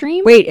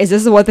Airstream. Wait, is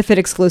this a What the Fit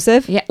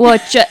exclusive? Yeah, well,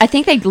 I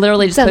think they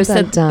literally just Dun,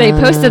 posted. dun, They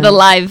dun. posted the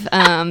live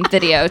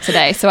video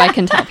today, so I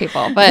can tell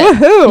people. But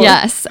Woohoo.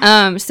 yes,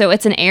 so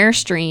it's an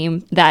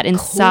Airstream that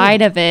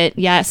inside of it,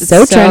 yes, it's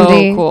So so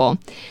trendy. cool.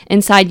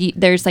 Inside,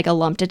 there's like a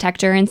lump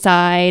detector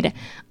inside,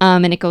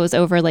 and it goes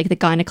over like the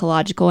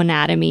gynecological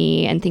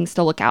anatomy and things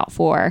to look out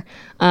for.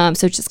 So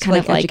it's just kind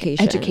like of like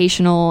education.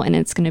 educational, and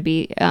it's going to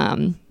be.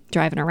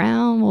 Driving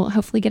around, we'll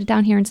hopefully get it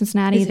down here in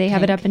Cincinnati. They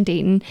have it up in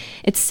Dayton.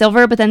 It's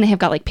silver, but then they have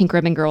got like Pink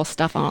Ribbon Girl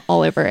stuff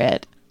all over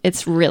it.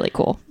 It's really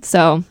cool.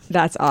 So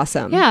That's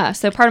awesome. yeah,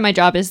 so part of my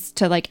job is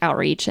to like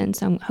outreach, and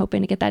so I'm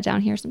hoping to get that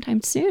down here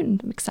sometime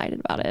soon. I'm excited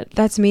about it.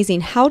 That's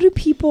amazing. How do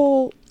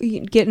people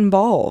get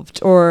involved?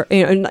 Or,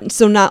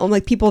 so not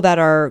like people that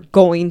are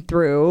going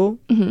through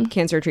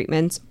cancer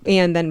treatments,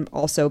 and then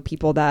also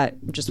people that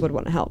just would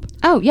want to help.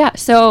 Oh yeah,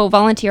 so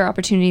volunteer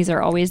opportunities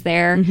are always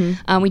there.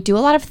 We do a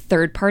lot of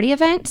third-party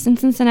events in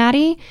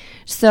Cincinnati.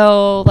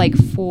 So like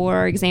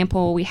for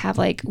example, we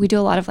do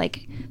a lot of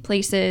like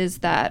places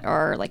that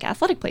are like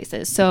athletic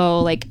places.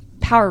 So like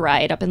Power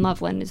Ride up in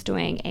Loveland is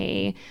doing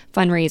a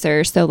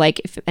fundraiser. So like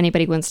if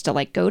anybody wants to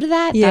like go to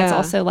that, that's Yeah.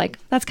 also like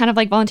that's kind of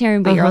like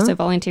volunteering, but you're also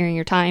volunteering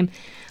your time.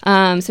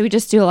 So we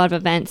just do a lot of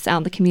events out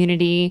in the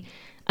community.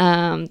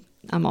 I'm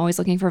always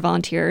looking for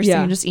volunteers. So you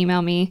Yeah. can just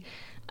email me.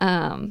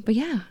 But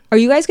yeah. Are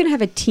you guys going to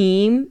have a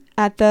team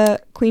at the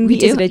Queen We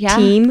Bee? Is do, it a yeah.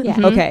 team? Yeah.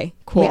 Okay,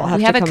 cool. Yeah, I'll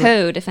we to have a come-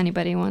 code if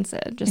anybody wants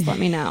it. Just let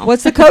me know.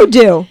 What's the code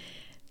do?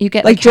 You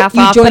get like, like half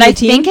you off, join but the I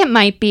team? think it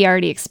might be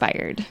already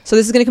expired. So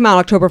this is going to come out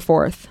October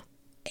 4th.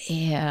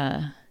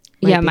 Yeah.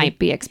 Yeah, be. might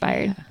be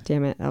expired.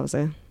 Damn it. That was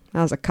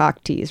a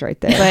cock tease right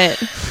there. But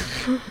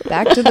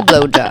Back to the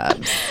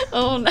blowjobs.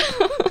 oh no.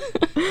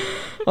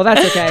 Well,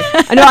 that's okay.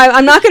 I know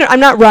I'm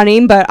not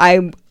running, but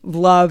I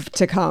love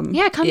to come.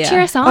 Yeah, come Yeah.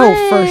 cheer us on.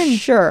 Oh, for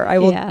sure. I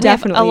will Yeah. We have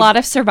Definitely. definitely. A lot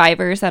of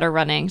survivors that are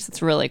running, so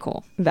it's really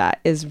cool. That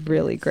is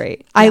really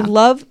great. I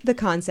love the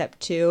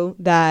concept too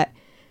that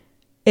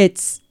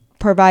it's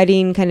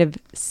providing kind of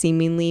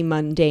seemingly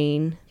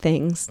mundane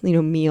things,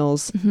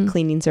 meals,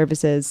 cleaning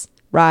services,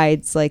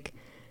 rides. Like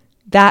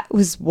that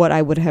was what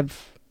I would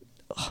have.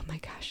 Oh my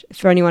gosh.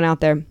 For anyone out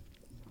there,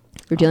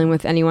 if you're dealing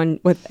with anyone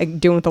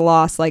dealing with the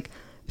loss, like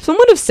if someone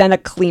would have sent a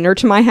cleaner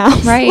to my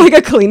house, Right. like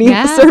a cleaning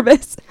Yeah.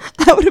 service,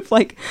 I would have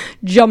like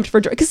jumped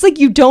for joy. Because like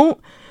you don't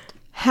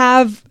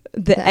have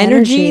the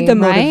energy, energy, the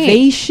right.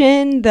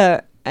 motivation,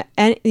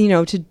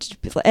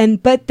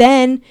 and but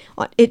then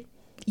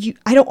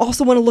I don't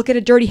also want to look at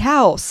a dirty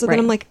house. So then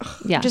I'm like,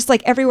 just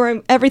like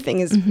everywhere, everything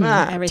is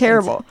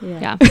terrible.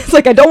 Yeah. It's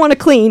like I don't want to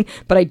clean,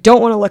 but I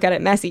don't want to look at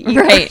it messy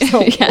either. Right.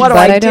 So Yes. what do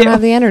But I I do? don't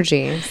have the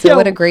energy. So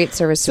what a great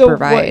service to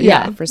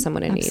provide for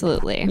someone in need.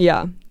 Absolutely.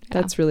 Yeah.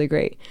 That's really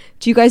great.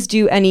 Do you guys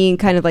do any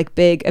kind of like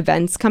big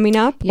events coming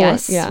up?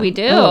 Yes, we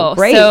do. Oh,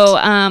 great. So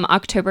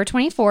October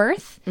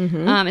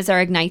 24th is our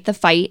Ignite the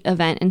Fight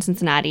event in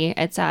Cincinnati.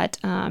 It's at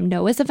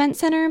Noah's Event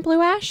Center in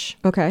Blue Ash.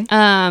 Okay.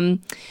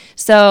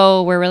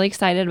 So we're really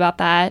excited about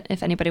that.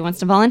 If anybody wants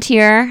to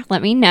volunteer,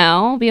 let me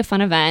know. It'll be a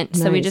fun event.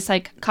 So we Nice. just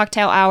like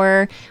cocktail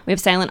hour. We have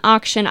silent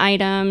auction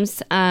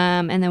items,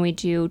 and then we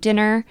do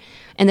dinner.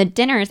 And the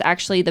dinner is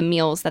actually the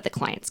meals that the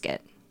clients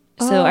get.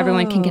 So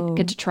everyone can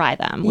get to try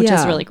them, which is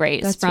Yeah, really great.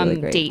 It's that's from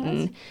really great.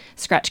 Dayton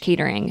Scratch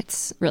Catering.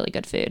 It's really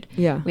good food.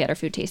 Yeah. We had our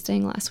food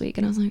tasting last week,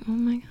 and I was like, oh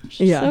my gosh,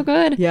 it's Yeah. so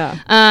good.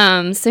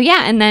 Yeah. So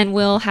yeah, and then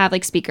we'll have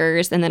like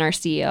speakers, and then our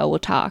CEO will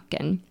talk,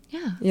 and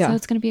Yeah. so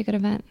it's going to be a good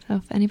event. So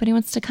if anybody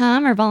wants to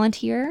come or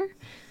volunteer,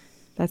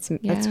 That's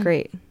Yeah.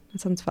 great.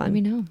 That sounds fun. let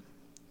me know.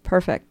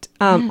 Perfect.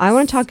 I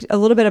want to talk a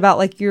little bit about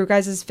like your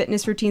guys'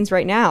 fitness routines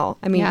right now.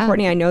 I mean, Yeah.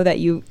 Courtney, I know that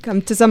you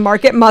come to some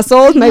Market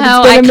Muscle. Maybe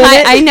No, it's been a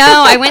minute. I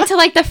know. I went to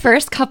like the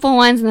first couple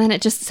ones, and then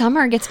it just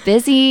summer gets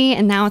busy,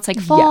 and now it's like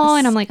fall, Yes.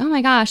 and I'm like, oh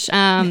my gosh.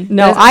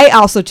 No, I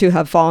also too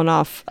have fallen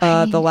off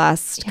the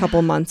last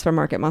couple months from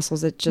Market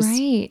Muscles. It just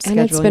Right. And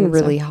it's scheduling been and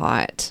really stuff.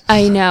 hot.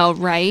 I know,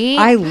 right?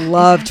 I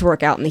love to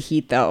work out in the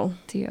heat though.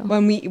 Do you?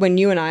 When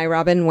you and I,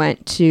 Robin,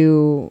 went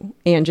to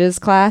Angie's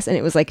class and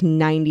it was like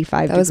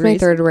 95 That degrees. was my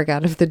third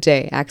workout of the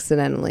day,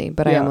 accidentally,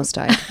 but I Yeah. almost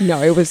died.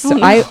 No, it was. So, no.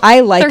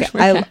 I like Third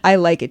workout. I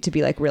like it to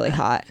be like really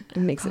hot. It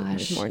makes it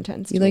Gosh. more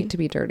intense. You to like me. to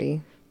be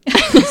dirty.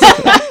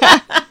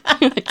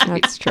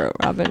 That's true,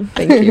 Robin.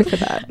 Thank you for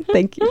that.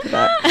 Thank you for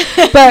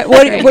that. But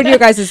what are your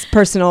guys'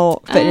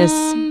 personal fitness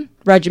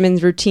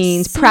regimens,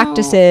 routines, so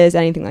practices,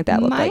 anything like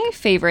that look My like?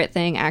 favorite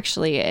thing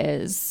actually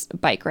is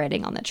bike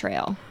riding on the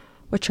trail,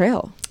 What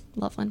trail?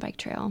 Loveland Bike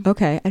Trail.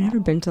 Okay, I've never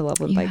been to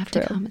Loveland You Bike have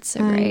Trail. to come. It's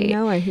so great. I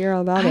know. I hear all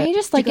about I it.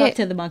 just like Go it.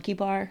 to the Monkey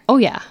Bar. Oh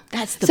yeah,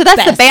 That's the so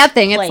that's the best bad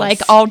thing. place. It's like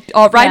I'll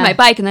ride Yeah. my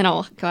bike and then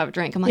I'll go have a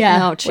drink. I'm like,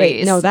 Yeah. oh, geez.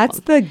 Wait, no, that's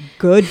the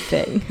good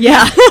thing.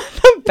 Yeah.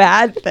 the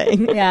bad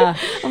thing. Yeah.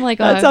 I'm like,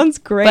 That sounds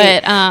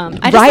great. But I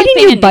just like Riding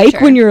being your in bike nature.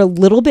 when you're a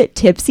little bit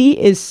tipsy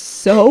is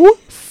so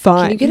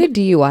fun. Can you get a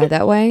DUI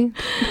that way?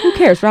 Who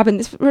cares,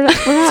 Robin? We're not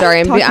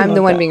Sorry, talking I'm the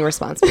about one that. being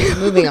responsible.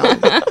 Moving on.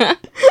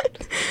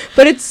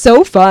 But it's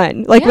so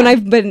fun. Like when Yeah.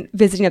 I've been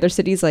visiting other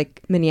cities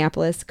like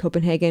Minneapolis,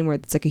 Copenhagen, where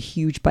it's like a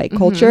huge bike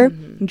culture.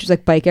 You just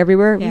like bike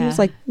everywhere. You Yeah. just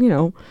like,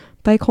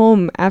 bike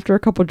home after a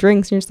couple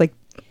drinks and you're just like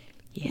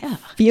Yeah.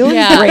 feeling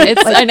Yeah, great.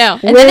 it's Like, I know.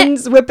 And then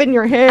winds whipping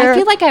your hair. I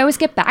feel like I always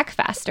get back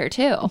faster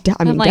too.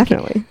 I mean, I'm like,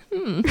 definitely.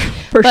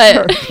 For but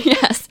sure.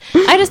 yes,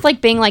 I just like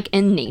being like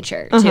in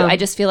nature too. Uh-huh. I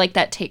just feel like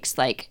that takes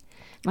like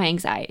my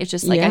anxiety. It's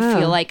just like I Yeah.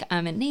 feel like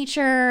I'm in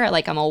nature,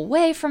 like I'm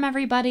away from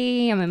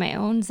everybody. I'm in my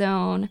own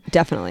zone.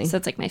 Definitely. So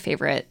it's like my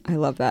favorite I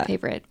love that.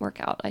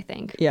 workout, I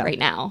think, Yeah. right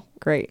now.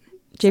 Great.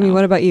 Jamie, So.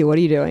 what about you? What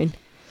are you doing?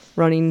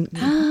 Running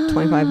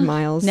 25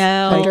 miles?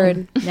 No. Bike?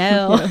 100.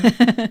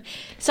 No.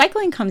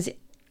 Cycling comes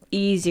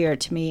easier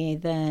to me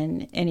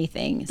than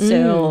anything.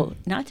 So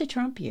not to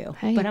trump you,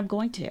 Hey. but I'm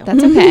going to.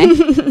 That's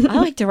okay. I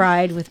like to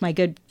ride with my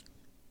good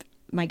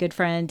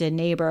friend and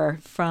neighbor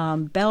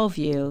from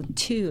Bellevue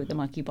to the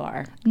Monkey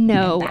Bar.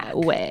 No and back.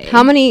 way.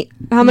 How many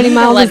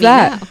miles Let is me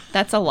that? know.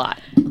 That's a lot.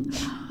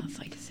 It's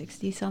like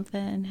 60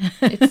 something.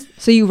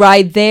 So you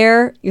ride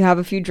there, you have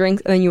a few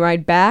drinks, and then you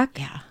ride back?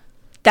 Yeah.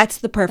 That's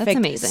the perfect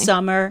amazing.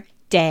 summer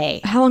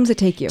day. How long does it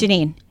take you?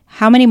 Janine,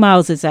 how many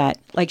miles is that?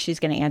 Like she's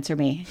going to answer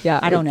me. Yeah.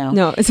 I don't know.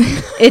 No, it's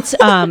It's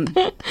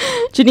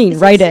Janine,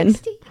 right in.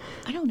 60?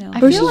 I don't know. I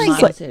how feel many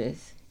like- miles it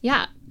is.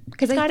 Yeah.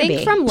 Because I gotta think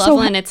be. from So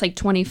Loveland, it's like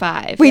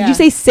 25. Wait, Yeah. you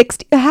say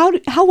 60?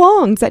 How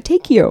long does that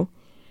take you?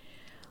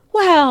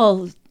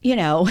 Well,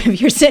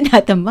 if you're sitting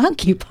at the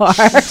Monkey Bar,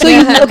 So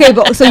you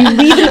so you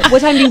leave.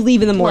 What time do you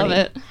leave in the morning?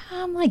 Love it.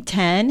 I'm like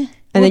 10. And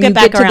then We'll you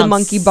get to the around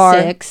Monkey Bar.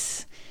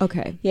 6.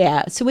 Okay.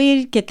 Yeah. So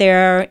we get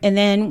there and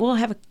then we'll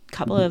have a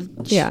couple of,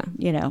 Yeah.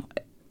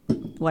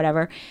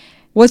 whatever.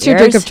 What's your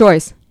drink Beers. of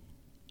choice?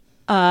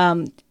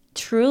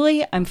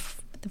 Truly, I'm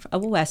a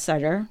West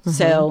Sider,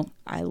 so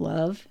I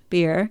love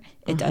beer.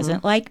 It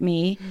doesn't like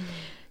me.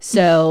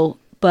 So,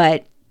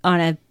 but on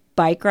a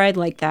bike ride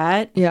like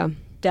that, Yeah.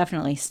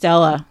 definitely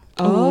Stella.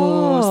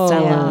 Oh,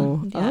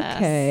 Stella. Yes.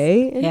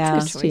 Okay. Yeah.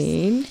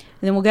 Interesting. And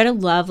then we'll go to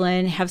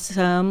Loveland, have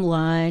some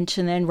lunch,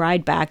 and then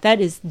ride back.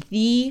 That is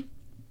the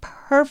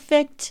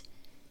perfect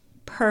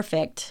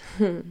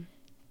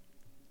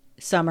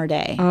summer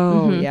day.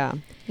 Oh, yeah.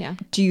 Yeah.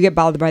 Do you get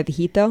bothered by the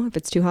heat though? If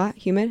it's too hot,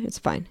 humid, it's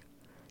fine.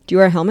 Do you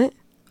wear a helmet?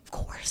 Of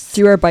course.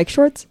 Do you wear bike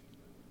shorts?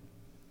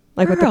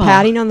 Like with the Girl,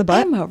 padding on the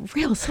butt? I'm a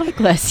real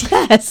cyclist.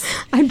 Yes.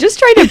 I'm just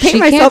trying to paint She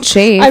myself. can't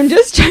chafe. I'm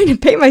just trying to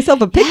paint myself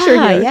a picture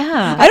Yeah, here.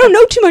 yeah. I don't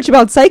know too much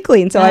about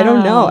cycling, so I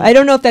don't know. No. I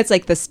don't know if that's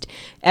like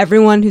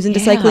everyone who's into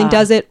cycling Yeah.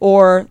 does it,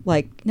 or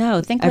like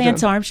No, think Everyone.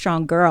 Lance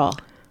Armstrong, girl.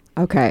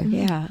 Okay.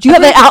 Yeah. Do you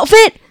have an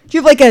outfit? Do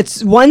you have like a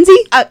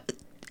onesie?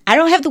 I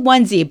don't have the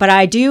onesie, but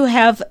I do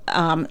have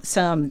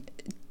some.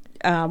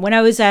 When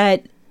I was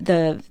at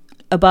the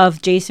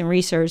above Jason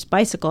Reeser's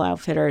Bicycle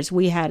Outfitters,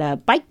 we had a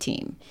bike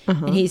team,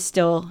 and he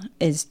still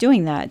is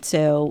doing that.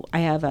 So I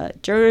have a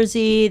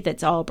jersey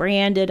that's all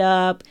branded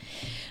up.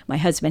 My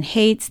husband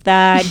hates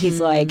that. He's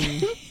like,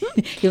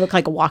 you look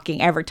like a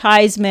walking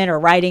advertisement or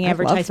writing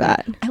advertisement.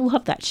 that. I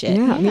love that shit.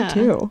 Yeah, me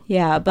too.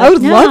 Yeah, but I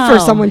would love for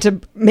no. someone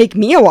to make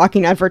me a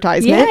walking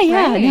advertisement.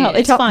 Yeah, no, Right.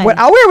 it's fine.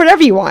 I'll wear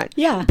whatever you want.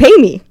 Yeah. Pay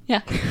me.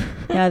 Yeah.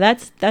 Yeah,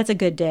 that's a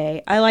good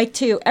day. I like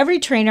to. Every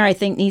trainer, I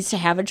think, needs to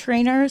have a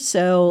trainer.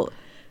 So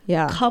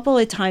Yeah. a couple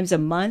of times a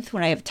month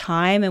when I have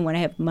time and when I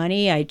have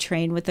money, I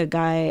train with a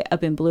guy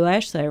up in Blue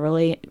Ash that I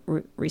really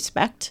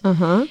respect.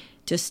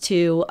 Just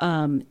to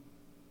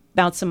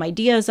bounce some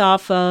ideas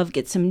off of,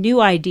 get some new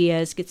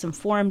ideas, get some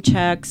form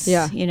checks.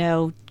 Yeah. You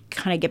know,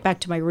 kind of get back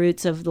to my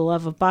roots of the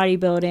love of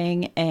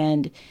bodybuilding,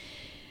 and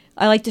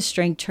I like to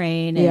strength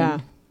train. And, Yeah.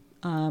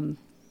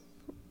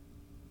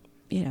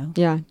 You know.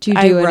 Yeah. Do you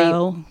I do any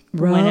row.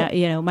 When row?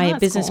 you know, my that's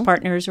business cool.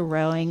 partner is a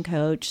rowing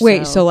coach.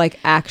 Wait, so like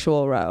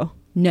actual row?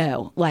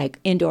 no, like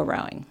indoor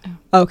rowing.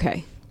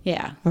 Okay.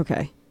 Yeah,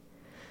 Okay.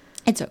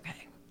 it's okay.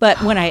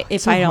 But when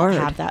if So I don't hard.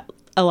 have that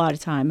a lot of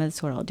time,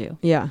 that's what I'll do.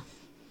 Yeah.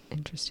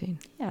 Interesting.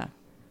 Yeah.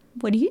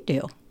 What do you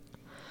do?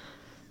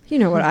 You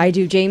know what I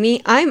do,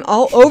 Jamie? I'm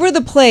all over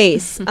the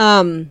place.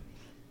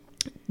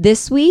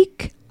 This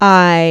week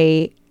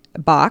I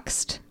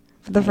boxed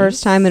for the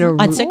first time in a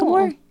On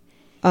Sycamore?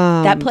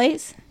 That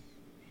place?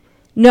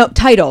 No,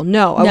 Title.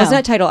 No, I No. wasn't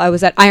at Title. I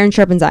was at Iron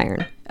Sharpens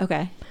Iron.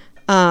 Okay.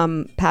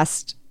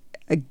 Past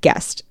a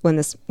guest when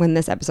this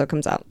episode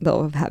comes out.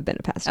 They'll have been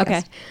a past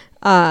Okay. guest.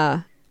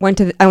 I went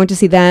to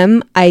see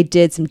them. I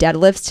did some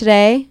deadlifts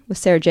today with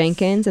Sarah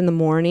Jenkins in the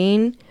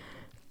morning.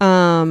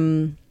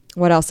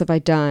 What else have I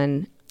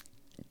done?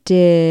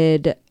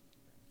 Did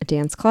a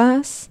dance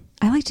class.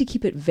 I like to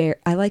keep it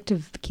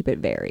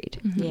varied.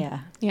 Yeah.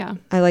 Yeah.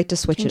 I like to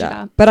switch Change it it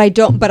up. up. But I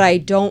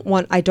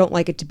don't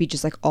like it to be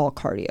just like all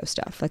cardio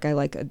stuff. Like I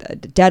like a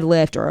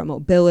deadlift or a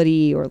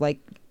mobility or like,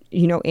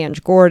 you know,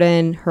 Ange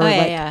Gordon, her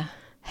yeah.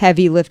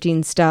 heavy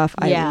lifting stuff.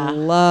 Yeah. I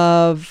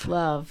love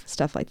Love.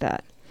 stuff like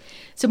that.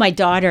 So my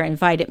daughter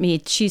invited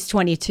me, she's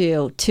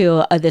 22,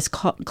 to this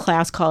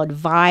class called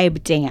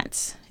Vibe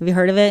Dance. Have you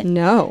heard of it?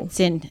 No. It's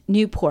in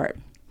Newport.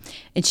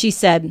 And she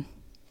said,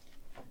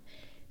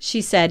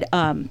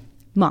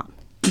 Mom,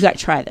 you got to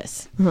try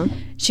this.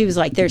 She was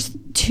like, there's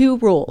 2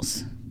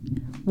 rules.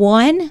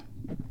 One,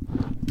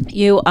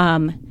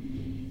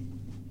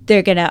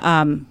 they're going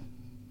to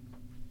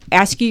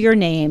ask you your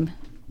name,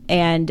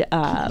 and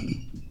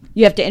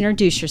you have to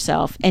introduce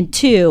yourself. And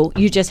 2,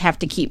 you just have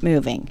to keep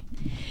moving.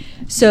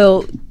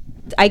 So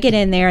I get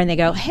in there and they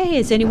go, hey,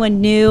 is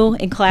anyone new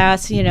in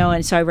class? You know,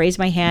 and so I raise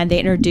my hand. They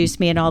introduced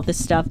me and all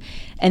this stuff.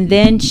 And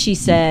then she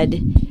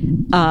said,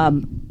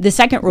 the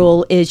second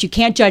rule is you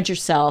can't judge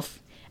yourself.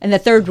 And the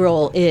third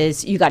rule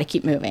is you got to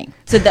keep moving.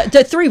 So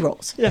the 3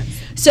 rules. Yeah.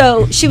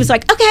 So she was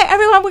like, okay,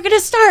 everyone, we're going to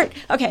start.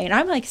 Okay. And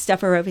I'm like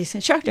step aerobics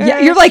instructor. Yeah,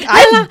 you're like,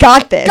 I've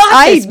got this.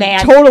 I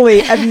man.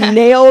 Totally have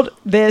nailed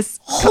this.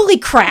 Holy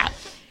crap.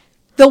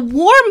 The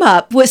warm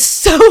up was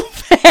so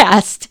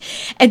fast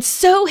and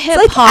so hip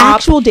Like hop.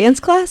 actual dance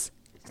class?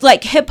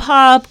 Like hip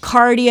hop,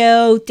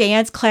 cardio,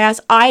 dance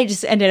class. I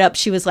just ended up,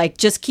 she was like,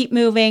 just keep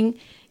moving.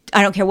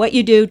 I don't care what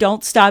you do.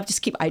 Don't stop.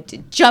 Just keep. I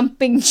did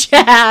jumping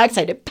jacks.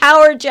 I did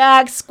power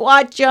jacks,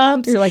 squat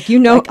jumps. You're like,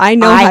 I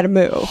know how to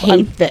move.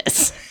 Hate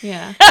this.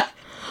 Yeah.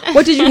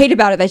 What did you hate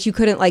about it that you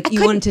couldn't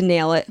you wanted to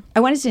nail it?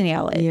 I wanted to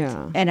nail it.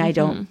 Yeah. And I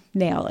don't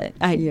nail it.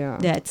 Yeah.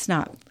 That's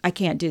not, I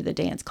can't do the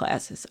dance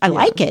classes. I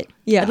like it.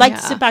 Yeah. I'd like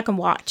to Yeah. sit back and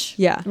watch.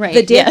 Yeah. Right,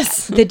 The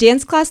yes. the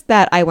dance class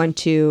that I went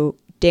to,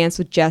 Dance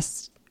with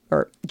Jess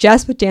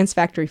with Dance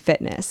Factory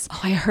Fitness. Oh,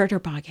 I heard her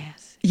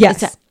podcast.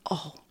 Yes.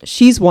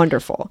 She's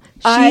wonderful.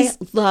 I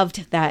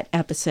loved that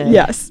episode.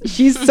 Yes,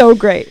 she's so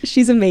great.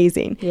 She's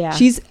amazing. Yeah.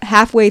 She's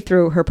halfway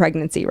through her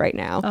pregnancy right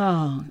now.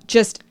 Oh,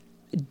 Just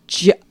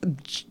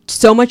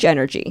so much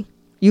energy.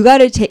 You got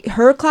to take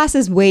her class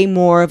is way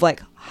more of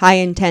like high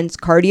intense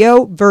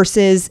cardio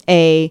versus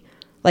a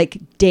like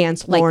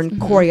dance Lauren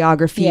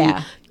choreography.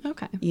 yeah.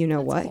 Okay. You know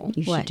That's what cool.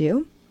 you should What?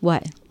 do?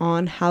 What?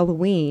 On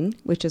Halloween,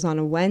 which is on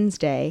a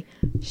Wednesday,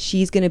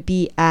 she's going to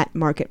be at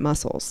Market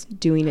Muscles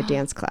doing a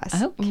dance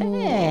class.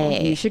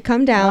 Okay. You should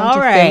come down All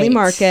to Finley right.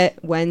 Market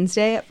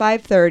Wednesday at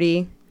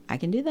 5:30 I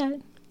can do that.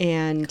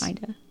 and Kind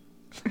of.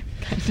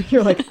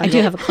 you're like I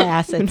do have a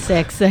class at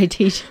 6 that I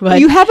teach. But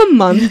you have a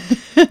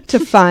month to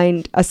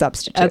find a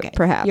substitute, okay.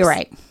 perhaps. You're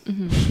right.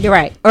 You're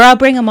right. Or I'll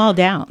bring them all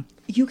down.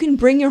 You can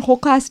bring your whole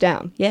class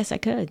down. Yes, I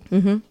could.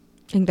 I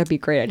think that'd be a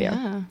great idea.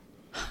 Yeah.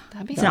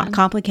 That'd be It's fun. not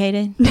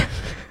complicated.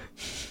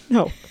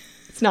 No,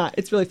 it's not.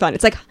 It's really fun.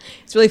 It's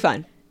really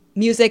fun.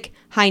 music,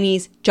 high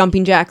knees,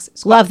 jumping jacks.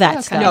 Squats. Love that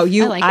Okay. stuff. No,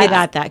 you- I like I that.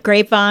 got that.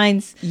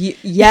 Grapevines.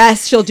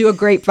 Yes, she'll do a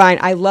grapevine.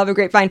 I love a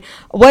grapevine.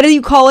 What do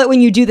you call it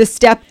when you do the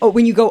step? Oh,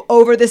 when you go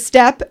over the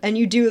step and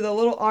you do the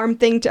little arm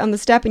thing on the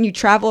step and you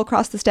travel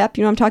across the step?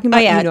 You know what I'm talking Oh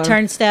about? yeah, You know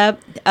turn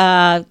step,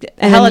 and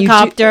then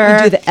helicopter.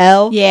 You do the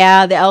L.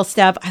 Yeah, the L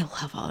step. I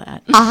love all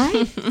that.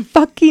 I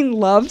fucking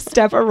love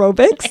step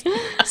aerobics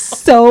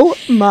so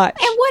much.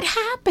 And what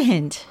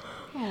happened?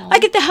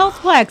 Like at the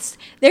Healthplex,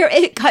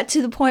 it got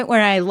to the point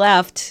where I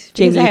left.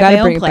 Jamie, because you I had gotta my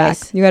own bring it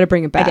place. back. You gotta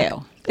bring it back. I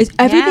do. It's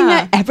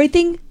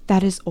everything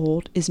that is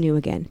old is new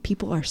again.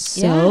 People are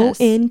so Yes.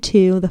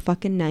 into the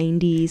fucking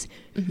 90s.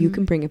 You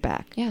can bring it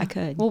back. Yeah, I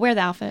could. We'll wear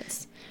the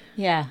outfits.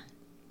 Yeah.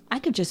 I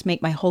could just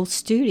make my whole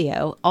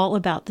studio all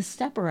about the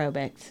step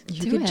aerobics.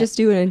 You Do could it. just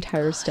do an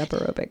entire step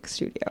aerobic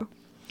studio.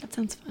 That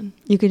sounds fun.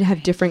 You could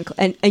have different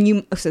and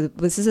you. So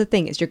this is the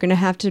thing is you're gonna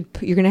have to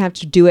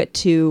do it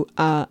to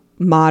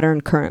modern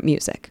current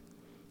music.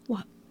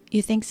 What?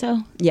 You think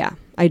so? Yeah,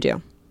 I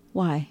do.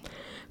 Why?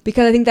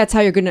 Because I think that's how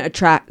you're going to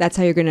attract. That's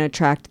how you're going to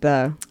attract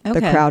the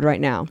Okay. crowd right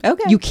now.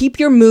 Okay. You keep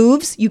your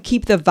moves, you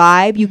keep the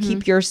vibe, you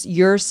keep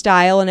your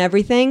style and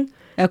everything.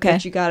 Okay.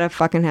 But you gotta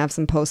fucking have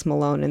some Post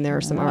Malone in there,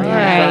 or some All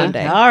Ariana right.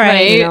 Grande. All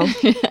right.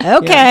 You know?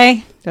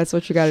 Okay. That's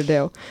what you got to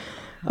do.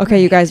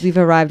 Okay, you guys, we've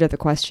arrived at the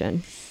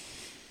question.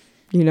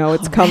 You know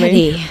it's coming.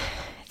 Already.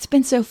 It's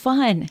been so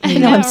fun. I know,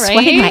 know, I'm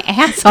sweating right? my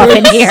ass off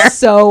in here. It's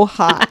so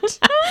hot. It's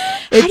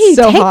How do you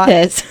so take hot.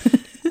 this?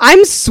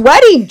 I'm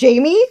sweating,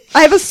 Jamie.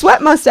 I have a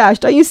sweat mustache.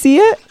 Don't you see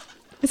it?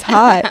 It's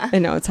hot. I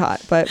know it's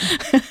hot, but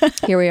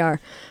here we are.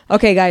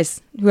 Okay,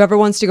 guys, whoever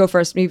wants to go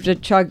first, you have to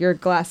chug your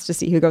glass to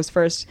see who goes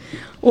first.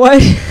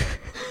 What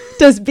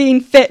does being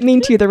fit mean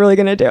to you? They're really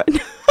going to do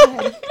it.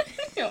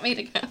 You want me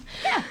to go?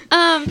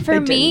 Yeah. For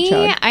didn't me,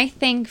 chug. I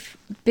think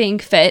being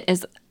fit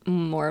is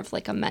more of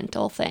like a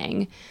mental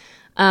thing.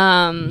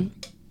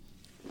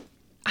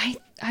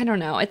 I don't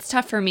know. It's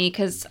tough for me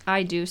because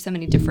I do so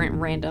many different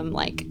random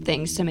like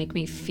things to make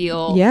me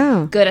feel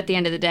Yeah. good at the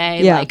end of the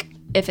day. Yeah. Like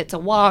if it's a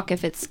walk,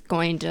 if it's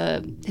going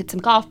to hit some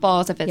golf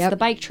balls, if it's Yep. the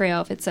bike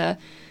trail, if it's a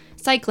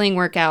cycling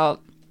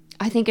workout.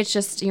 I think it's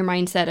just your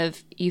mindset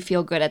of you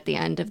feel good at the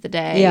end of the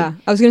day. Yeah.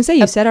 I was going to say,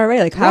 you said already,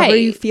 like, however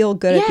you feel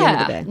good at the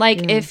end of the day.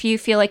 Like if you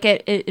feel like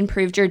it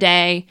improved your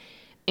day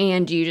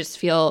and you just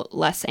feel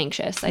less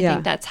anxious. I Yeah.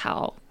 think that's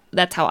how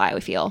I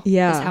would feel.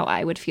 Yeah. Is how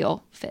I would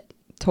feel fit.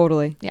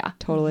 Totally. Yeah.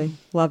 Totally.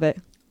 Love it.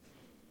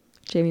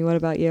 Jamie, what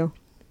about you?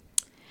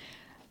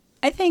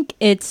 I think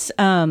it's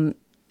having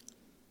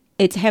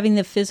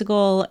the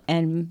physical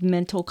and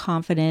mental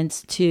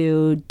confidence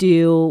to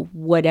do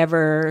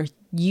whatever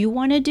you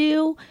want to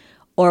do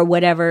or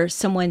whatever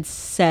someone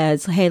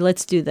says, hey,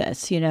 let's do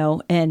this,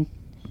 and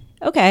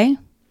okay,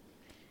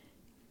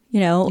 You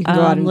can go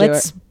out and do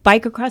let's it.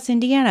 bike across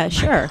Indiana.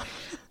 Sure.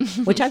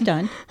 Which I've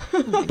done.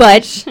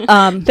 But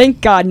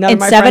Thank God none in of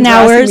my 7 friends are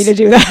asking hours me to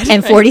do that.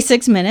 and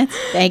 46 minutes.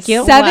 Thank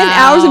you. 7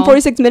 hours and Wow.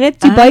 46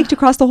 minutes? You biked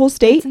across the whole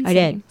state? I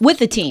did with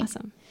the team.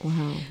 Awesome.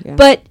 Wow. Yeah.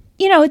 But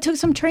it took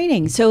some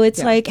training. So it's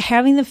Yeah. like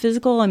having the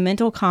physical and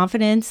mental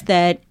confidence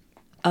that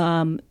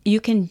you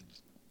can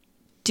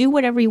do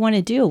whatever you want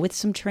to do with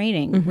some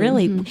training.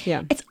 Really,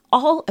 Yeah. it's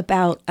all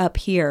about up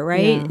here,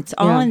 right? Yeah. It's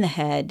all Yeah. in the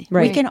head.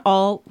 Right. We can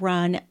all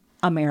run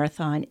a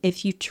marathon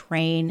if you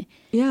train.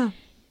 Yeah.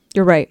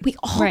 You're right. We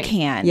all Right.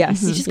 can.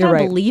 Yes. You just You're gotta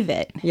right. believe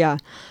it. Yeah.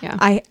 Yeah.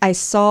 I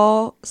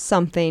saw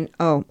something.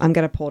 Oh, I'm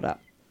going to pull it up.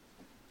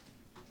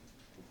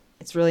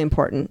 It's really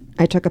important.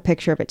 I took a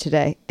picture of it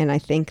today, and I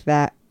think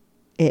that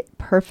it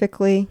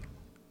perfectly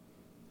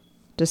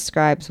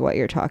describes what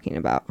you're talking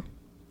about.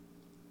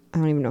 I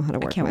don't even know how to I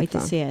work can't my wait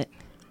phone. to see it.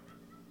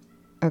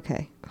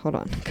 Okay, hold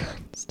on. God,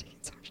 it's taking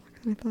so much longer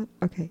than I thought.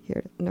 Okay,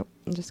 here. Nope,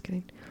 I'm just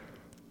kidding.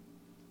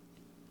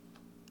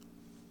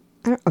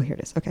 Oh, here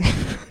it is. Okay.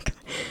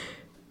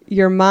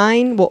 Your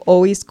mind will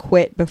always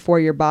quit before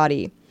your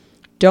body.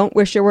 Don't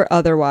wish it were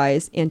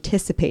otherwise.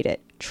 Anticipate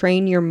it.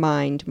 Train your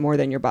mind more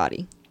than your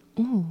body.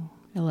 Ooh,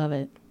 I love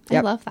it. I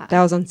love that.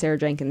 That was on Sarah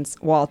Jenkins'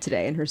 wall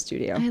today in her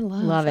studio. I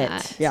Love it.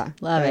 that. Yeah.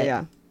 Love it.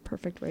 Yeah.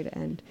 Perfect way to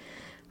end.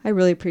 I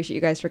really appreciate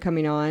you guys for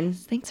coming on.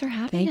 Thanks for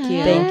having Thank us.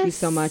 you. Thank you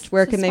so much.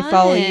 Where This can they was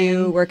follow fun.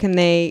 you? Where can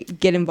they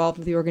get involved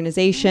with the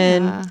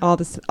organization? Yeah. All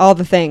the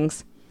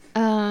things.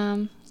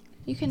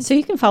 You can. So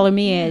you can follow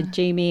me at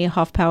Jamie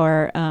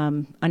Hoffpower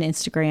on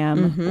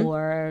Instagram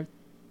or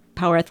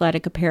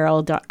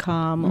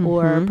powerathleticapparel.com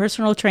or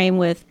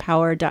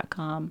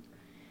personaltrainwithpower.com.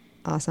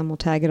 Awesome. We'll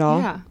tag it all.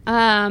 Yeah.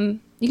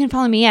 You can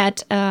follow me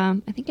at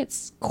I think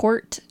it's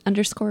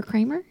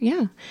Court_Kramer.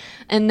 Yeah.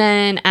 And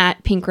then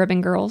at Pink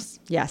Ribbon Girls.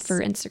 Yes. For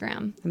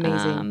Instagram.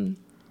 Amazing.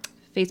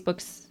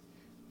 Facebook's.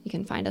 You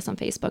can find us on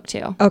Facebook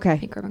too. Okay.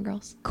 Pink Ribbon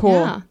Girls. Cool.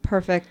 Yeah.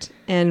 Perfect.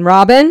 And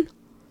Robin?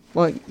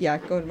 Well, yeah,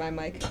 go to my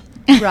mic.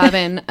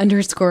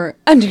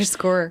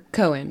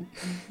 Robin__Cohen.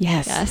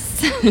 Yes.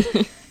 Yes.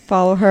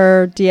 Follow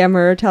her, DM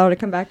her, tell her to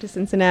come back to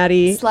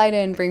Cincinnati. Slide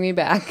in, bring me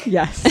back.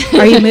 Yes.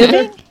 Are you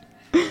moving?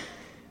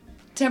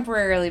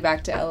 Temporarily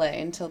back to LA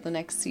until the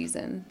next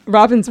season.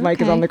 Robin's mic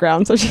is Okay. on the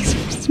ground, so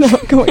she's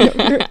not going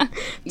over here.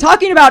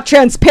 talking about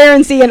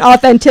transparency and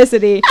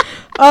authenticity.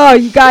 Oh,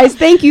 you guys,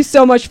 thank you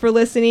so much for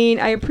listening.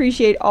 I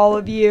appreciate all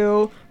of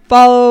you.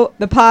 Follow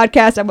the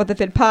podcast at What the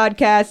Fit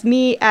Podcast,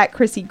 me at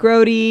Chrissy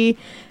Grody.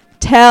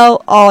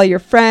 Tell all your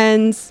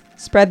friends,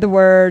 spread the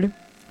word,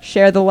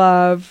 share the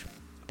love.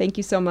 Thank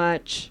you so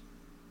much.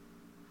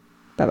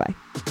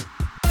 Bye-bye.